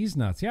on D's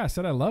nuts. Yeah, I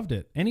said I loved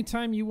it.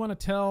 Anytime you want to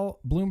tell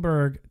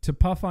Bloomberg to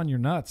puff on your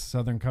nuts,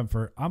 Southern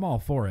Comfort, I'm all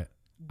for it.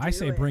 I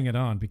say bring it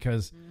on,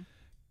 because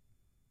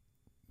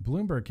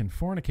Bloomberg can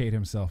fornicate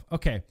himself.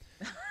 Okay.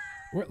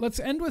 Let's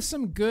end with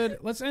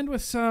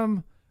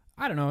some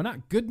I don't know,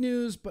 not good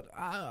news, but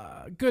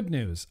good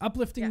news,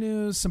 uplifting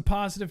news, some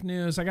positive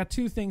news. I got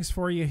two things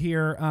for you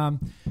here.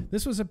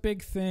 This was a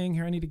big thing.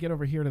 Here, I need to get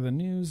over here to the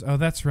news. Oh,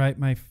 that's right.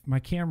 My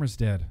camera's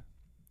dead.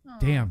 Aww.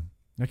 Damn.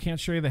 I can't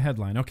show you the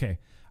headline. Okay.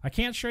 I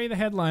can't show you the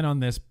headline on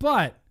this,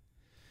 but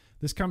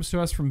this comes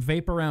to us from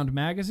Vaporround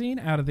Magazine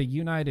out of the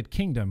United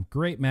Kingdom.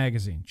 Great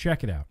magazine.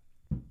 Check it out.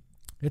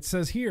 It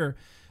says here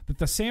that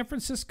the San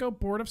Francisco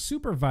Board of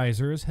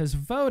Supervisors has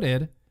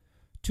voted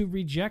to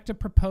reject a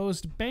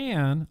proposed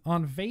ban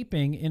on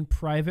vaping in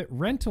private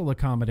rental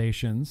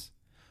accommodations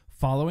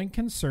following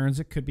concerns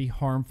it could be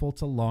harmful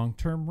to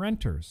long-term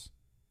renters.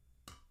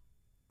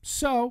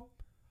 So,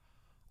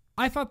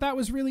 I thought that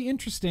was really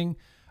interesting.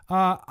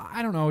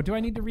 I don't know. Do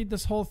I need to read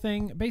this whole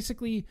thing?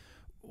 Basically,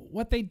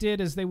 what they did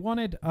is they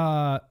wanted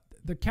the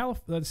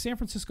San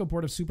Francisco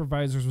Board of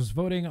Supervisors was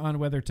voting on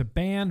whether to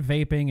ban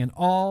vaping in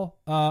all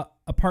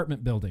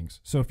apartment buildings.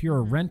 So if you're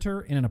a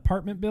renter in an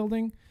apartment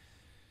building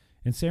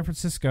in San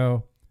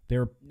Francisco,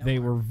 they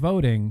were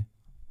voting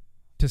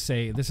to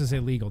say this is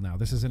illegal now.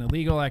 This is an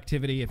illegal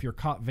activity. If you're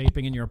caught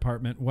vaping in your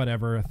apartment,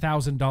 whatever,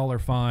 $1,000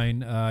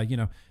 fine,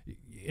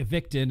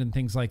 evicted and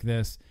things like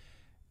this.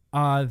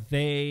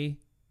 They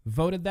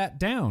voted that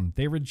down.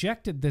 They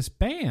rejected this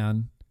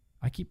ban.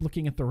 I keep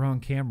looking at the wrong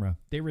camera.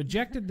 They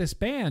rejected this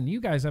ban. You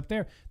guys up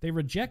there, they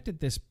rejected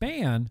this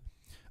ban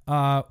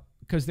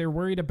because they're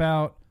worried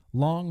about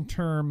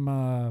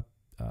long-term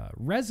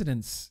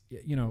residents,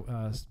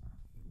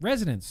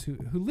 residents who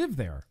live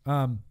there.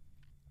 And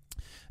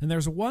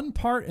there's one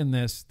part in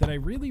this that I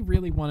really,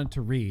 really wanted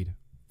to read.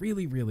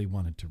 Really, really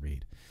wanted to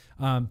read.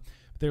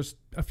 There's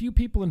a few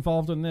people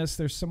involved in this.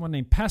 There's someone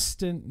named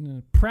Preston,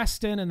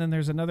 and then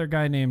there's another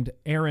guy named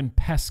Aaron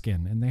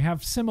Peskin, and they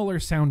have similar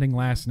sounding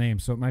last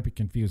names, so it might be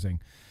confusing.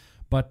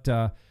 But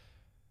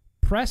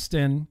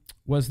Preston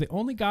was the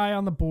only guy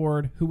on the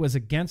board who was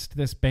against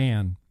this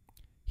ban.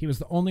 He was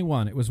the only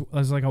one. It was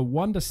like a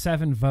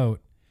 1-7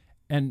 vote.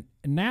 And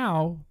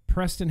now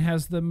Preston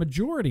has the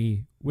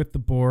majority with the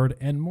board,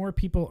 and more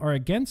people are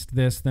against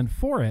this than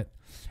for it.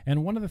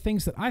 And one of the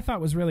things that I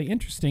thought was really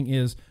interesting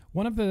is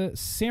one of the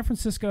San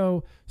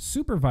Francisco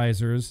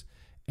supervisors,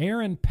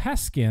 Aaron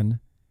Peskin,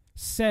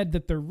 said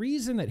that the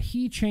reason that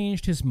he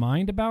changed his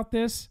mind about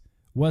this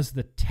was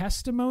the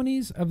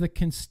testimonies of the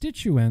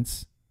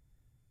constituents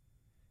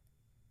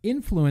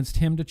influenced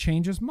him to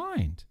change his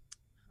mind.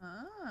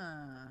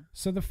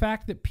 So the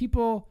fact that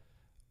people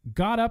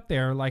got up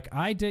there like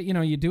I did,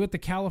 you do at the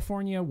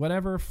California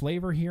whatever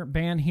flavor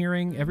ban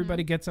hearing,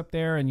 everybody gets up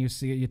there and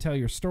you tell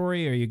your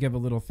story, or you give a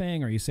little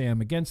thing, or you say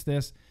I'm against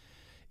this.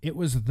 it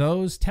was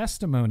those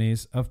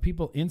testimonies of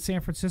people in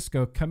San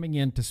Francisco coming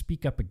in to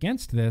speak up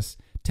against this,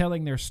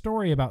 telling their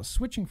story about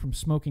switching from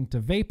smoking to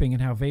vaping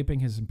and how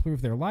vaping has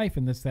improved their life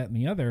and this, that, and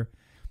the other.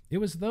 It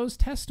was those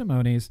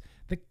testimonies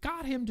that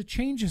got him to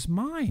change his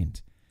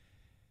mind.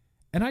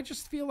 And I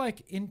just feel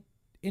like in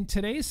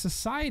today's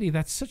society,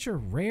 that's such a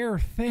rare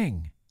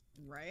thing.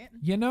 Right.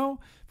 You know,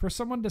 for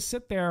someone to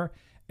sit there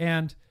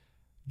and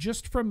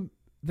just from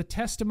the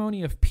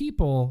testimony of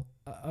people,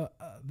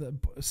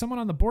 someone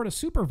on the board of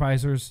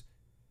supervisors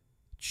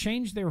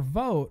change their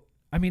vote.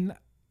 I mean,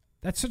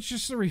 that's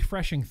just a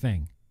refreshing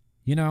thing,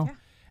 you know? Yeah.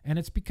 And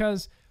it's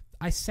because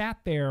I sat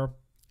there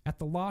at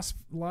the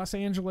Los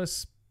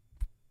Angeles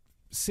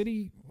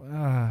city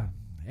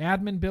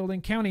admin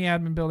building, county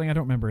admin building. I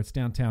don't remember. It's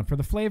downtown for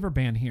the flavor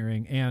ban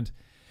hearing. And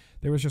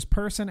there was just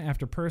person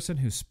after person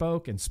who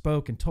spoke and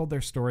told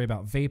their story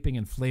about vaping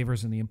and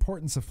flavors and the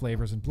importance of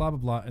flavors and blah, blah,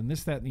 blah, and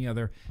this, that, and the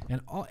other.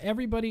 And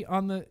everybody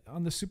on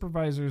the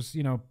supervisors,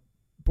 you know,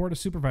 board of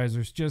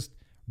supervisors, just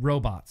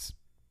robots.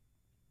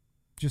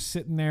 Just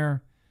sitting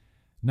there,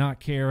 not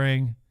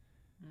caring,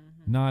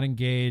 not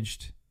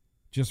engaged,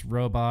 just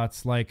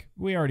robots. Like,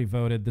 we already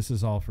voted. This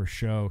is all for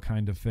show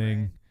kind of thing.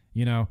 Right.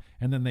 You know,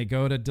 and then they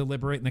go to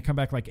deliberate and they come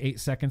back like 8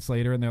 seconds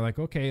later and they're like,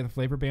 okay, the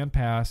flavor ban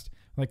passed.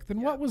 Like,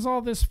 then what was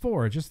all this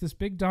for? Just this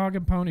big dog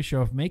and pony show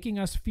of making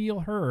us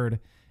feel heard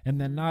and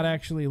then not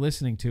actually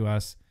listening to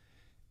us.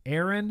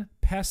 Aaron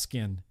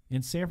Peskin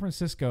in San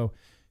Francisco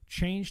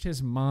changed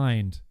his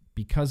mind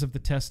because of the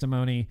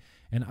testimony.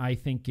 And I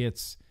think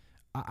that's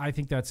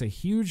a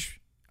huge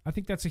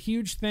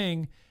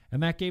thing.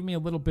 And that gave me a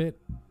little bit,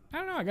 I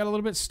don't know, I got a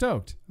little bit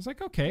stoked. I was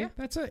like, okay,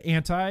 that's an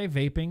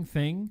anti-vaping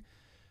thing.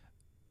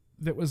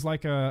 That was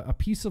like a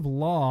piece of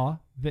law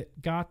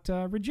that got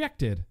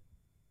rejected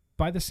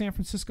by the San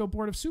Francisco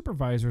Board of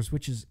Supervisors,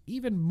 which is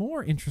even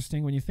more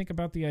interesting when you think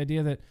about the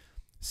idea that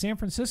San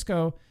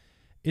Francisco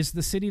is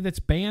the city that's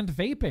banned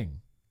vaping.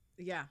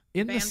 Yeah.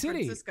 In the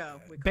city.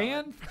 Francisco,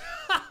 Ban.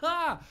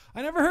 I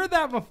never heard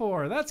that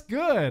before. That's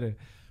good.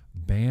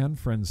 Ban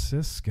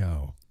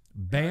Francisco.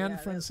 Ban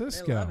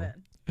Francisco. They love it.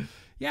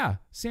 Yeah.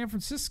 San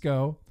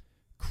Francisco,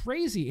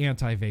 crazy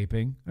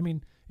anti-vaping. I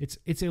mean,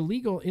 it's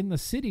illegal in the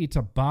city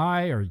to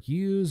buy or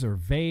use or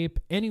vape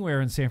anywhere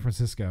in San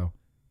Francisco.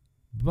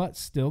 But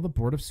still, the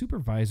Board of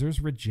Supervisors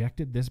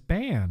rejected this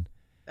ban.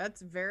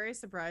 That's very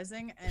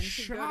surprising. And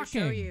to go to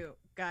show you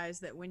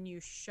guys that when you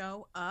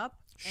show up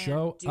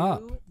and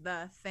do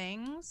the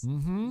things,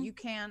 you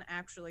can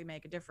actually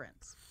make a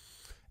difference.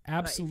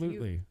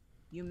 Absolutely.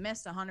 You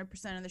miss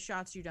 100% of the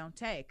shots you don't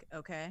take,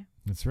 okay?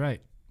 That's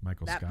right,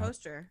 Michael Scott. That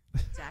poster,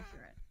 it's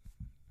accurate.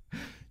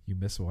 You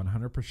miss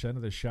 100%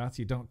 of the shots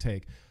you don't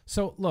take.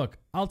 So, look,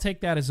 I'll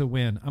take that as a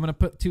win. I'm going to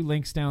put 2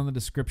 links down in the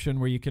description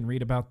where you can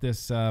read about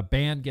this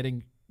ban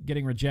getting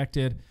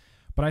rejected.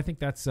 But I think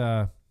that's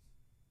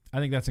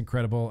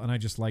incredible, and I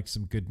just like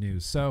some good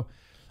news. So,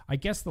 I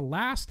guess the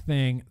last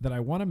thing that I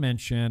want to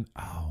mention,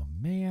 oh,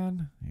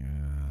 man. Yeah.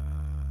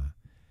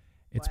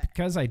 It's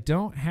because I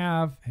don't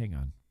have, hang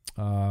on.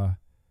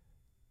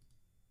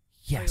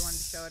 Yes. Oh, you wanted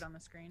to show it on the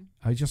screen?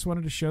 I just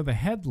wanted to show the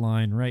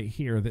headline right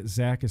here that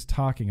Zach is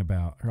talking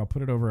about. Or I'll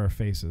put it over our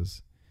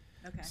faces.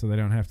 Okay. So they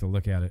don't have to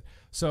look at it.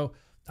 So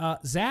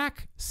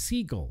Zachary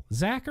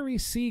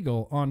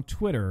Siegel on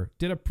Twitter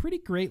did a pretty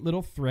great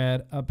little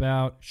thread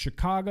about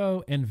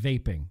Chicago and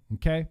vaping.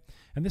 Okay.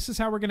 And this is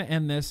how we're going to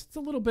end this. It's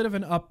a little bit of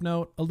an up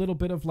note, a little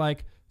bit of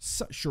like,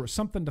 sure,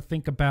 something to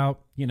think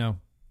about, you know.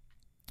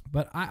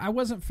 But I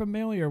wasn't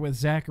familiar with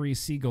Zachary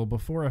Siegel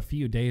before a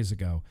few days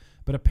ago.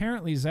 But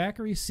apparently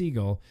Zachary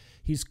Siegel,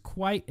 he's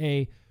quite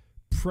a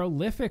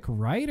prolific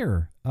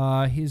writer.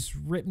 He's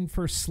written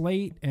for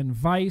Slate and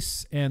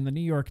Vice and the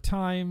New York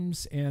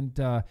Times and,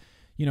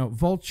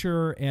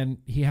 Vulture. And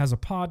he has a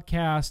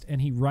podcast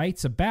and he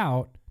writes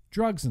about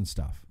drugs and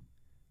stuff.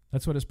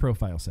 That's what his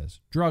profile says,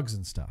 drugs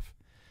and stuff.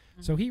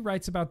 So he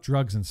writes about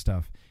drugs and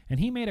stuff. And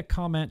he made a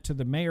comment to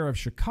the mayor of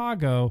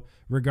Chicago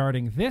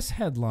regarding this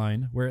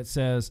headline where it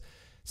says,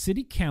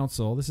 City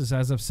Council, this is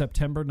as of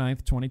September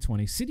 9th,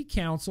 2020, City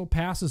Council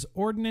passes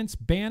ordinance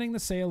banning the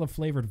sale of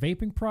flavored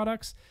vaping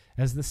products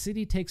as the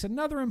city takes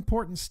another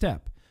important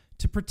step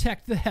to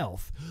protect the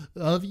health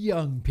of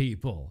young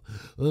people.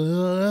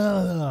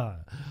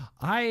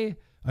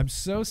 I'm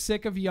so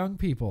sick of young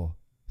people.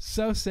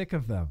 So sick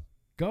of them.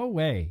 Go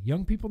away.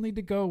 Young people need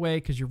to go away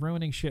because you're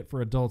ruining shit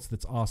for adults.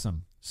 That's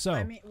awesome. So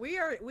I mean,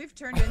 we've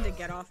turned into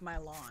Get Off My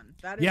Lawn.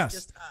 That is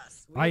just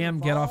us. I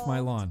am Get Off My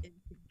Lawn.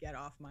 Get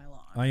Off My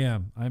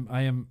Lawn.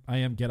 I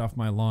am Get Off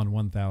My Lawn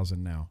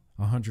 1000 now.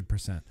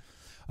 100%.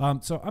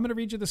 So I'm going to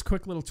read you this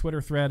quick little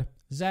Twitter thread.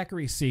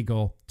 Zachary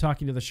Siegel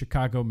talking to the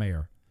Chicago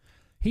mayor.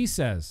 He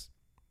says,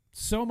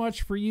 "So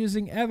much for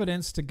using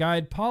evidence to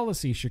guide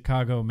policy,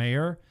 Chicago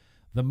mayor.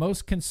 The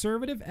most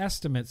conservative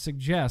estimate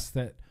suggests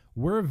that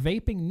were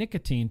vaping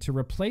nicotine to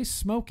replace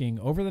smoking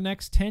over the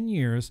next 10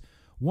 years,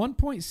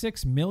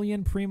 1.6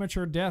 million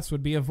premature deaths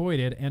would be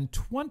avoided and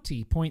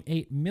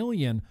 20.8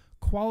 million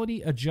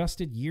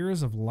quality-adjusted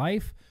years of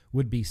life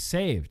would be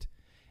saved.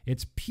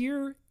 It's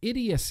pure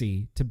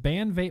idiocy to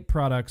ban vape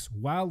products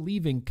while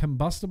leaving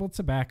combustible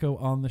tobacco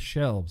on the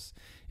shelves.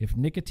 If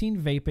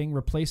nicotine vaping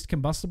replaced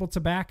combustible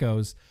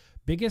tobaccos,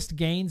 biggest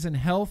gains in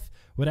health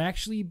would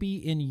actually be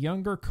in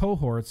younger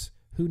cohorts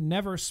who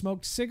never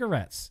smoked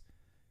cigarettes.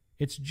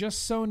 It's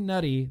just so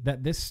nutty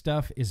that this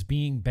stuff is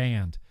being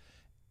banned.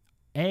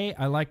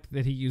 I liked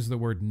that he used the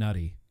word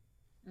nutty.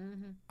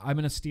 Mm-hmm. I'm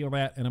going to steal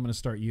that, and I'm going to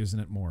start using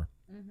it more.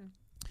 Mm-hmm.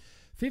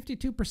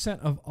 52%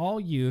 of all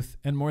youth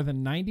and more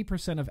than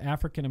 90% of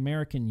African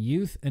American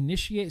youth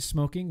initiate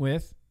smoking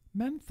with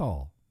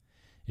menthol.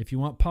 If you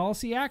want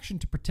policy action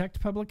to protect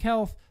public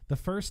health, the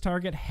first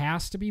target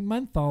has to be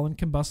menthol in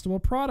combustible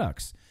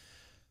products.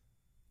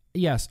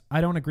 Yes, I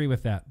don't agree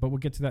with that, but we'll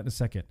get to that in a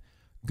second.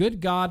 Good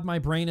God, my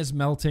brain is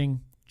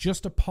melting.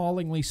 Just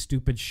appallingly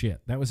stupid shit.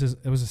 That was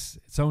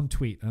its own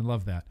tweet. I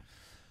love that.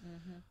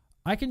 Mm-hmm.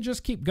 I can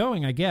just keep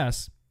going, I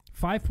guess.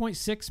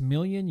 5.6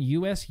 million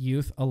U.S.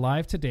 youth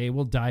alive today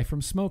will die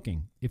from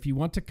smoking. If you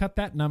want to cut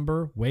that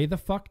number way the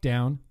fuck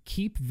down,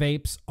 keep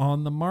vapes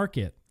on the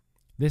market.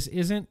 This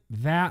isn't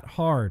that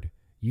hard.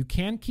 You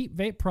can keep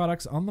vape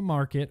products on the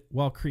market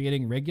while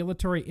creating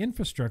regulatory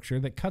infrastructure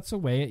that cuts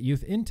away at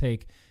youth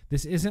intake.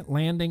 This isn't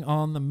landing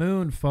on the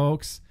moon,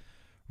 folks.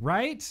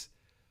 Right?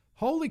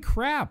 Holy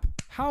crap.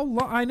 How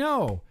long? I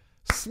know.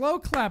 Slow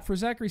clap for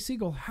Zachary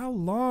Siegel. How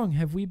long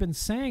have we been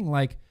saying,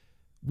 like,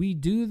 we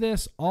do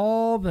this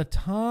all the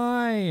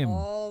time?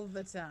 All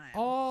the time.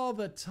 All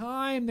the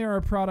time. There are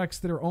products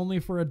that are only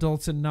for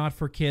adults and not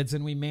for kids,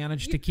 and we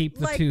manage to keep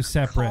the two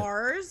separate.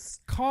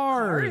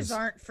 Cars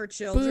aren't for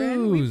children.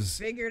 Booze.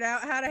 We figured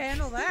out how to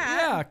handle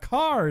that. Yeah,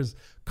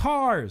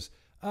 cars.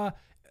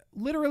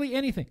 Literally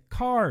anything.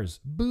 Cars,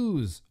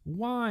 booze,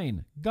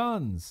 wine,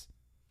 guns.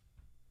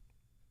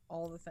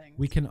 All the things.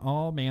 We can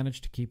all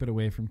manage to keep it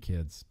away from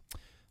kids.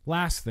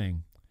 Last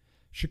thing.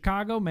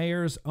 Chicago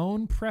mayor's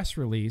own press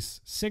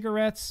release,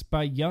 cigarettes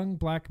by young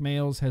black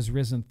males has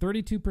risen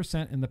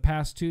 32% in the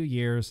past 2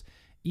 years,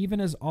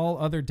 even as all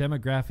other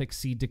demographics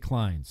see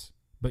declines.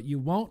 But you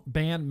won't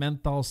ban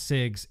menthol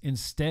cigs.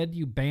 Instead,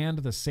 you banned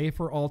the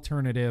safer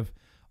alternative.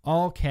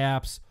 All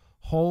caps.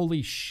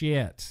 Holy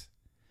shit.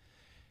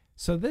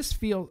 So this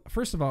feels,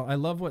 first of all, I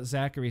love what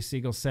Zachary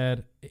Siegel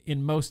said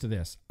in most of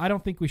this. I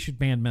don't think we should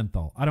ban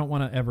menthol. I don't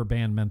want to ever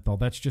ban menthol.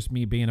 That's just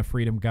me being a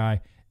freedom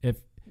guy.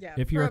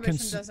 If you're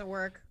prohibition doesn't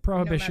work.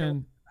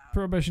 Prohibition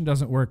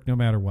doesn't work no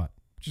matter what.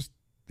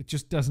 It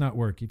just does not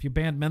work. If you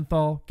ban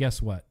menthol,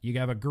 guess what? You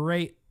have a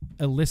great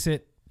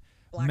illicit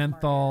black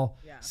menthol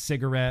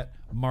cigarette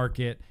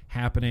market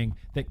happening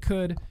that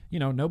could,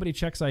 nobody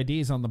checks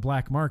IDs on the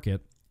black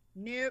market.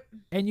 Nope.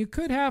 And you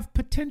could have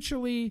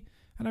potentially,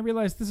 and I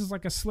realize this is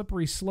like a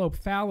slippery slope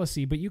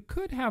fallacy, but you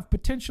could have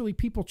potentially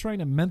people trying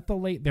to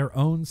mentholate their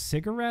own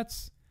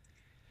cigarettes.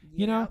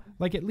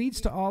 Like it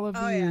leads to all of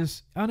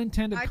these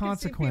unintended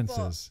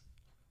consequences.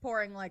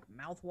 Pouring like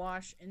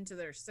mouthwash into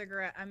their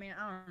cigarette. I mean,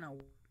 I don't know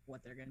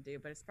what they're going to do,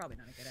 but it's probably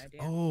not a good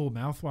idea. Oh,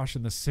 mouthwash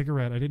in the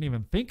cigarette. I didn't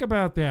even think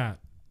about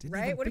that.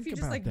 Right? What if you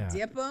just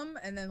dip them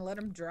and then let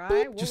them dry?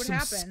 Boop, what would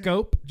happen?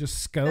 Just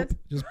scope.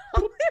 That's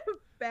probably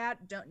bad.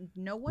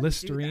 No one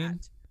Listerine. do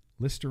that.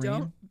 Listerine.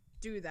 Don't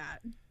do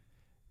that.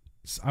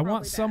 I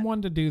want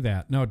someone to do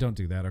that. No, don't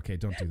do that. Okay,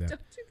 don't do that.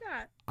 Don't do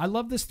that. I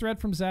love this thread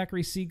from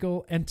Zachary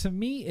Siegel, and to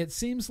me, it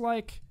seems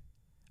like,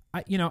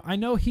 I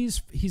know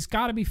he's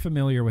got to be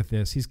familiar with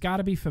this. He's got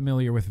to be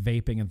familiar with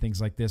vaping and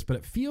things like this, but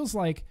it feels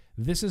like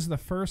this is the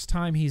first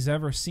time he's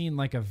ever seen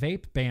like a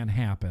vape ban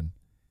happen,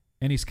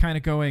 and he's kind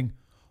of going,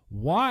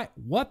 "Why?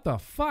 What the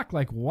fuck?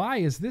 Like, why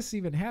is this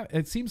even happening?"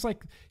 It seems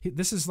like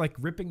this is like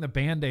ripping the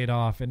Band-Aid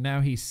off, and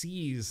now he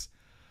sees.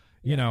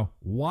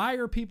 Why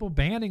are people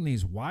banning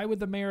these? Why would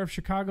the mayor of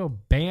Chicago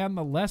ban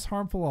the less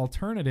harmful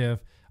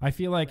alternative? I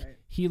feel like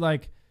he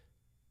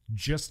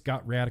just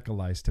got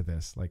radicalized to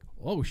this. Like,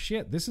 oh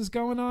shit, this is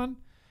going on?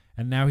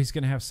 And now he's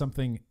going to have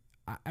something.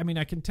 I mean,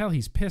 I can tell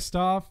he's pissed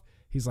off.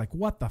 He's like,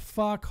 what the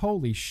fuck?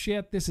 Holy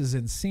shit, this is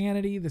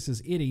insanity. This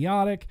is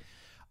idiotic.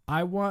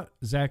 I want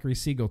Zachary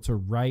Siegel to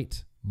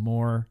write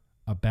more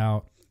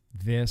about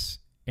this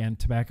and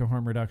tobacco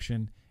harm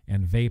reduction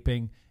and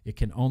vaping. It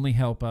can only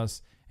help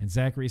us. And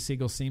Zachary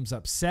Siegel seems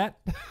upset,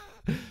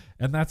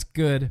 and that's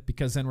good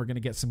because then we're going to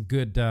get some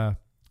good, I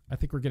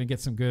think we're going to get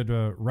some good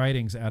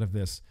writings out of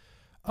this.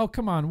 Oh,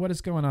 come on. What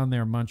is going on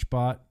there,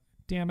 Munchbot?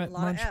 Damn it,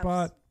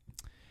 Munchbot.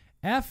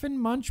 Effing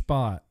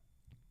Munchbot.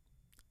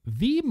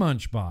 The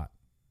Munchbot.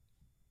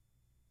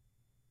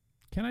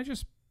 Can I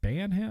just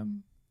ban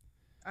him?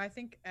 I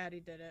think Addie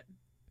did it.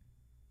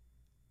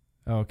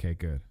 Okay,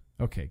 good.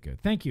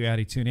 Thank you,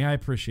 Addie Tooney. I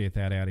appreciate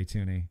that, Addie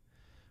Tooney.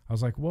 I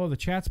was like, whoa, the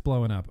chat's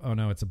blowing up. Oh,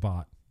 no, it's a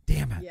bot.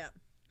 Damn it. Yeah.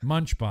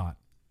 Munchbot.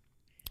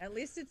 At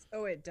least it's,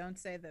 don't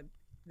say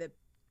the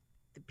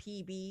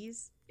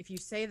PBs. If you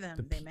say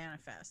them, they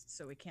manifest,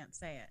 so we can't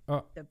say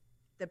it.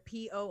 The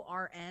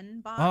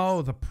PORN bots.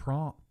 Oh, the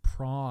prawn.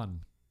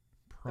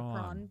 The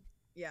prawn.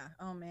 Yeah.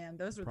 Oh, man,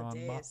 those were the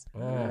days.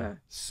 Oh,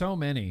 so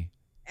many.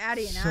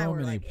 Addie and I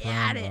were like,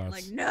 at it.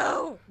 Like,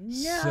 no.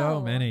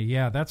 So many.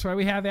 Yeah, that's why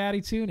we have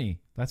Addie Tooney.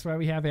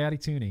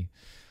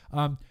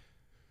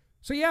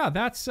 So yeah,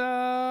 that's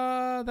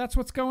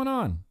what's going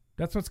on.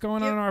 That's what's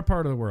going on in our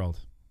part of the world.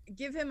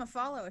 Give him a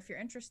follow if you're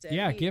interested.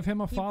 Yeah, give him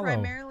a follow. He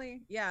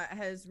primarily,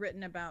 has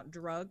written about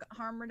drug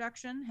harm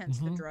reduction, hence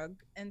the drug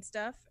and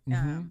stuff.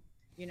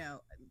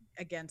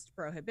 Against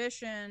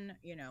prohibition,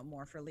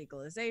 more for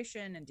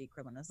legalization and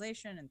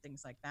decriminalization and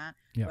things like that.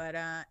 Yep.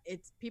 But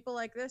it's people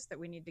like this that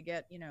we need to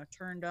get,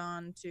 turned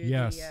on to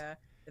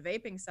the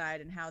vaping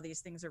side and how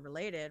these things are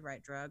related,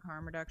 right? Drug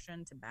harm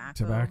reduction,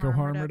 tobacco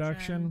harm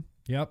reduction.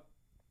 Yep.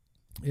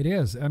 It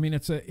is. I mean,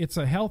 it's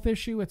a health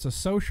issue. It's a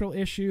social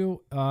issue.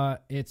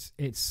 It's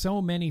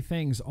so many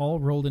things all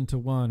rolled into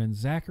one. And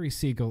Zachary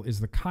Siegel is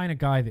the kind of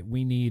guy that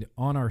we need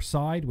on our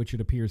side, which it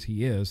appears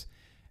he is,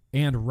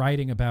 and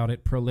writing about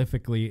it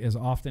prolifically as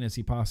often as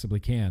he possibly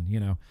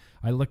can.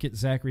 I look at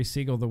Zachary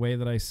Siegel the way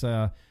that I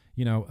saw,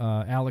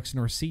 Alex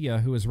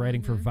Norcia, who was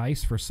writing for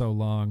Vice for so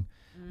long.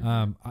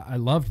 I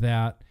loved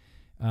that.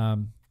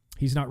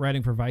 He's not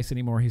writing for Vice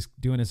anymore. He's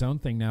doing his own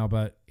thing now,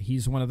 but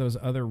he's one of those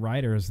other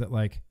writers that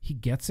he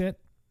gets it.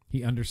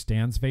 He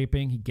understands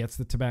vaping. He gets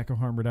the tobacco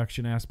harm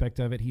reduction aspect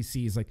of it. He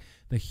sees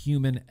the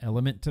human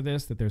element to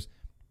this, that there's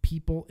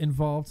people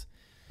involved.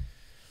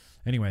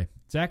 Anyway,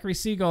 Zachary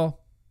Siegel,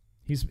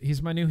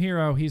 he's my new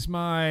hero. He's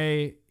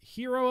my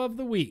hero of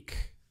the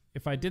week.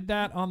 If I did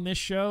that on this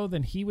show,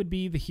 then he would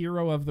be the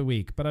hero of the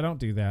week, but I don't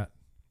do that.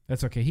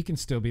 That's okay. He can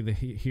still be the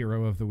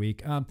hero of the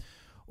week.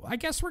 I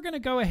guess we're going to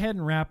go ahead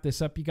and wrap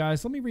this up, you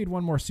guys. Let me read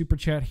one more super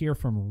chat here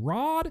from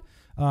Rod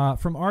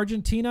from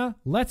Argentina.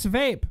 Let's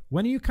vape.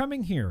 When are you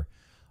coming here?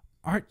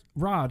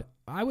 Rod,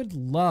 I would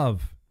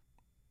love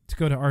to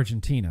go to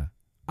Argentina.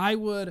 I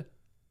would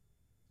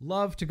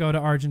love to go to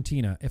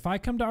Argentina. If I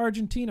come to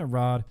Argentina,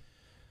 Rod,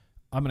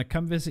 I'm going to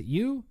come visit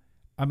you.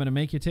 I'm going to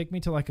make you take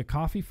me to a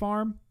coffee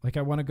farm.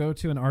 I want to go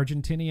to an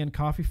Argentinian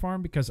coffee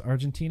farm because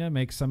Argentina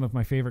makes some of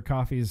my favorite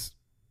coffees.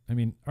 I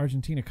mean,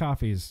 Argentina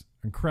coffee is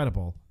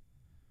incredible.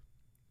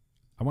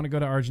 I want to go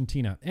to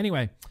Argentina.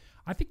 Anyway,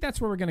 I think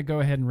that's where we're going to go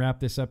ahead and wrap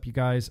this up, you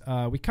guys.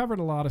 We covered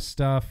a lot of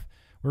stuff.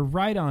 We're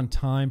right on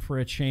time for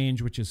a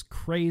change, which is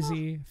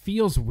crazy.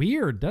 Feels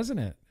weird, doesn't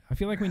it? I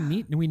feel like we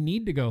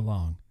need to go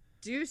long.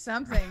 Do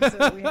something so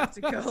that we have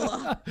to go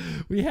long.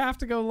 We have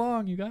to go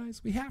long, you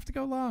guys. We have to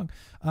go long.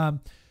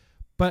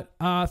 But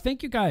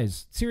thank you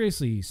guys.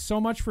 Seriously, so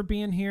much for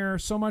being here.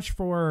 So much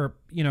for,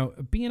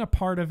 being a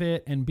part of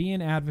it and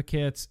being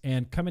advocates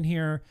and coming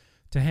here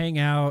to hang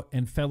out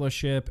and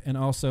fellowship and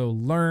also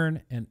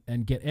learn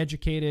and get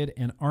educated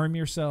and arm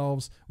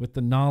yourselves with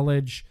the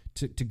knowledge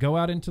to go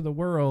out into the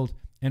world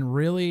and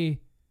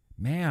really,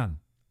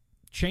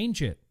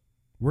 change it.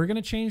 We're going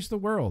to change the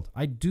world.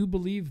 I do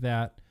believe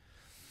that.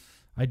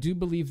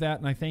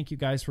 And I thank you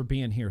guys for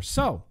being here.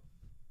 So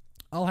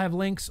I'll have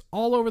links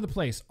all over the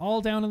place, all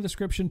down in the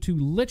description to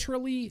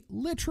literally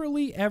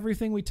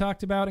everything we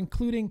talked about,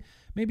 including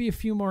maybe a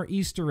few more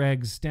Easter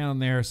eggs down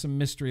there, some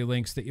mystery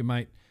links that you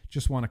might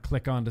just want to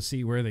click on to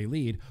see where they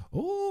lead.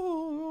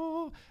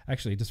 Oh,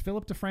 actually, does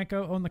Philip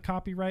DeFranco own the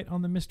copyright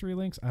on the mystery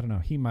links? I don't know.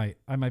 He might.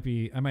 I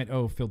might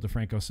owe Phil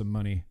DeFranco some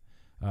money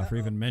for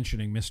even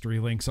mentioning mystery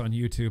links on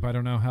YouTube. I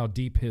don't know how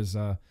deep his,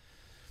 I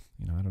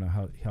don't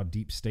know how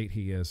deep state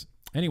he is.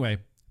 Anyway,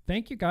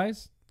 thank you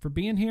guys for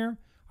being here.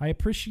 I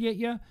appreciate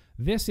you.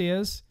 This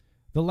is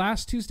the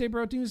last Tuesday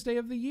Bro Tuesday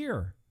of the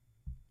year.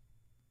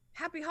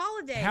 Happy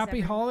holidays.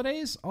 Happy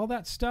holidays, all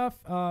that stuff.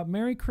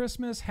 Merry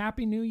Christmas,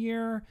 Happy New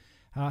Year.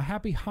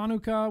 Happy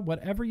Hanukkah,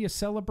 whatever you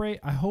celebrate.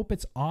 I hope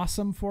it's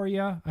awesome for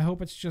you. I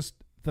hope it's just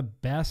the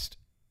best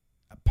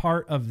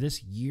part of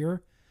this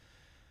year.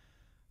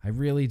 I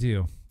really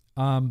do.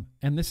 And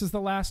this is the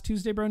last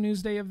Tuesday Bro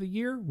Newsday of the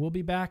year. We'll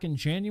be back in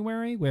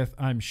January with,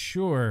 I'm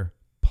sure,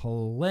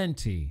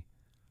 plenty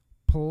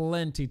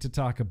to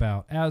talk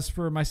about. As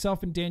for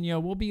myself and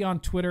Danielle, we'll be on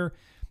Twitter,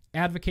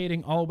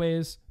 advocating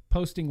always,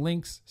 posting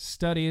links,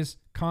 studies,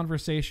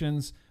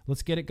 conversations.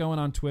 Let's get it going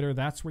on Twitter.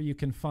 That's where you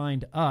can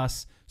find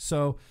us.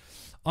 So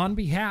on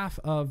behalf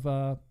of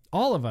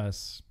all of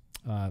us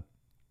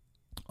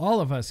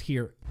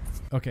here,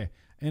 okay,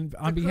 and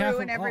on behalf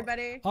of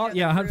everybody, on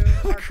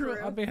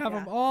behalf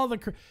of all the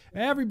crew,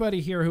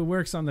 everybody here who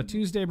works on the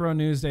Tuesday Bro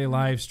Newsday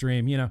live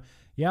stream, you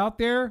out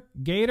there,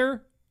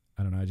 Gator,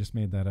 I don't know, I just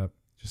made that up.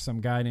 Just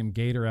some guy named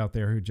Gator out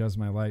there who does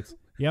my lights.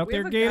 You out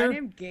there, Gator? Guy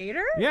named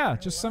Gator? Yeah,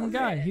 just some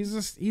guy.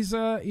 He's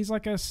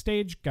like a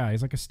stage guy.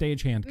 He's like a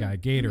stagehand guy.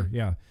 Gator,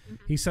 yeah.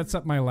 He sets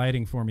up my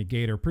lighting for me,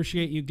 Gator.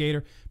 Appreciate you,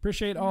 Gator.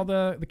 Appreciate all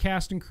the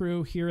cast and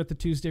crew here at the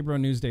Tuesday Bro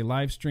Newsday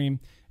live stream.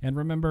 And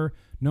remember,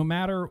 no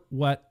matter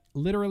what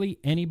literally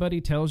anybody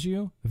tells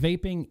you,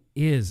 vaping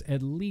is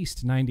at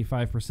least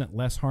 95%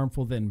 less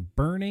harmful than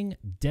burning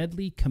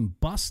deadly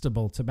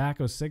combustible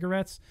tobacco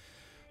cigarettes.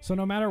 So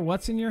no matter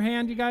what's in your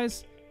hand, you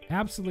guys,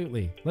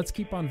 absolutely, let's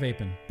keep on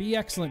vaping. Be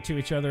excellent to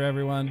each other,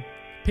 everyone.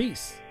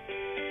 Peace.